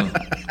아니야.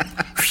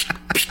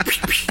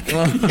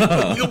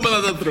 이것만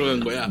하다 들어간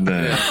거야.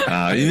 네.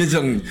 아,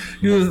 임혜정,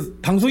 그,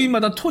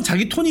 방송인마다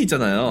자기 톤이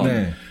있잖아요.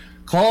 네.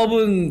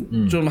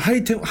 거업은 좀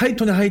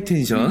하이톤의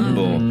하이텐션,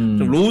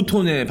 좀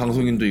로우톤의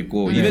방송인도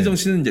있고, 네. 임혜정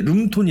씨는 이제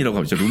룸톤이라고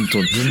하죠,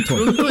 룸톤.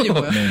 룸톤이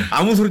뭐야? 네.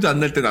 아무 소리도 안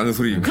날 때 나는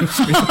소리.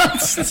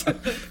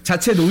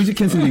 자체 노이즈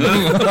캔슬링.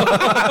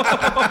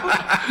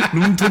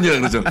 룸톤이라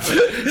그러죠.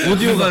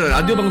 오디오가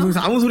라디오 방송에서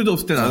아무 소리도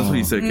없을 때 나는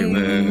소리 있어요, 이렇게.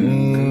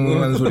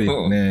 하는 소리.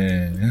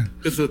 네.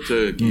 그래서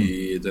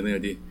저기 예전에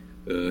어디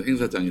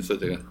행사장에서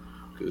제가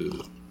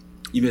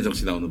임혜정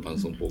씨 나오는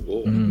방송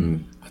보고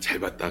잘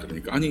봤다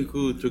그러니까 아니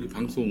저기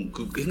방송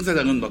그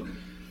행사장은 막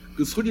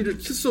그 소리를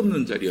킬 수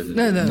없는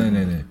자리였는데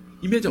네네네.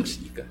 임혜정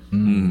씨니까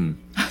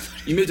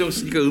임혜정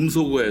씨니까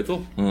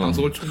음소거에도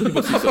방송을 충분히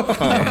볼 수 있어.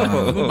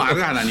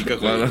 말을 안 하니까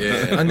거의. 예.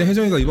 아니, 근데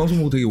혜정이가 이 방송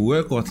보고 되게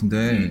오해할 것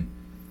같은데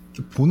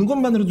보는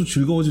것만으로도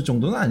즐거워질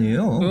정도는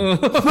아니에요.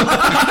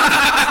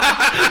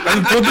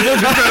 아니,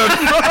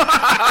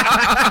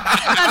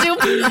 나 지금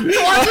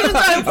도와주는 줄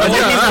알고.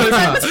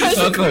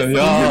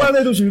 보기만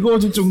해도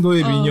즐거워질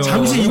정도의 미녀.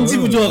 잠시 인지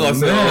부조화가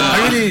왔어요.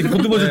 당연히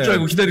보듬어줄 줄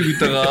알고 기다리고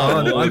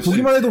있다가. 아니,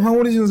 보기만 해도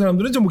황홀해지는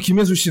사람들은 좀 뭐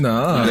김혜수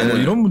씨나 뭐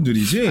이런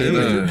분들이지.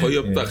 거의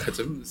없다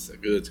가좀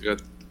제가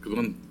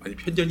그건 많이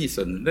편견이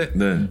있었는데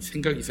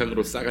생각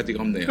이상으로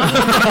싸가지가 없네요.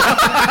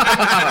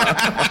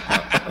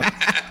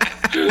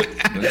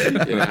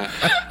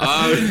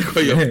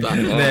 거의 없다.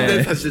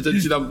 근데 사실 전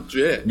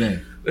지난주에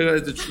내가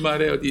이제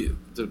주말에 어디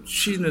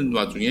쉬는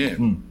와중에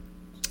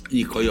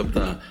이 거의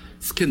없다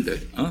스캔들,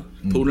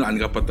 돈을 안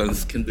갚았다는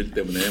스캔들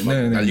때문에 막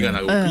난리가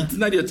나고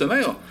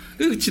이튿날이었잖아요.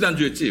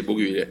 지난주였지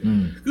목요일에.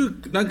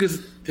 난 그래서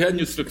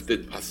대한뉴스를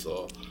그때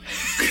봤어.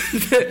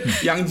 근데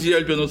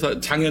양지열 변호사,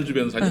 장현주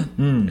변호사님,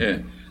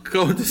 예, 그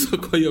가운데서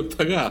거의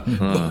없다가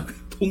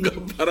돈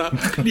갚아라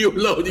글이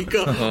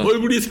올라오니까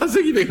얼굴이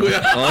사색이 된 거야.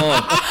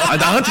 아,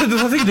 나 같아도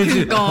사색이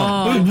되지.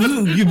 그러니까.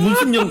 이게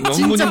무슨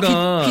진짜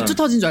영문인가. 비투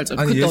터진 줄 알죠.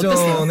 아니, 그때 예전에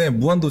어땠어요?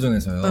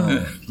 무한도전에서요.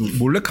 그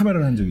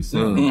몰래카메라를 한 적이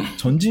있어요.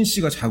 전진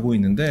씨가 자고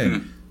있는데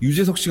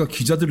유재석 씨가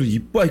기자들을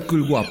이빨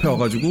끌고 앞에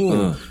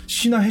와가지고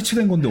신화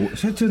해체된 건데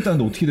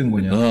해체됐다는데 어떻게 된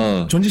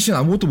거냐. 전진 씨는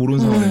아무것도 모르는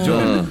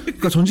상황이죠.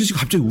 그러니까 전진 씨가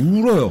갑자기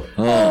울어요.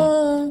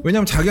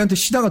 왜냐면 자기한테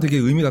신화가 되게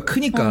의미가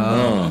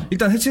크니까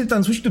일단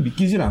해체됐다는 소식도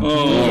믿기질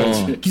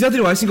않고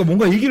기자들이 와 있으니까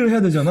뭔가 얘기를 해야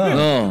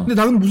되잖아. 근데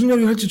나는 무슨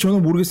이야기를 할지 전혀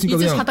모르겠으니까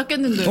이제 그냥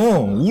자닫겠는데.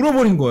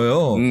 울어버린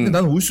거예요. 근데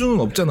나는 울 수는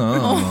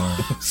없잖아.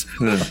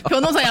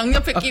 변호사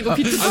양옆에 끼고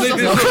비투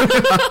터져서.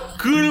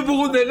 그걸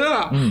보고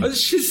내가 아주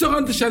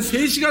실성한 듯이 한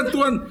 3시간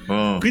동안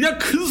그냥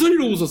큰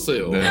소리로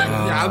웃었어요.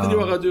 아들이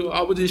와가지고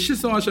아버지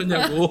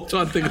실성하셨냐고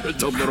저한테 그럴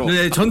정도로.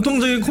 네,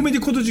 전통적인 코미디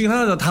코드 중에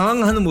하나가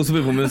당황하는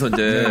모습을 보면서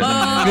이제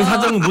그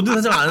사정은 모든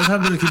사정을 아는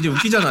사람들은 굉장히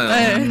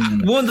웃기잖아요.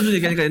 무한도전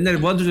얘기하니까 옛날에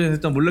무한도전에서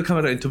했던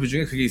몰래카메라 인터뷰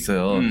중에 그게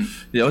있어요.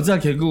 여자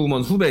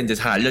개그우먼 후배, 이제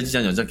잘 알려지지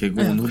않은 여자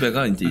개그우먼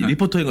후배가 이제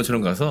리포터인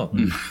것처럼 가서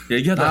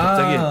얘기하다가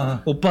갑자기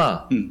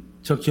오빠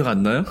저 기억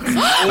안 나요?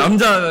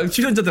 남자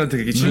출연자들한테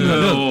그렇게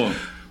질문하면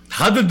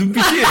다들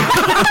눈빛이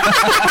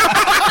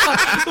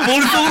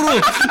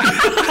머릿속으로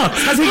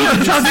사색이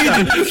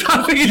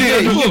돼가지고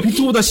이게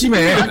비토보다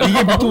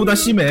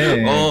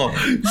심해.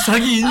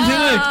 자기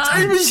인생을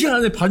짧은 시간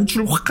안에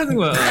반출을 확 하는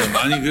거야.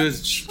 아니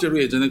그래서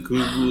실제로 예전에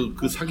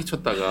그 사기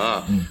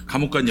쳤다가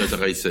감옥 간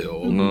여자가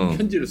있어요.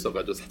 편지를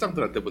써가지고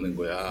사장들한테 보낸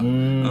거야.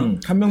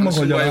 한 명만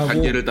걸려가고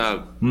관계를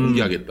다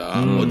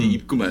공개하겠다. 어디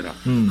입금해라.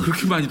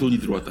 그렇게 많이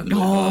돈이 들어왔다는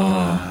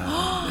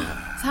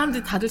거야.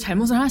 사람들이 다들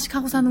잘못을 하나씩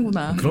하고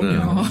사는구나.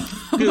 그럼요.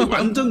 그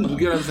완전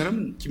무결한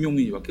사람은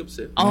김용민이밖에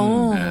없어요.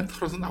 네,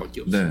 털어서 나올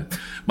게 없어요. 네.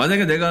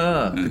 만약에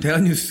내가 그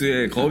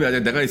대한뉴스에 거업이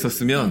아니라 내가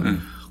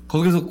있었으면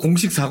거기서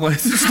공식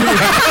사과했을 수도 있어요.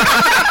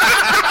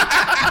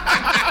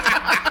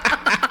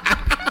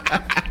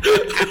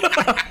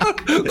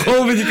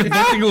 거업이 이렇게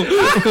버티고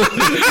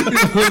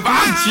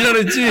막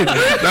지랄했지.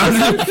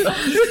 나는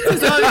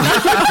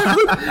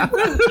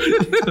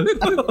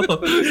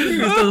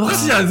일단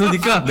확실히 안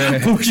서니까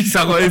공식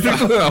사과했을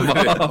거야 아마.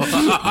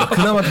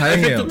 그나마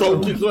다행이에요. 더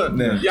웃긴 건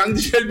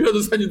양지열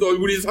변호사님도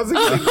얼굴이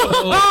사색된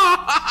거.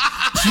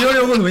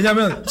 지열형은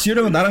왜냐면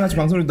지열형은 나랑 같이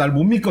방송을 날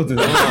못 믿거든.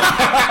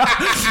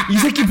 이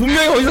새끼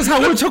분명히 어디서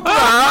사고를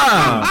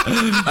쳤구나.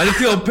 아니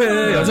그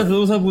옆에 여자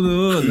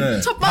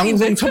변호사분은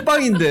방송 첫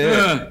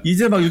방인데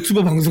이제 막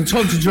유튜버 방송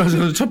처음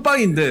진출하셔서 첫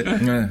방인데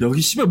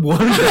여기 씨발 뭐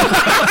하는 거야?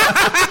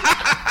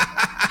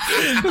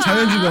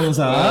 장현주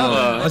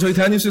변호사. 저희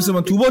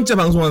대한뉴스에서만 2번째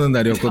방송하는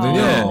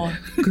날이었거든요.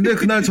 근데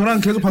그날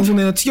저랑 계속 방송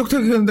내내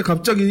티격태격했는데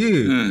갑자기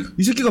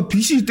이 새끼가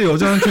빚이 있대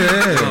여자한테.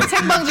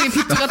 생방 중에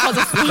비투가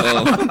터졌어.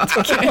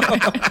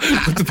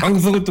 그것도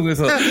방송을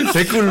통해서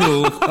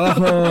댓글로.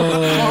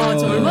 와,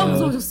 저 얼마나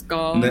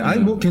무서우셨을까. 네, 아니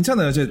뭐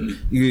괜찮아요. 제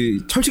이게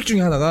철칙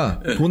중에 하나가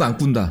돈 안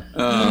꾼다.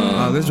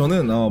 그래서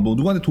저는 뭐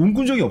누구한테 돈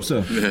꾼 적이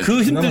없어요.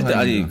 그 힘들 때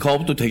아니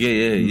거업도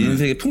되게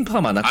인생에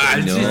풍파가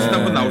많았거든요. 알지,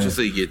 지난번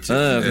나오셔서 얘기했지.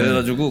 네,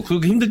 그래가지고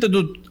그렇게 힘들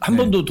때도 한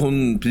번도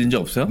돈 빌린 적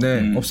없어요?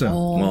 네, 없어요.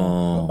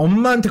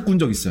 엄마한테 꾼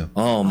적 있어요.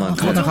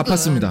 엄마한테. 그거 다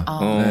갚았습니다.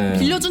 네.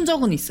 빌려준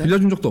적은 있어요?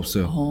 빌려준 적도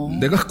없어요.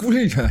 내가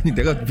꿀 게 아니,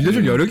 내가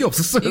빌려줄 여력이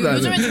없었어요. 나는.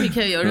 요즘에 좀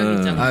이렇게 여력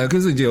있잖아요.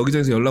 그래서 이제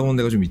여기저기서 연락 오는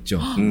데가 좀 있죠.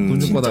 돈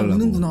좀 꺼달라고.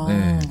 오는구나.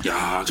 네.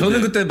 야,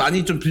 저는 그때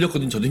많이 좀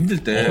빌렸거든요. 저도 힘들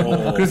때.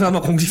 그래서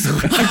아마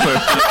공직서가 쓸 거예요.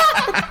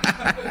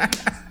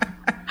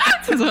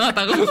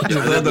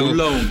 죄송하다고.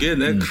 놀라운 게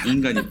내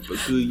간간히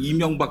그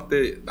이명박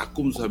때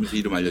낙검수하면서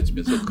이름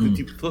알려지면서 그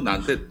뒤부터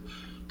나한테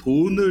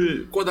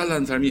돈을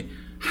꿔달라는 사람이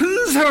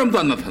한 사람도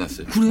안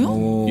나타났어요.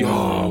 그래요? 이야,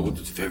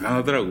 그것도 되게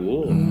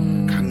대단하더라고.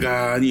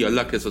 간간히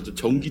연락해서 좀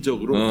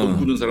정기적으로 돈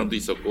꾸는 사람도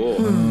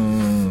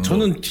있었고.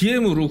 저는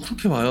DM으로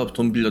그렇게 와요.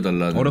 돈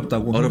빌려달라는.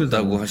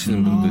 어렵다고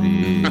하시는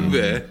분들이.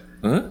 왜?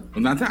 어?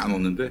 나한테 안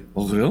오는데.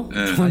 그래요?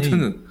 네.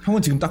 저한테는.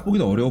 형은 지금 딱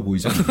보기도 어려워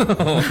보이잖아.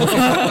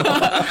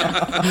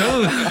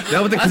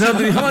 내가 볼 때 그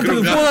사람들이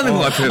형한테는 후원하는 것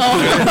같아요.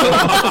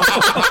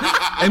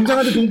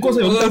 M장한테 돈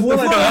꺼서 여기다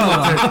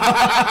후원하니까.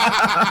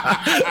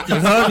 그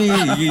사람이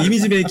이게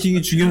이미지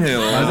메이킹이 중요해요.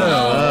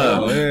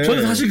 맞아요. 네.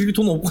 저는 사실 그렇게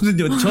돈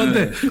없거든요.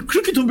 저한테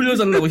그렇게 돈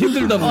빌려달라고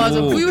힘들다고.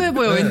 맞아, 부유해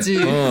보여, 왠지.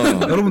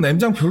 여러분,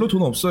 M장 별로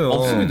돈 없어요.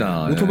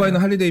 없습니다.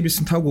 오토바이는 할리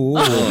데이비슨 타고,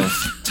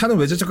 차는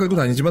외제차 끌고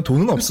다니지만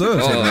돈은 없어요,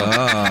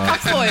 제가.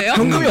 탁소예요?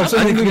 현금이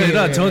없어요, 아니, 현금이. 그게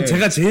아니라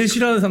제가 제일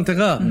싫어하는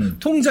상태가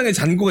통장에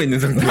잔고가 있는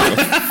상태예요.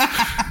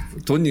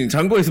 돈이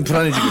잔고가 있으면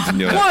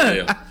불안해지거든요.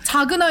 헐!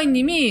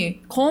 작은아이님이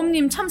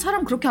거엄님 참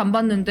사람 그렇게 안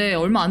봤는데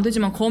얼마 안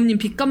되지만 거엄님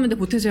빚 갚는데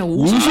보태세요.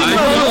 50만 원.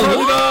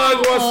 감사합니다.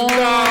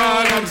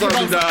 고맙습니다.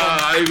 감사합니다.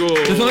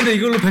 아이고. 죄송한데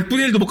이걸로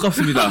 100분의 1도 못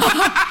갚습니다.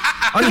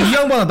 아니, 이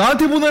양반아,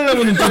 나한테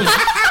보내려면 또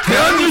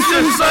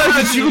대한뉴스에서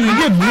써야지. 지금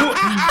이게 뭐.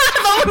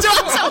 너무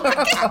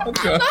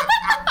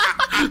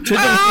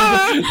좋아.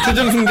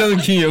 최종 승자는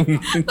김영.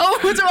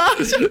 너무 좋아.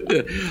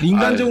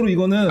 인간적으로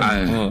이거는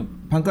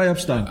반가이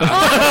합시다.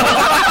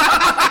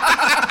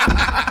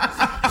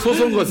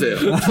 소송 거세요.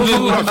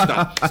 소송으로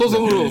합시다.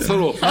 소송으로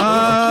서로.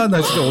 나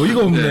진짜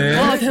어이가 없네.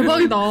 와,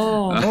 대박이다.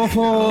 어허.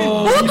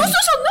 또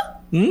쓰셨나?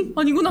 응?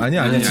 아니구나.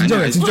 아니야.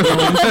 진정해. 진정해.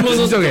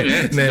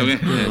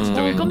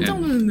 깜짝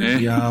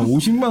놀랐네. 야,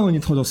 50만 원이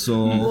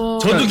터졌어.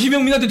 저도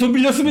김영민한테 돈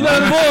빌렸습니다,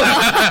 여러분.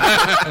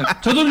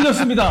 저도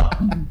빌렸습니다.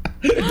 안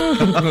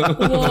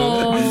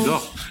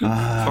믿어.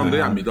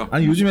 사람들이 안 믿어.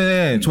 아니,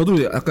 요즘에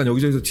저도 약간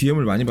여기저기서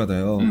DM을 많이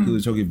받아요.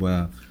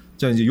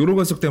 제가 이제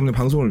요로가석 때문에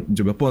방송을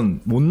이제 몇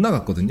번 못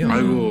나갔거든요.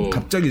 아이고.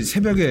 갑자기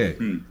새벽에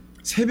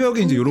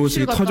이제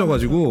요로가석이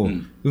터져가지고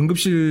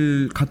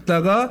응급실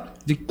갔다가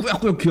이제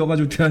꾸역꾸역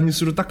기어가지고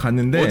대한뉴스로 딱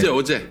갔는데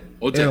어제.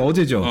 네,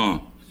 어제죠.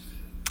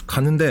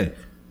 갔는데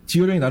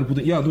지효령이 나를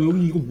보더니 야, 너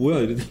여기 이거 뭐야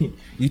이러더니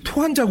이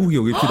토한 자국이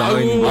여기 이렇게 나와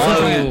있는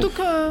거야.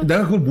 어떡해.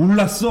 내가 그걸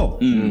몰랐어.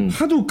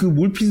 하도 그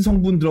몰핀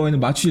성분 들어가 있는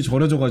마취에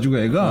절여져가지고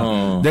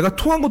애가 내가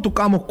토한 것도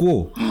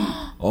까먹고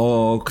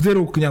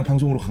그대로 그냥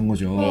방송으로 간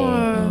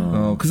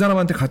거죠. 그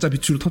사람한테 가짜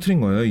비추를 터뜨린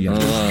거예요, 이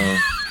양반.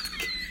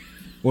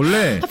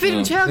 원래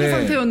하필이면 최악의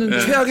상태였는데.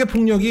 최악의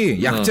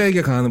폭력이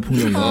약자에게 가하는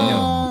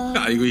폭력이거든요.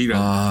 이거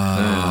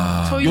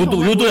이라.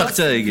 요도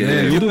약자에게.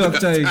 네, 요도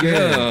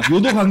약자에게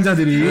요도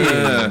강자들이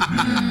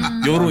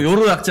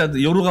요로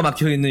약자들, 요로가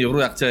막혀 있는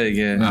요로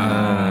약자에게.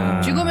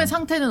 지금의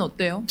상태는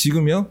어때요?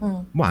 지금요?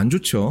 뭐 안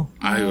좋죠.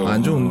 아이고.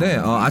 안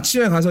좋은데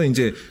아침에 가서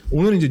이제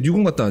오늘 이제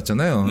뉴공 갔다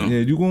왔잖아요.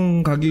 예,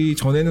 뉴공 가기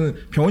전에는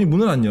병원이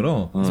문을 안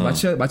열어.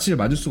 그래서 마취를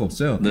맞을 수가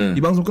없어요. 네.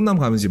 이 방송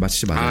끝나면 가면 이제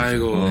마취 맞아요.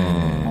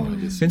 아이고.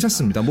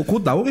 괜찮습니다. 뭐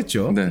곧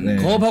나오겠죠. 네.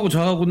 거업하고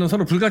저하고는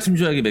서로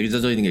불가침조하게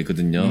맺어져 있는 게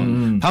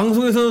있거든요.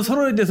 방송에서는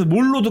서로에 대해서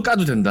뭘로도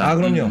까도 된다.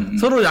 그럼요.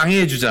 서로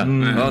양해해주자.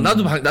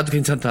 나도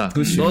괜찮다.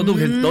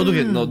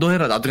 너도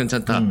해라. 나도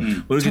괜찮다.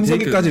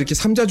 창세기까지 이렇게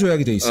삼자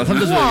조약이 돼 있어요.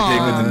 삼자 조약이 돼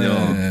있거든요.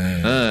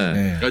 네.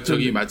 그러니까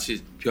저기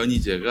마치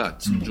변희재가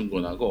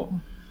진중권하고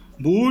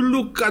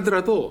뭘로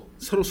까더라도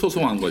서로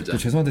소송한 거죠.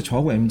 죄송한데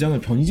저하고 M장을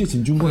변희재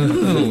진중권에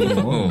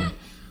갖고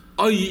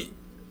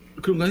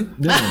그런가요?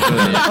 네.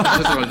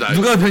 죄송합니다.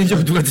 누가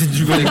변이죠? 누가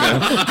진주권인가요?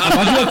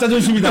 마지막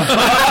자존심이다.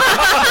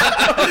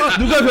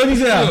 누가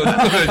변희재야?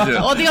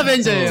 어디가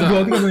변제예요?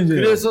 어디가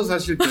변희재야? 그래서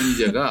사실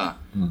변희재가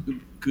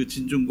그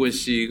진중권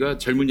씨가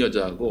젊은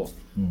여자하고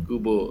그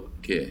뭐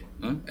이렇게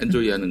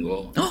엔조이하는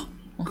거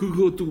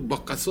그것도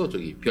막 갔어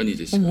저기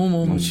변희재 씨.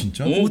 어머.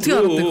 진짜? 어떻게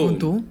알았대 그건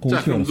또?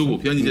 자 그럼 누구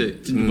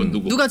변희재 진중권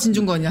누구? 누가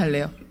진중권이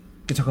할래요?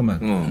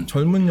 잠깐만.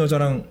 젊은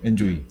여자랑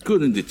엔조이.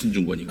 그거는 이제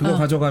진중권이고. 그거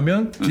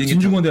가져가면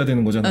진중권 돼야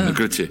되는 거잖아.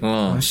 그렇지.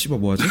 씨발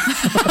뭐하지?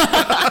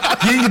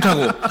 비행기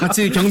타고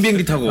같이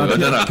경비행기 타고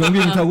여자랑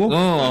경비행기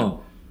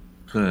타고?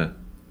 그래.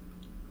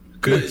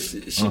 그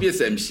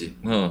CBS MC.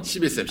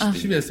 CBS MC.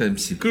 CBS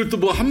MC. 그리고 또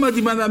뭐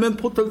한마디만 하면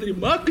포털들이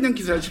막 그냥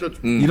기사를 실어줘.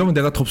 이러면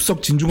내가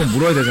덥석 진중권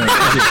물어야 되잖아.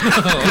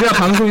 그래야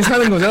방송이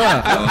사는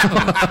거잖아.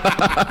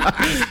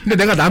 근데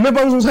내가 남의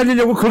방송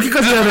살리려고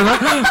그렇게까지 해야 되나?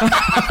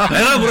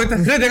 내가 모르겠다.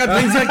 그래 내가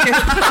변희재할게.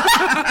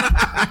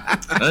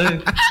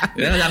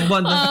 내가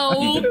양보한다.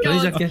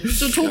 변희재할게.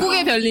 또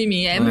조국의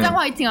별님이 M장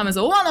화이팅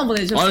하면서 5만 원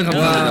보내주셨어요.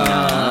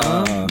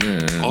 감사합니다.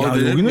 야,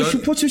 네. 여기는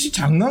슈퍼챗이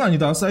장난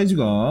아니다,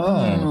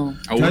 사이즈가.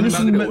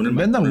 대한뉴스는 오늘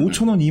맨날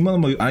 5,000원, 2만원,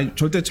 뭐, 아니,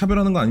 절대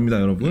차별하는 거 아닙니다,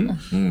 여러분.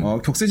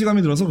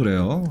 격세지감이 들어서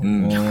그래요.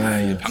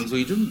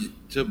 방송이 좀,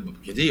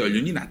 굉장히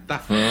연륜이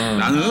낮다.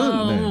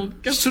 나는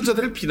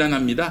시청자들을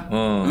비난합니다.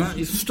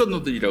 이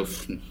수전노들이라고.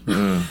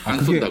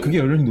 그게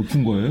연륜이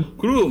높은 거예요?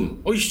 그럼,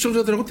 이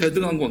시청자들하고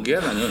대등한 관계야,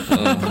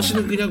 나는.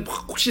 당신은 그냥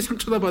혹시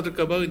상처나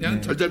받을까봐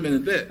그냥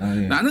절절매는데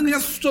나는 그냥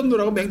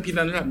수전노라고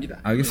맹비난을 합니다.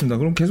 알겠습니다.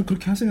 그럼 계속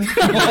그렇게 하세요.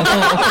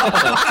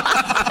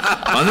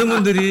 많은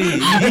분들이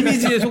이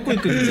이미지에 속고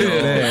있거든요.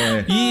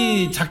 네.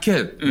 이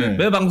자켓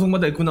매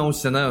방송마다 입고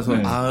나오시잖아요.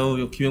 그래서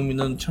아유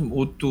김영민은 참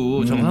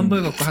옷도 저거 한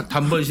벌 갖고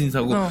단벌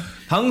신사고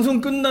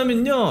방송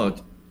끝나면요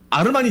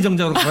아르마니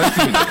정장으로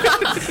갈아입습니다.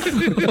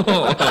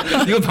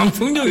 이거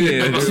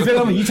방송용이에요. 집에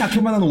가면 이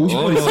자켓만 한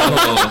 50벌 있어요.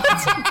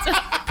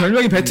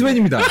 별명이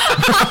배트맨입니다.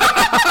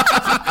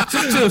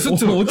 수트요,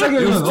 수트.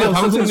 어쩌면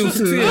방송용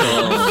수트예요.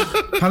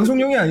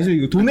 방송용이 아니죠.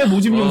 이거 돈의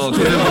모집용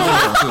수트예요.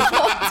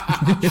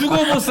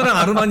 휴고보스랑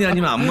아르마니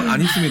아니면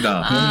안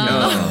입습니다.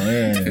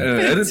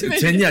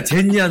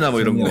 제니아나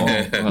뭐 이런 거.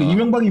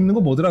 이명박 입는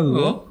거 뭐더라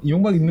그거?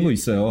 이명박 입는 거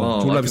있어요.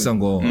 졸라 비싼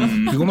거.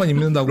 그것만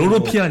입는다고.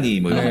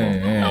 로로피아니 뭐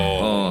이런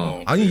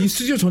거. 아니 이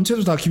스튜디오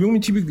전체도 다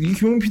김용민 TV, 이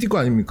김용민 PD 거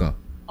아닙니까?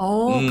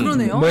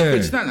 그러네요.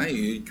 그렇진 않아.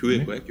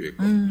 교회 거야, 교회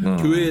거.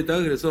 교회에다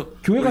그래서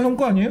교회가 형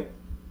거 아니에요?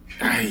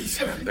 아이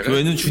사람.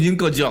 교회는 주님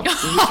거죠.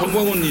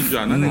 정광훈인 줄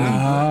아나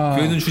내가.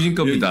 교회는 주님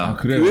겁니다.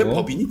 그래요? 교회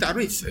법인이 따로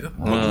있어요.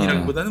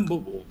 법인이라기보다는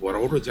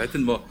뭐라고 그러지.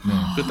 하여튼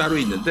그 따로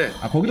있는데.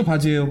 거기도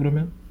바지예요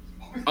그러면?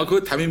 그거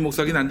담임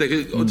목사긴 한데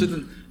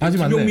어쨌든 바지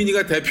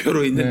김용민이가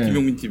대표로 있는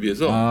김용민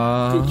TV에서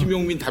아. 그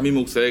김용민 담임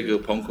목사의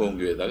그 벙커원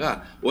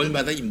교회에다가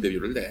월마다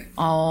임대료를 내.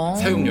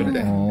 사용료를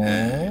내.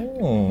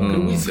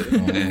 그러고 있어요.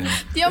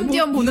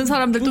 띄엄띄엄 보는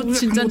사람들도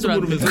진짜인 줄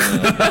알았는데.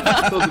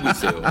 떠들고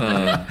있어요.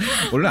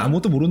 원래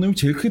아무것도 모르는 놈이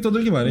제일 크게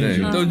떠들기만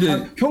해요.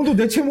 형도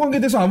내 채무 관계에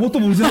대해서 아무것도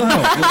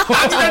모르잖아요.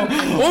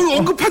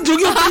 언급한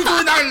적이 없더니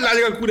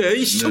날 갖고 그래.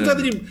 이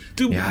시청자들이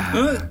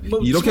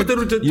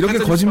이렇게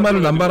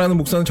거짓말을 남발하는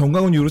목사는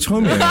정강훈 이후로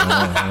처음이에요.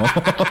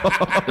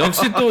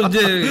 역시 또 이제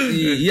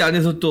이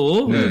안에서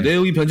또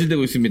내용이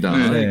변질되고 있습니다.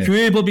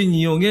 교회 법인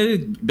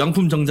이용에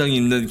명품 정장이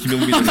있는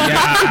김용민.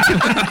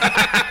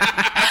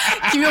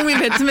 김용민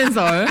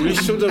배트맨설. 우리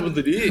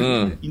시청자분들이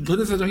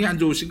인터넷 사정이 안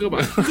좋으신가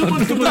봐요.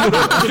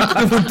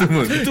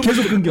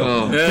 계속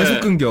끊겨. 계속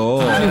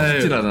끊겨.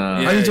 쉽질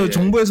않아. 아니 저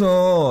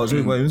정부에서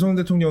저희 윤석열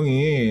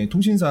대통령이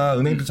통신사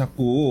은행들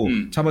자꾸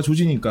잡아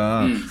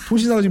조지니까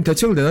통신사가 지금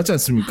대책을 내놨지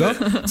않습니까?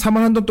 4만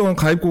한 달 동안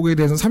가입 고객에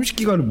대해서는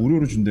 30기가를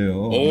무료로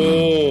준대요.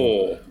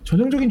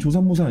 전형적인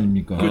조삼모사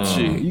아닙니까?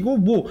 그렇지. 이거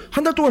뭐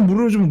한 달 동안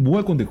무료로 주면 뭐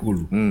할 건데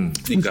그걸로?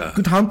 그러니까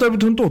그 다음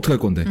달부터는 또 어떻게 할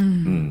건데?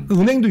 그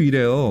은행도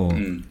이래요.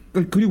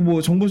 그리고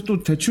뭐 정부에서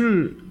또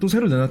대출 또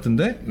새로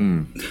내놨던데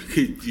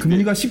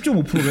금리가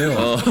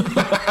 10.5%래요.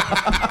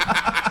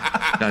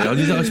 야,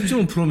 연이자가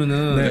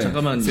 10.5%면은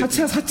잠깐만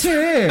사채야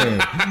사채.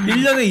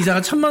 1년에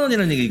이자가 1,000만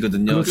원이라는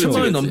얘기거든요. 그렇죠. 1,000만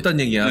원이 넘다는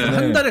얘기야.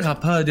 한 달에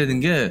갚아야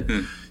되는 게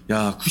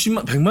야,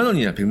 100만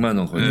원이야. 100만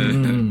원 거의.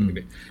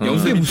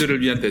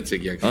 영세민들을 위한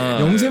대책이야.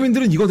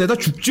 영세민들은 이거 내다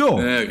죽죠?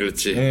 네,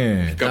 그렇지.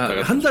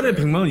 한 달에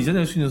 100만 원 이자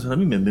낼 수 있는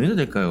사람이 몇 명이나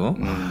될까요?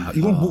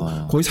 이건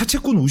뭐 거의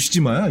사채꾼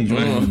우시지마야 이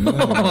정도.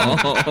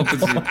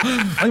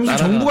 아니 무슨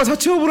정부가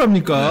사채업을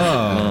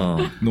합니까?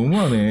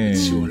 너무하네.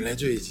 지원을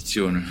해줘야지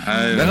지원을.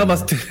 내가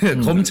봤을 때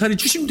검찰이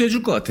추심도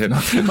해줄 것 같아.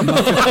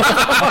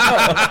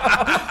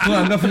 그거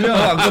안 갚으면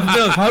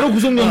바로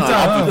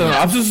구속영장,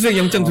 압수수색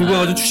영장 들고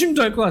와가지고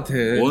추심도 할 것 같아.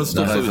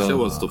 원스톱 서비스야,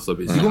 원스톱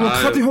서비스. 이거는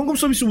카드 현금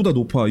서비스보다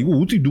높아. 이거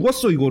어떻게 누가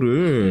써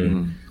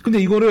이거를? 근데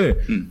이거를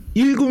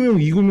 1금융,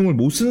 2금융을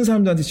못 쓰는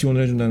사람들한테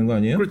지원을 해준다는 거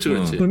아니에요? 그렇지,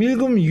 그렇지. 그럼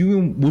 1금,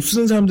 2금 못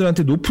쓰는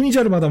사람들한테 높은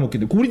이자를 받아먹게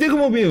돼.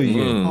 고리대금업이에요 이게.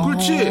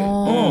 그렇지.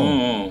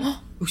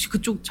 역시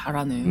그쪽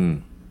잘하네.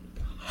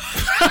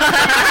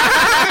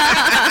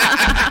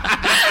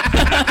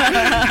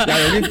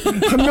 야, 여기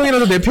한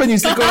명이라도 내 편이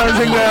있을 거라는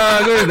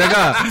생각을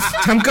내가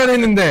잠깐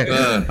했는데,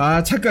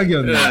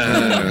 착각이었네.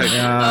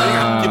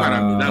 감기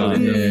바랍니다.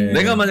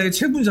 내가 만약에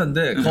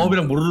채무자인데,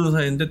 거업이랑 모르는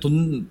사이인데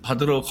돈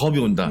받으러 거업이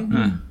온다.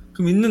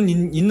 그럼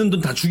있는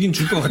돈 다 주긴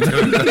줄 것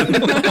같아요.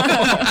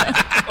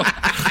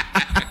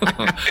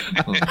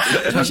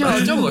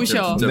 무셔, 좀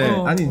무셔. 네.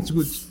 아니,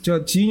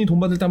 제가 지인이 돈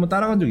받을 때 한번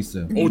따라간 적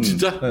있어요.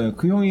 진짜? 네,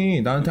 그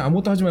형이 나한테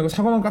아무것도 하지 말고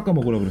사과만 깎아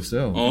먹으라고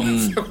그랬어요.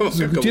 사과만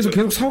뒤에서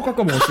계속 사과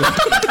깎아 먹었어요.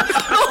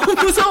 너무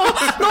무서워.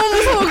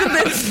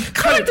 근데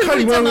칼 들고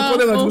칼 이만한 있잖아. 거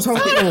꺼내가지고 사과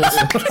깎아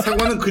먹었어요.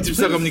 사과는 그 집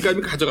사과입니까?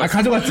 아니면 가져갔어?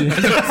 가져갔지.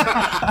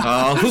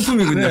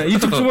 흑품이군요. 네,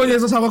 이쪽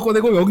주머니에서 사과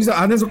꺼내고 여기서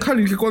안에서 칼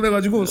이렇게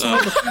꺼내가지고 이제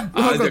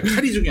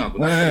칼이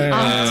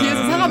중요하구나.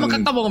 뒤에서 사과만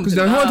깎아 먹으면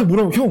그래서 내가 형한테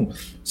물어보면 형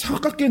사과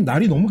깎기엔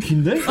날이 너무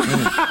긴데?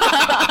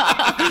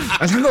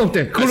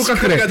 상관없대. 그걸로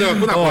깎으래.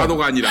 가져갔구나.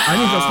 과도가 아니라. 아니,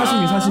 그러니까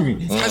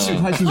사심이.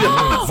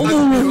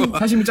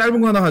 사심이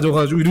짧은 거 하나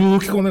가져가지고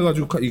이렇게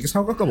꺼내가지고 이렇게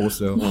사과 깎아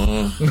먹었어요.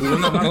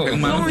 그거는 한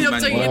 100만 원 너무 미만이고.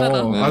 엽적이긴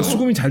하다.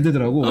 수금이 잘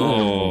되더라고.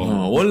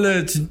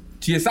 원래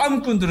뒤에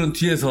싸움꾼들은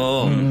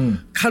뒤에서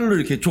칼로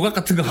이렇게 조각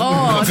같은 거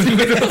하고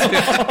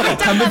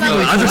담배 피고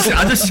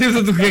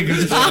아저씨에서도 그게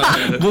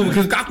뭐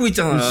계속 깎고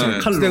있잖아.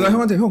 칼로. 내가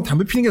형한테 형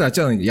담배 피는 게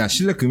낫지 않아? 야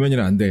실내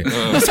금연이라 안 돼.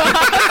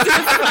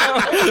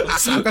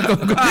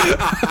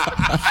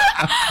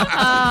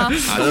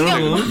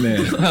 여러분. 네.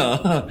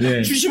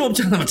 네. 추심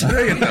없지 않으면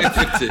차려야겠다.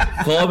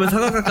 거하면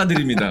사과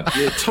깎아드립니다.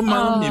 예, 1,000만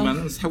원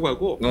미만은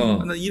사과고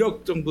한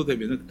 1억 정도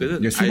되면은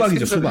그때는 예,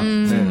 수박이죠, 수박.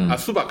 네. 아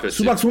수박 그렇지.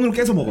 수박 손으로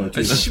깨서 먹어요.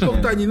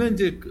 10억 단위는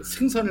이제 그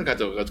생선을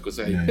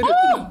가져가지고서 회를 뜨는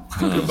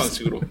그런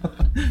방식으로.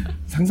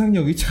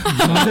 상상력이 참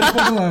이상하게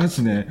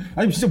뻗어나가시네.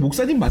 아니 진짜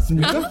목사님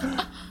맞습니까?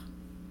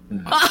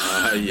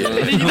 예.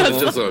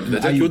 죄송합니다.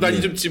 제가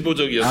교단이 좀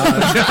진보적이어서.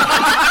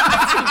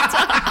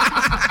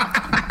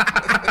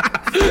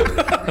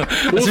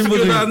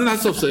 보수교단은 할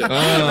수 없어요.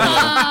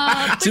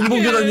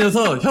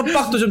 진보교단이어서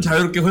협박도 좀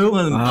자유롭게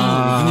허용하는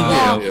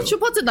분위기예요.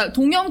 슈퍼챗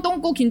동영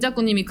똥꼬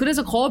긴자꾸님이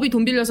그래서 거업이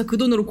돈 빌려서 그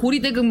돈으로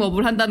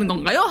고리대금업을 한다는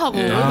건가요? 하고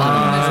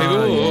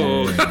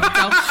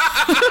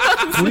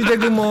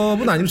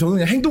고리대금업은 아니고 저는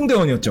그냥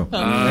행동대원이었죠.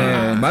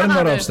 네, 말은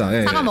말합시다.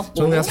 네. 사과 먹고.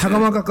 저는 그냥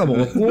사과만 깎아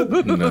먹었고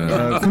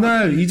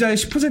그날 이자의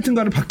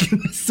 10%인가를 받긴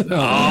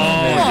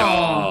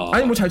했어요.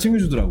 아니 뭐 잘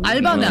챙겨주더라고.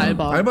 알바네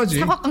알바. 알바지.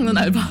 사과 깎는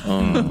알바.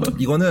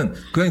 이거는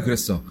그냥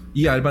그랬어.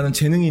 이 알바는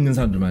재능이 있는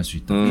사람들만 할 수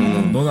있다.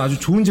 너는 아주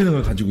좋은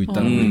재능을 가지고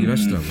있다는 얘기를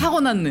하시더라고요.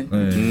 타고났네.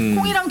 네.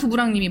 콩이랑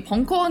두부랑님이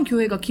벙커원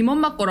교회가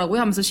김엄마 거라고요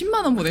하면서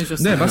 10만 원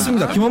보내주셨어요. 네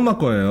맞습니다. 김엄마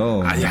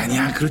거예요.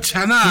 아니야 그렇지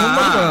않아.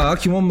 김엄마 거야.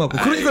 김엄마 거.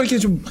 그러니까 이렇게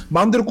좀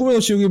마음대로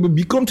꾸며놓지 여기 뭐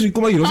미끄럼틀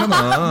있고 막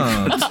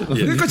이러잖아.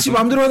 그러니까 지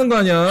마음대로 하는 거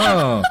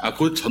아니야.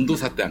 그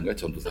전도사 때 한 거야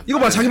전도사. 이거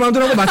봐 자기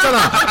마음대로 한 거 맞잖아.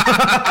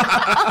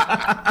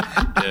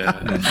 네.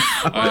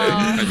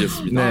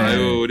 알겠습니다. 네.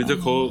 아유 우리 저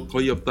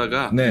거의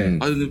없다가 네.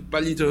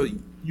 빨리 저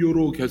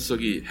요로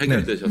결석이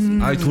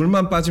해결되셨습니다. 아,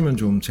 돌만 빠지면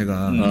좀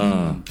제가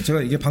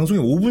이게 방송에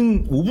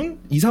 5분?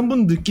 2,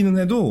 3분 늦기는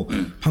해도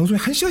방송에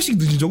 1시간씩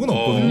늦은 적은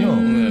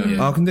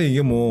없거든요. 아, 근데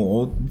이게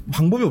뭐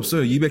방법이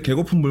없어요. 입에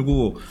개거품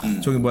물고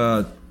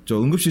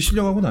저 응급실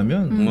실려가고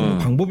나면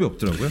방법이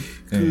없더라고요.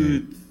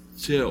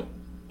 제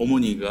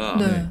어머니가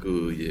네.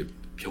 그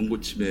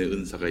병고침에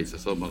은사가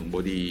있어서 막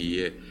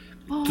머리에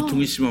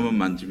두통이 심하면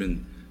만지면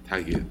다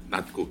이게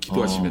낫고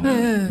기도하시면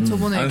네,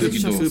 저번에 그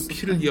해주셨어요.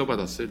 피를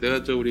이어받았어요.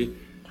 내가 저 우리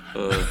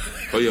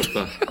거의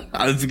없다.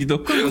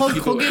 안수기도.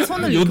 거기에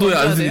손을 요도의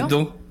이렇게 얹어야 돼요?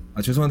 안수기도.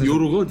 아, 죄송한데.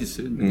 요로가 어디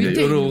있어요?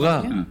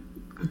 요로가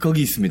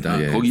거기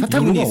있습니다. 예. 거기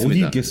사타구니 요로가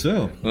있습니다. 어디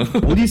있겠어요?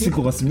 어디 있을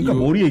것 같습니까?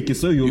 머리에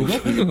있겠어요, 요로가?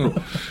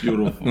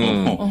 요로.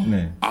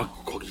 네.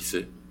 거기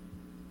있어요.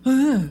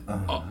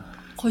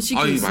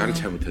 거시기 이 있어요. 말을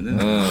잘못했네.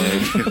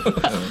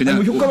 그냥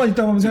뭐 효과만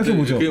있다고 한번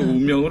생각해보죠. 그게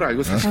운명을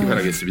알고 사시기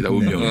바라겠습니다.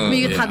 운명. 그럼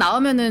이게 다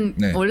나오면은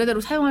네. 원래대로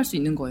사용할 수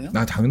있는 거예요?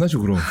 당연하죠,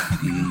 그럼.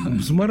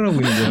 무슨 말을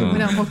하고 있는 거예요?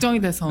 그냥 걱정이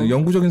돼서.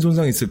 영구적인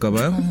손상이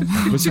있을까봐요?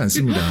 그렇지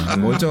않습니다.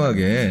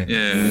 멀쩡하게.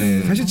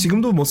 네. 사실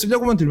지금도 뭐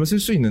쓰려고만 들면 쓸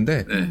수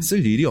있는데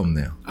쓸 일이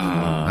없네요.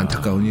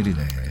 안타까운 일이네.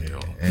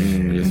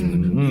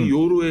 알겠습니다. 이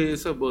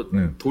요로에서 뭐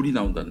돌이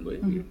나온다는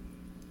거예요?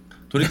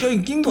 돌이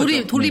낀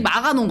거죠. 돌이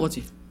막아놓은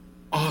거지.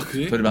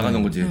 그래? 돌이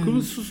막아놓은 거지.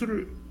 그러면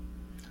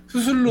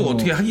수술로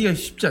어떻게 하기가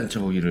쉽지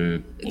않죠,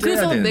 거기를.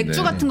 그래서 빼야 되는데.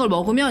 맥주 같은 걸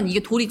먹으면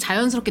이게 돌이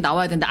자연스럽게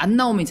나와야 되는데 안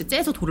나오면 이제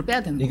째서 돌을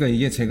빼야 되는 거예요. 그러니까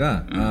이게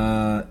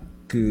제가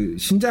그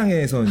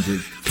신장에서 이제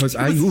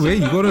이거 왜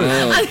이거를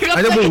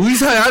아니 뭐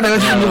의사야 내가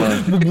지금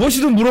뭐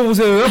무엇이든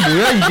물어보세요.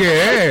 뭐야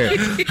이게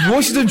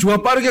무엇이든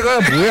좋아 빠르게 가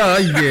뭐야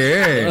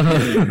이게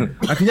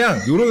그냥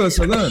요로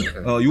결석은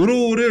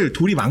요로를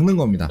돌이 막는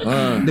겁니다.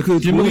 근데 그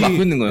길목을 막고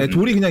있는 거예요.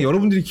 돌이 그냥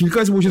여러분들이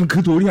길가에서 보시는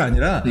그 돌이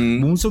아니라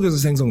몸속에서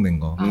생성된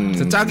거.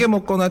 그래서 짜게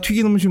먹거나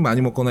튀긴 음식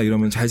많이 먹거나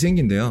이러면 잘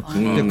생긴대요.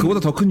 근데 그보다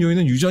더 큰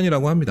요인은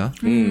유전이라고 합니다.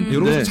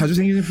 요로에서 자주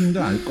생기는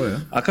분들 알 거예요.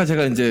 아까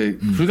제가 이제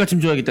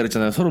불가침 좋아하기 있다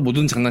그랬잖아요. 서로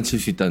모든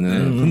장난칠 수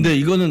있다는. 근데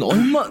이거는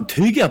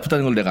되게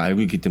아프다는 걸 내가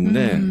알고 있기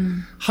때문에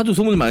하도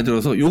소문을 많이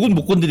들어서 요건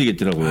못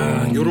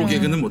건드리겠더라고요. 요로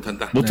개그는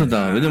못한다.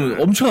 못한다. 왜냐면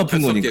엄청 아픈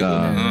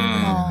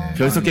거니까.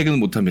 결석 개그는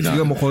못합니다.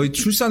 이거 뭐 거의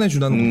출산에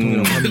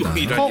준하는 고통이라고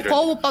합니다.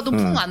 거업 오빠도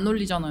쿵 안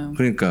놀리잖아요.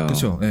 그러니까.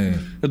 그렇죠. 네.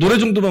 노래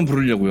정도만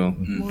부르려고요.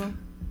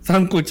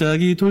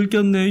 산골짜기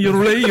돌겼네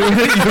요레이 요레이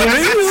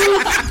요레이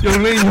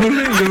요레이 요레이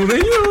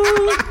요레이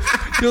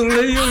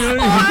요레이 요레이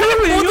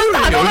모든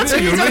단어가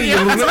중의적이야.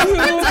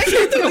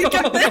 산골짜기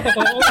돌겼네.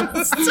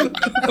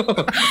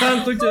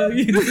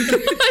 산골짜기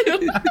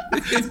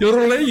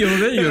요레이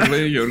요레이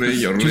요레이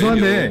요레이 요레이.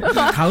 죄송한데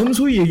다음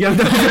소위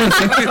얘기한다고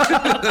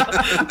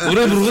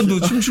노래 부르고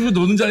춤추고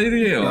노는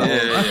자리예요.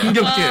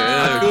 흥겹게.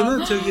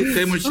 그거는 저기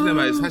대물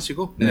시네마에서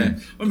하시고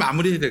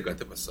마무리해야 될 것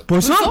같아 벌써.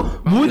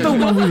 벌써? 뭐 했다고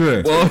마무리를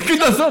해?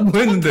 끝났어? 뭐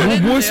했는데?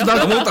 뭐 했어?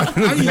 나 아무것도 안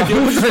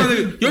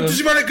했는데.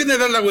 12시 반에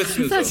끝내달라고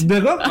했으면서.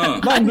 내가? 나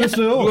안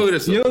그랬어요. 누가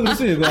그랬어? 얘가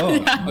그랬어 얘가.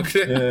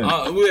 그래? 네.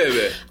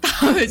 왜?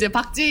 다음에 이제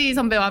박지희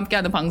선배와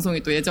함께하는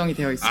방송이 또 예정이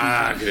되어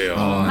있습니다.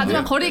 그래요?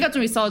 하지만 거리가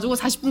좀 있어가지고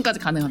 40분까지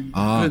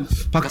가능합니다.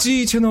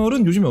 박지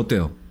채널은 요즘에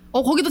어때요?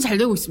 거기도 잘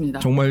되고 있습니다.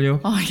 정말요?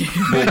 아, 예.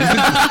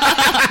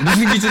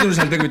 무슨 기준으로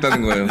잘 되고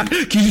있다는 거예요?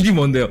 기준이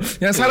뭔데요?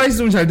 그냥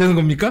살아있으면 잘 되는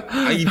겁니까?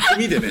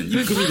 입금이 되면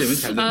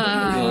잘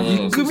된다.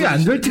 입금이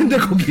안 될 텐데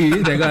거기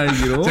내가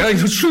알기로. 제가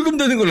이거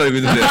출금되는 걸로 알고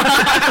있는데.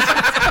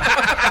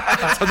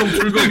 자동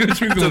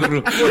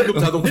출금으로.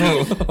 자동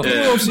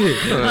뜬금없이.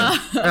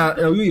 야,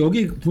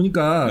 여기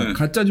보니까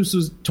가짜 뉴스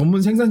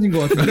전문 생산진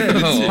것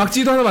같은데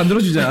박지도 하나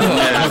만들어주자.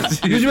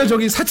 요즘에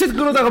저기 사채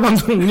끌어다가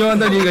방송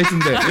운영한다는 얘기가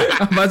있는데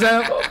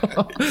맞아요?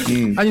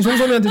 아니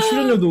송소미한테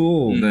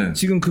출연료도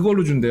지금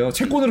그걸로 준대요.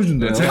 채권으로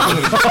준대요.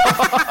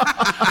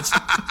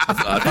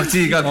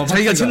 박지가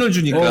자기가 채널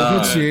주니까.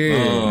 그렇지.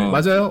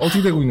 맞아요?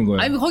 어떻게 되고 있는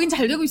거예요? 아니 거긴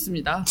잘 되고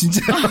있습니다.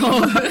 진짜.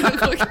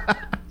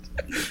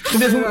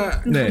 근데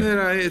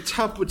소네라에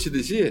차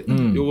붙이듯이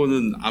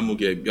요거는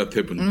아무개 몇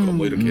회분 거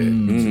뭐 이렇게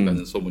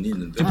붙인다는 소문이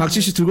있는데 지금 박지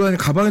씨 들고 다니는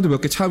가방에도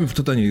몇 개 차압이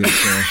붙었다는 얘기가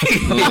있어요.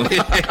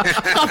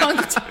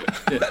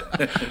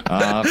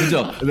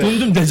 그죠. 돈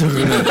좀 되죠,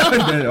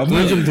 그거는.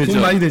 돈 좀 되죠.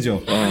 돈 많이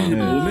되죠.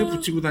 몸에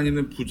붙이고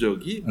다니는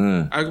부적이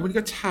알고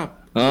보니까 차압.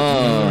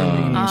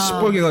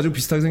 시뻘게 가지고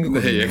비슷하게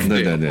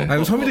생겼거든요. 네.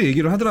 아이고 서미도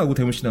얘기를 하더라고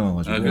대문씨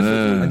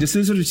나와가지고. 이제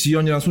슬슬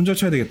지연이랑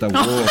손절쳐야 되겠다고.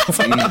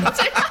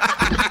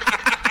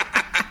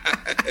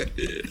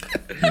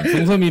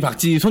 송섬이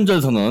박지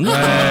손절 선언.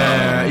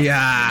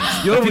 이야.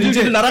 여러분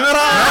이제 날아가라.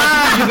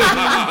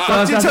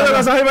 박지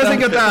찾아가서 할 말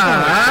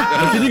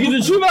생겼다.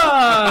 비둘기는 출발.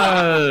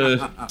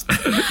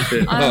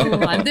 아유,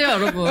 안 돼요,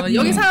 여러분.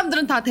 여기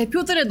사람들은 다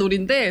대표들의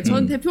놀인데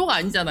전 대표가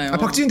아니잖아요.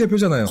 박지는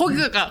대표잖아요.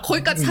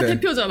 거기까지 다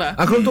대표잖아.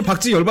 그럼 또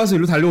박지 열받아서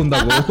일로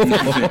달려온다고.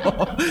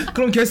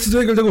 그럼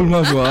게스트도 해결되고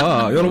얼마나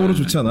좋아. 여러모로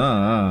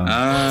좋잖아.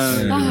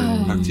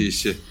 박지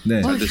씨.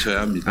 잘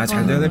되셔야 합니다.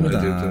 잘 돼야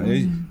됩니다.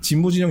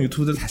 진보 진영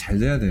유튜브들 다 잘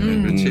돼야 돼요.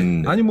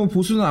 그렇지. 아니 뭐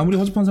보수는 아무리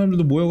허접한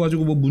사람들도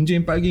모여가지고 뭐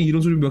문재인 빨갱이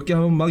이런 소리 몇 개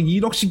하면 막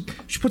 1억씩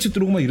슈퍼챗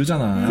들어오고 막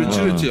이러잖아.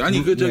 그렇지. 아니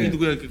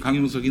누구야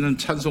강용석이는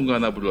찬송가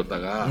하나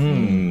불렀다가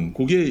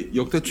그게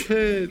역대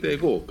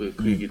최대고 그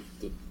얘기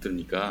또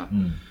들으니까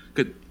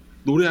그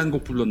노래 한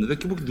곡 불렀는데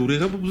그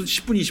노래가 무슨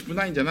 10분 20분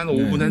아니잖아.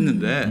 5분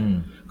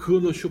했는데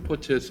그걸로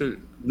슈퍼챗을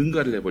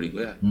능가를 해버린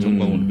거야.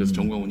 정광훈. 그래서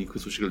정광훈이 그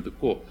소식을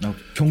듣고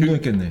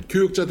경고했겠네.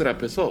 교육자들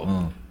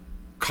앞에서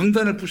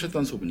강단을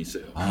부셨다는 소문이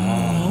있어요.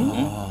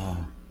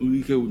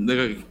 이게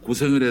내가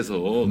고생을 해서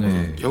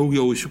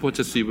겨우겨우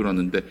슈퍼챗 수입을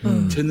하는데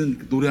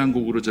쟤는 노래 한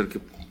곡으로 저렇게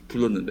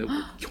불렀는데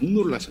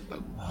경로를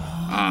하셨다고.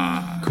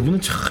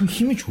 그분은 참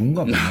힘이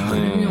좋은가 봐.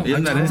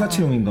 옛날에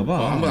장사체형인가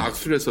봐. 한번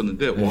악수를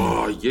했었는데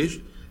와 이게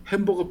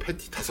햄버거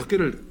패티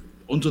 5개를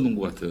얹어놓은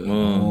것 같은.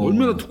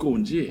 얼마나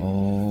두꺼운지.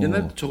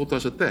 옛날에 저것도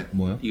하셨대.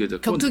 뭐요? 이게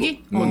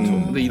격투기? 권투.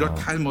 근데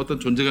이렇다 뭐 어떤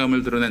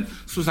존재감을 드러낸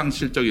수상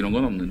실적 이런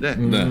건 없는데.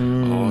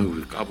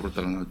 우리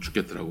까불었다가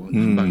죽겠더라고.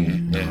 한 방에.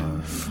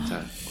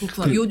 자.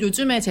 그렇구나.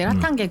 요즘에 제일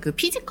핫한 게 그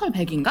피지컬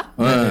백인가?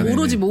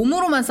 오로지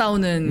몸으로만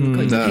싸우는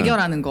그 이제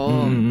대결하는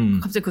거.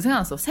 갑자기 그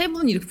생각났어. 세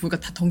분이 이렇게 보니까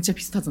다 덩치가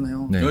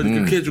비슷하잖아요.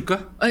 그렇게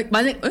해줄까?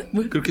 아니,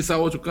 뭐? 그렇게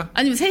싸워줄까?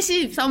 아니면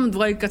셋이 싸우면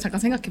누가 이길까 잠깐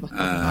생각해봐.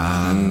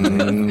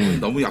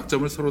 너무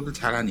약점을 서로들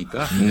잘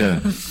아니까.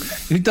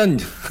 일단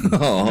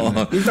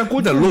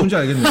꼴찌 뭔지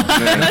알겠네.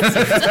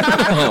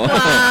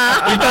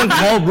 일단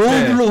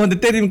로우블로 한데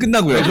때리면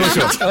끝나고요. 그렇죠.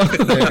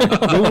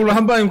 로우블로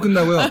한 방이면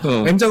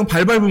끝나고요. M장은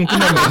발 밟으면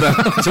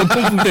끝납니다.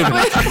 전통풍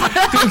때문에.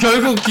 그럼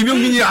결국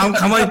김용민이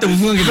가만히 있다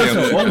우승하게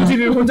돼요.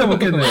 엄지를 혼자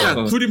먹겠네.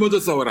 둘이 먼저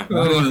싸워라.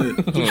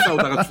 둘이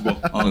싸우다가 죽어.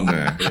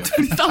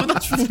 둘이 싸우다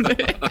죽으래.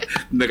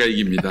 내가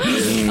이깁니다.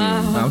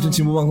 아무튼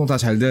진보 방송 다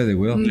잘 돼야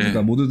되고요.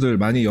 그러니까 모두들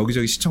많이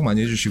여기저기 시청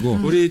많이 해주시고.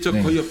 우리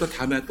거의 없다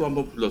다음에 또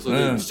한번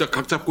불러서 진짜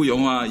각 잡고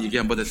영화 얘기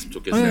한번 했으면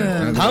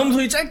좋겠어요. 다음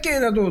소위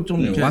짧게라도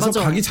좀 와서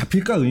맞아. 각이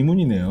잡힐까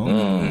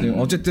의문이네요.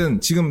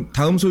 어쨌든 지금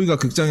다음 소위가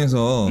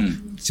극장에서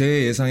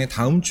제 예상에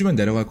다음 주면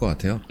내려갈 것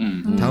같아요.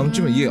 다음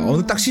주면 이게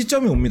어느 딱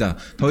시점이 옵니다.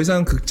 더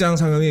이상 극장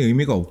상영에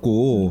의미가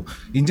없고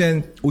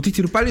이제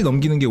OTT로 빨리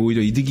넘기는 게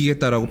오히려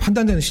이득이겠다라고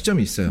판단되는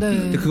시점이 있어요.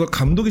 근데 그걸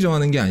감독이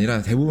정하는 게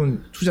아니라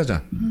대부분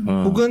투자자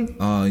혹은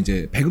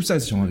이제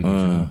배급사에서 정하게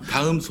되죠.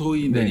 다음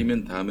소위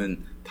내리면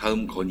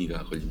다음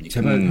건의가 걸립니까?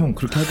 제발 형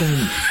그렇게 할 거면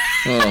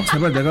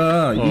제발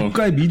내가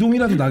입가에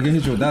미동이라도 나게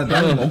해줘.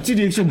 나는 억지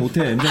리액션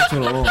못해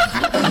M장처럼.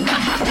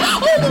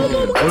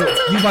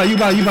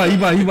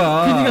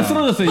 이봐. PD가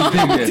쓰러졌어요.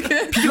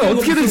 이게. PD가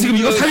어떻게든 지금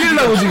이거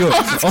살리려고 지금.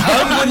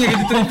 다음 건 얘기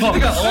듣더니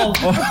PD가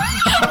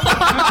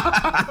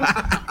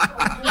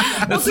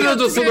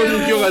쓰러졌어.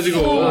 너무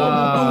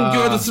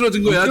웃겨가지고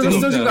쓰러진 거야.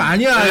 쓰러진 거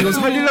아니야. 이거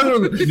살리려고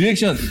그러는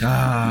리액션.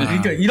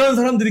 그러니까 이런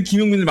사람들이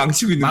김용민을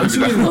망치고 있는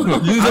거죠.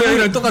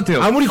 윤석열이랑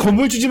똑같아요. 아무리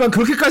건물주지만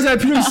그렇게까지 할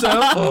필요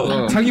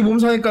있어요? 자기 몸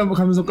사니까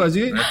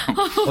가면서까지.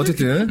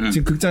 어쨌든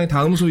지금 극장의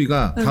다음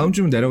소위가 다음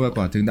주면 내려갈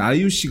것 같아요. 근데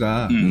아이유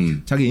씨가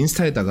자기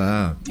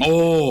인스타에다가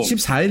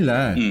 14일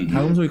날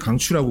다음 소위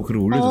강추라고 글을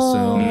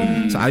올려줬어요.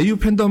 그래서 아이유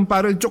팬덤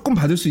바를 조금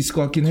받을 수 있을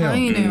것 같긴 해요.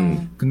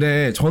 다행이네요.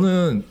 근데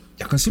저는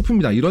약간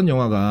슬픕니다. 이런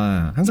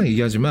영화가 항상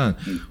얘기하지만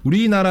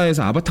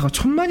우리나라에서 아바타가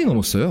 1000만이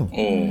넘었어요.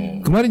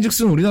 그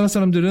말인즉슨 우리나라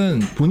사람들은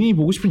본인이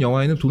보고 싶은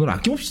영화에는 돈을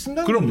아낌없이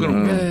쓴다는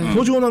그럼.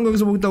 더 좋은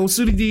환경에서 보겠다고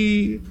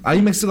 3D,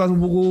 IMAX 가서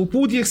보고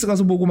 4DX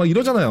가서 보고 막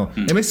이러잖아요.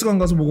 MX관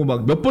가서 보고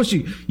막 몇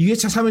번씩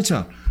 2회차,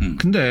 3회차.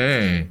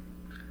 근데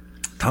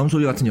다음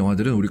소리 같은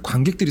영화들은 우리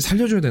관객들이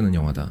살려줘야 되는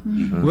영화다.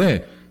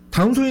 왜?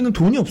 다음 소리는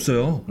돈이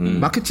없어요.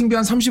 마케팅비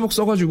한 30억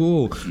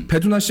써가지고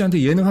배두나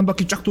씨한테 예능 한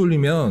바퀴 쫙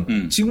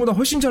돌리면 지금보다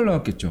훨씬 잘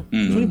나왔겠죠.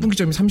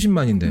 손익분기점이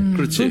 30만인데.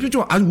 그렇지.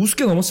 좀 아주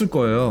우습게 넘었을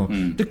거예요.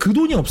 근데 그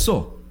돈이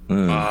없어. 그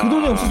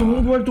돈이 없어서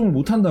홍보 활동을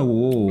못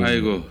한다고.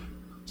 아이고.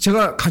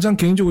 제가 가장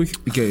개인적으로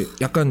이렇게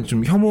약간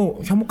좀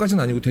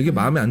혐오까지는 아니고 되게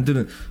마음에 안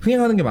드는,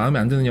 흥행하는 게 마음에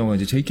안 드는 영화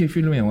이제 JK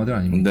필름의 영화들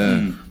아닙니까?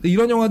 근데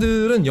이런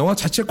영화들은 영화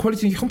자체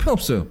퀄리티는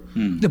형편없어요.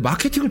 근데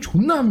마케팅을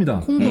존나 합니다.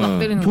 홍보 막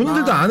때리는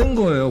본인들도 아는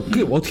거예요.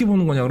 그게 어떻게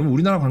보는 거냐 그러면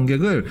우리나라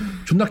관객을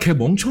존나 개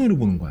멍청이로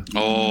보는 거야.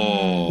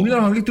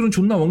 우리나라 관객들은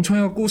존나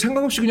멍청해갖고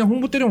생각 없이 그냥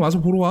홍보 때리면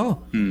와서 보러 와.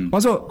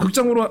 와서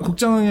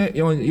극장에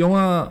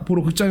영화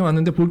보러 극장에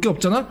왔는데 볼 게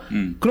없잖아?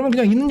 그러면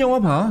그냥 있는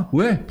영화 봐.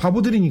 왜?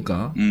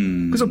 바보들이니까.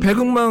 그래서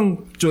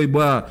배극망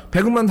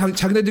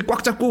자기네들이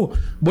꽉 잡고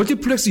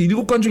멀티플렉스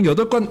 7관 중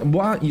 8관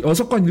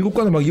 6관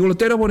 7관을 막 이걸로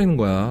때려버리는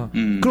거야.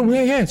 그럼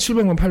해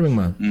 700만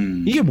 800만.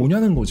 이게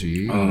뭐냐는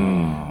거지.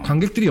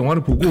 관객들이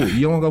영화를 보고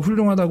이 영화가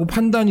훌륭하다고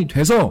판단이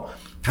돼서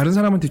다른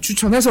사람한테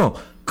추천해서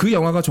그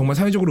영화가 정말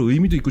사회적으로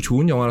의미도 있고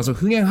좋은 영화라서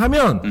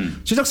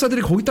흥행하면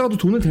제작사들이 거기다가도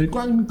돈을 댈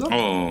거 아닙니까?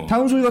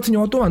 다음 소리 같은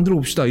영화 또 만들어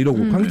봅시다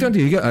이러고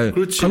관객들한테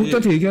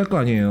감독한테 얘기할 거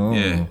아니에요.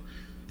 예.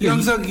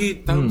 항상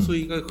이 다음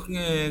소희가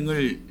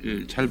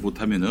흥행을 잘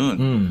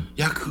못하면은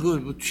야 그거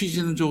뭐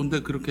취지는 좋은데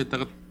그렇게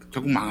했다가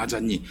결국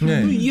망하잖니.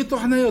 이게 또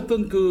하나의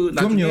어떤 그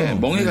나중에 그럼요.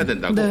 멍해가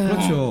된다고. 네.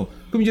 그렇죠.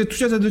 그럼 이제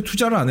투자자들이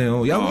투자를 안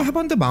해요. 야, 뭐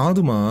해봤는데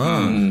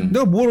망하더만.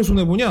 내가 뭐하러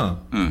손해보냐?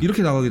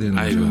 이렇게 나가게 되는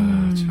거죠. 아이고,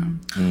 참.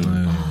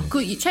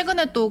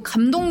 최근에 또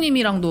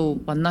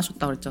감독님이랑도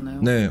만나셨다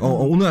그랬잖아요. 네,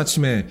 오늘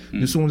아침에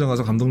뉴스공장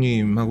가서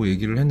감독님하고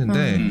얘기를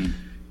했는데,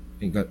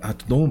 그러니까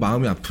너무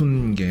마음이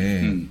아픈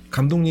게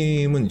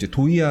감독님은 이제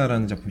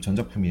도이아라는 작품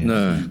전작품이에요.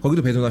 네.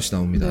 거기도 배두나 씨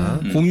나옵니다.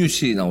 공유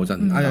씨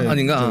나오잖아요.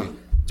 아닌가?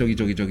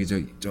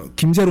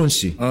 김세론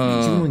씨.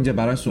 지금은 이제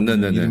말할 수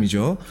없는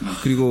이름이죠.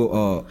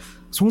 그리고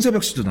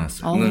송세벽 씨도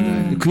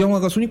나왔어요. 그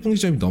영화가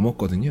손익분기점이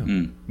넘었거든요.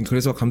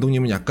 그래서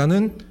감독님은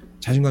약간은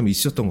자신감이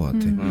있었던 것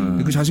같아.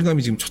 그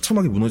자신감이 지금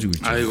처참하게 무너지고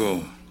있죠.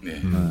 아이고. 네.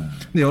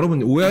 근데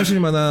여러분 오해하실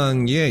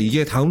만한 게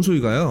이게 다음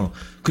소리가요.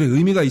 그래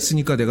의미가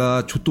있으니까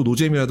내가 좆도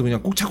노잼이라도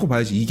그냥 꼭 찾고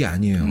봐야지 이게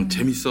아니에요.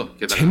 재밌어.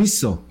 게다가.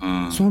 재밌어.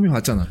 소감이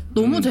왔잖아.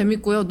 너무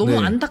재밌고요. 너무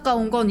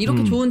안타까운 건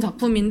이렇게 좋은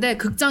작품인데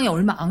극장에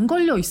얼마 안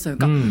걸려 있어요.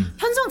 그러니까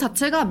편성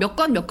자체가 몇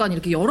관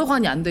이렇게 여러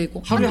관이 안 돼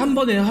있고 하루에 한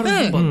번에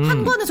한 번.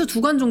 한 관에서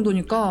 2관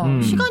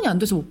정도니까 시간이 안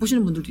돼서 못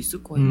보시는 분들도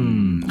있을 거예요.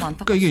 너무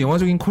안타깝다. 그러니까 이게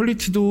영화적인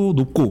퀄리티도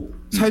높고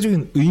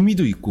사회적인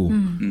의미도 있고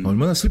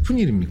얼마나 슬픈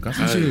일입니까?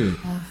 사실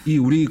이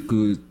우리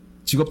그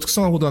직업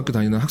특성화 고등학교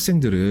다니는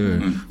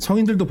학생들을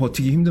성인들도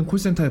버티기 힘든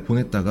콜센터에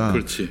보냈다가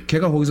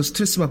걔가 거기서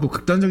스트레스 받고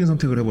극단적인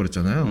선택을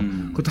해버렸잖아요.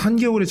 그것도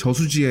한겨울의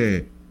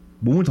저수지에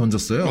몸을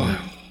던졌어요.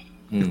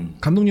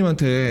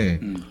 감독님한테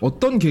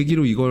어떤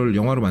계기로 이걸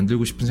영화로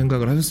만들고 싶은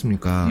생각을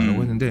하셨습니까?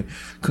 라고 했는데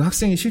그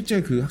학생이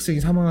실제 그 학생이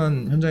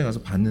사망한 현장에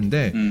가서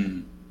봤는데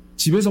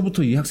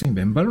집에서부터 이 학생이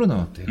맨발로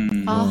나왔대요.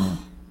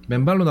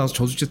 맨발로 나와서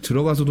저수지에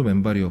들어가서도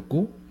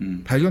맨발이었고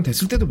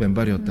발견됐을 때도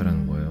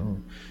맨발이었다라는 거예요.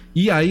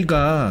 이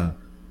아이가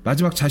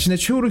마지막 자신의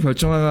최후를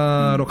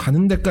결정하러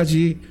가는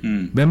데까지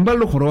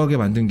맨발로 걸어가게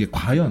만든 게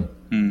과연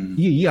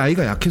이게 이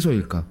아이가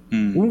약해서일까?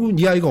 혹은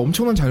이 아이가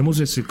엄청난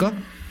잘못을 했을까?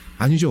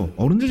 아니죠.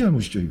 어른들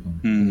잘못이죠, 이건.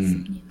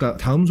 그러니까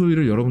다음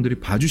소위를 여러분들이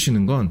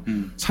봐주시는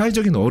건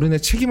사회적인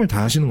어른의 책임을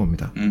다하시는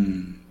겁니다.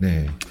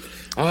 네.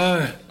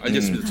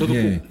 알겠습니다. 저도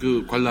꼭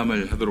그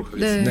관람을 하도록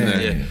하겠습니다.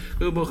 네. 예.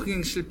 그 뭐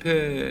흥행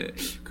실패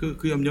그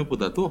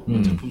염려보다도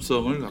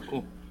작품성을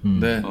갖고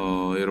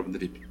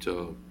여러분들이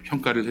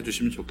평가를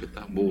해주시면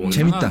좋겠다. 뭐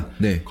재밌다.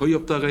 네. 거의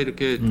없다가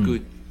이렇게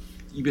그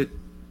입에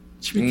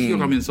침이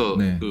튀겨가면서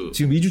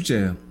지금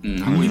 2주째예요.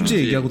 2주째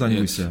얘기하고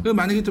다니고 있어요.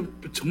 만약에 좀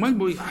정말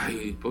뭐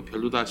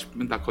별로다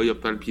싶으면 다 거의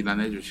없다를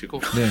비난해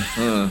주시고. 네.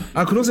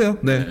 그러세요.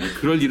 네.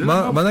 그럴 일은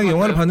만약에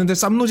영화를 봤는데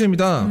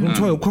쌈노잼이다. 그럼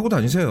저 욕하고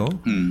다니세요.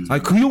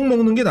 그 욕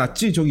먹는 게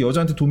낫지. 저기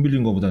여자한테 돈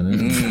빌린 거보다는.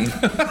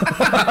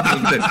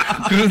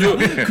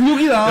 그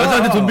욕이 나.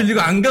 여자한테 돈 빌리고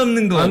안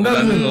갚는 거. 안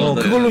갚는 거.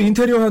 그걸로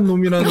인테리어 한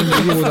놈이라는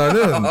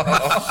얘기보다는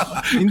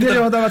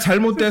인테리어 하다가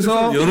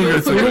잘못돼서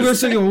여러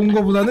결석이 온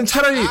거보다는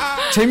차라리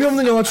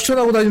재미없는 영화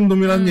추천하고 다니는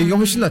놈이라는 얘기가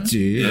훨씬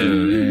낫지.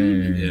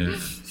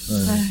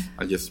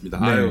 알겠습니다.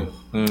 아유,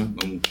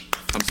 너무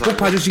감사합니다. 꼭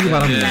봐주시기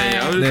바랍니다.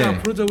 네.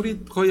 앞으로 우리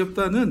거의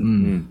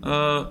없다는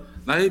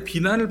나의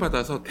비난을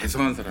받아서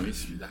대성한 사람이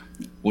있습니다.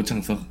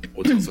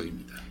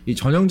 오창석입니다. 이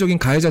전형적인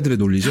가해자들의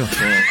논리죠.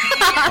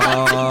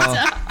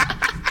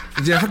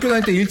 이제 학교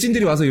다닐 때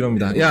일진들이 와서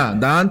이럽니다. 야,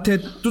 나한테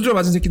두드려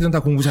맞은 새끼들은 다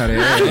공부 잘해.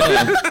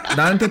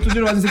 나한테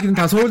두드려 맞은 새끼들은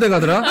다 서울대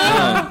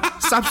가더라.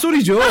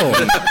 쌉소리죠.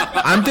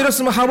 안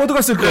때렸으면 하버드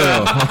갔을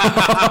거예요.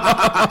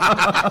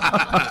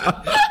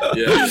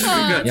 예.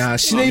 그러니까 야,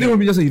 신의 이름을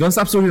빌려서 이런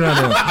쌉소리를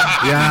하는.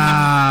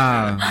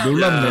 야,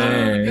 놀랍네.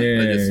 예.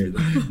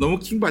 알겠습니다. 너무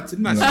킹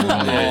받지는 마시고.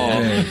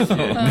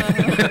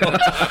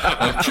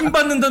 킹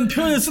받는다는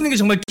표현을 쓰는 게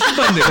정말 킹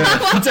받네요.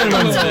 진짜를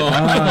맞네.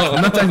 아,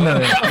 존나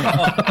짜증나네.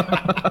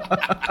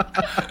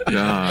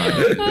 야.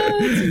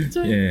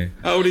 진짜. 예.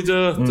 아, 우리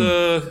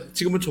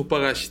지금은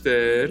족바가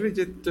시대를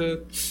이제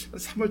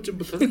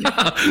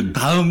 3월쯤부터는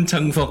다음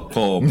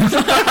창석검.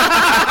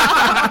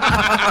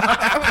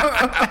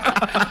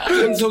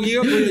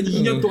 창석이가 거의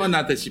 2년 동안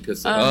나한테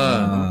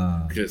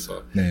씹혔어요.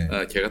 그래서 네.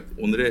 걔가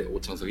오늘의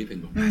오창석이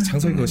된 겁니다.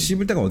 창석이 그거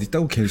씹을 데가 어디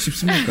있다고 걔를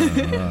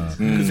씹습니까?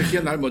 그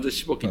새끼가 날 먼저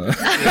씹었기 때문에.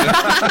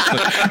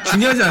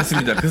 중요하지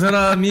않습니다. 그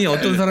사람이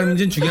어떤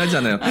사람인지는 중요하지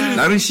않아요.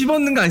 나를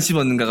씹었는가 안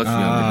씹었는가가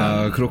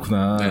중요합니다. 아,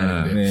 그렇구나.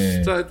 네.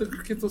 네. 자, 하여튼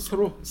그렇게 또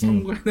서로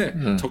상간에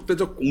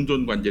적대적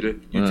공존 관계를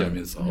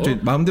유지하면서. 저희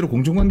마음대로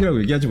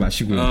공정관계라고 얘기하지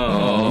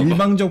마시고요.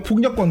 일방적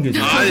폭력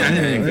관계죠. 아니,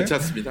 네.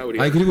 괜찮습니다.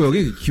 우리가. 아니, 그리고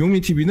여기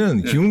기용민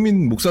TV는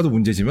기용민 목사도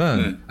문제지만,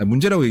 네. 아니,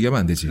 문제라고 얘기하면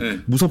안 되지. 네.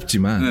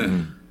 무섭지만,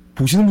 네.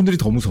 보시는 분들이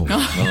더 무서워.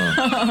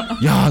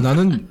 야,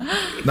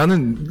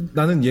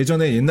 나는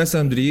예전에 옛날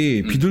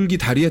사람들이 비둘기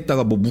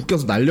다리에다가 뭐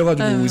묶여서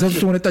날려가지고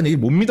의사소통을 했다는 얘기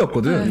못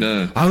믿었거든.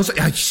 네. 아, 그래서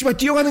야, 씨발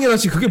뛰어가는 게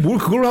낫지. 그게 뭘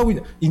그걸로 하고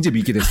이제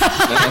믿게 됐어.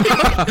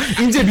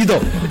 이제 믿어.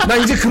 나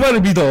이제 그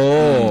말을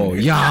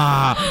믿어.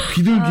 야,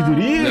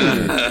 비둘기들이.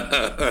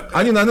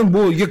 아니, 나는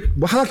뭐 이게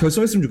뭐 하나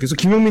결성했으면 좋겠어.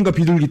 김용민과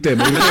비둘기 때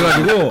뭐 이렇게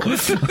해가지고.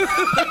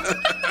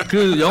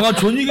 그 영화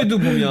존윅에도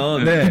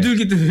보면 네.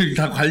 비둘기들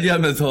다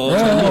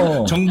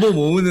관리하면서 정보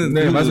모으는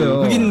네, 그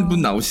맞아요. 흑인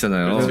분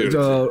나오시잖아요.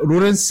 저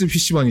로렌스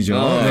피시먼이죠.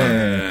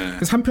 네.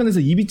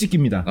 3편에서 입이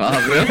찢깁니다. 아,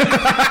 그래요?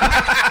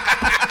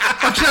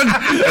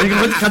 이거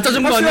가짜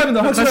정보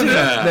확실합니다.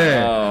 확실합니다.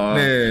 네.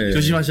 네.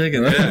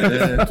 조심하셔야겠네요.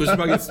 네,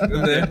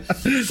 조심하겠습니다. 네.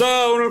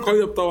 자, 오늘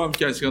거의 없다와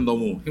함께 한 시간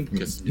너무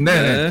행복했습니다.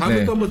 네. 다음에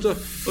네. 또 한번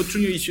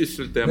중요한 이슈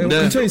있을 때 네,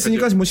 한번. 근처에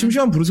있으니까 뭐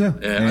심심하면 부르세요.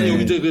 네. 아니,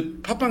 여기 그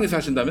팟빵에서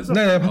하신다면서?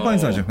 네,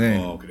 팟빵에서 하죠.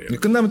 네. 그래요.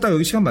 끝나면 딱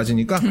여기 시간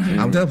맞으니까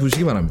아무 때나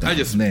부르시기 바랍니다.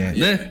 알겠습니다. 네.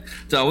 네.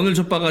 자, 오늘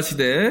족바가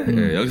시대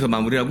여기서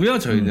마무리하고요.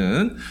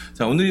 저희는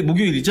자, 오늘이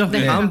목요일이죠.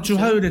 네. 다음 주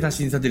화요일에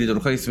다시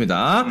인사드리도록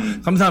하겠습니다.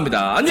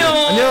 감사합니다. 안녕.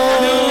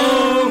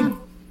 안녕.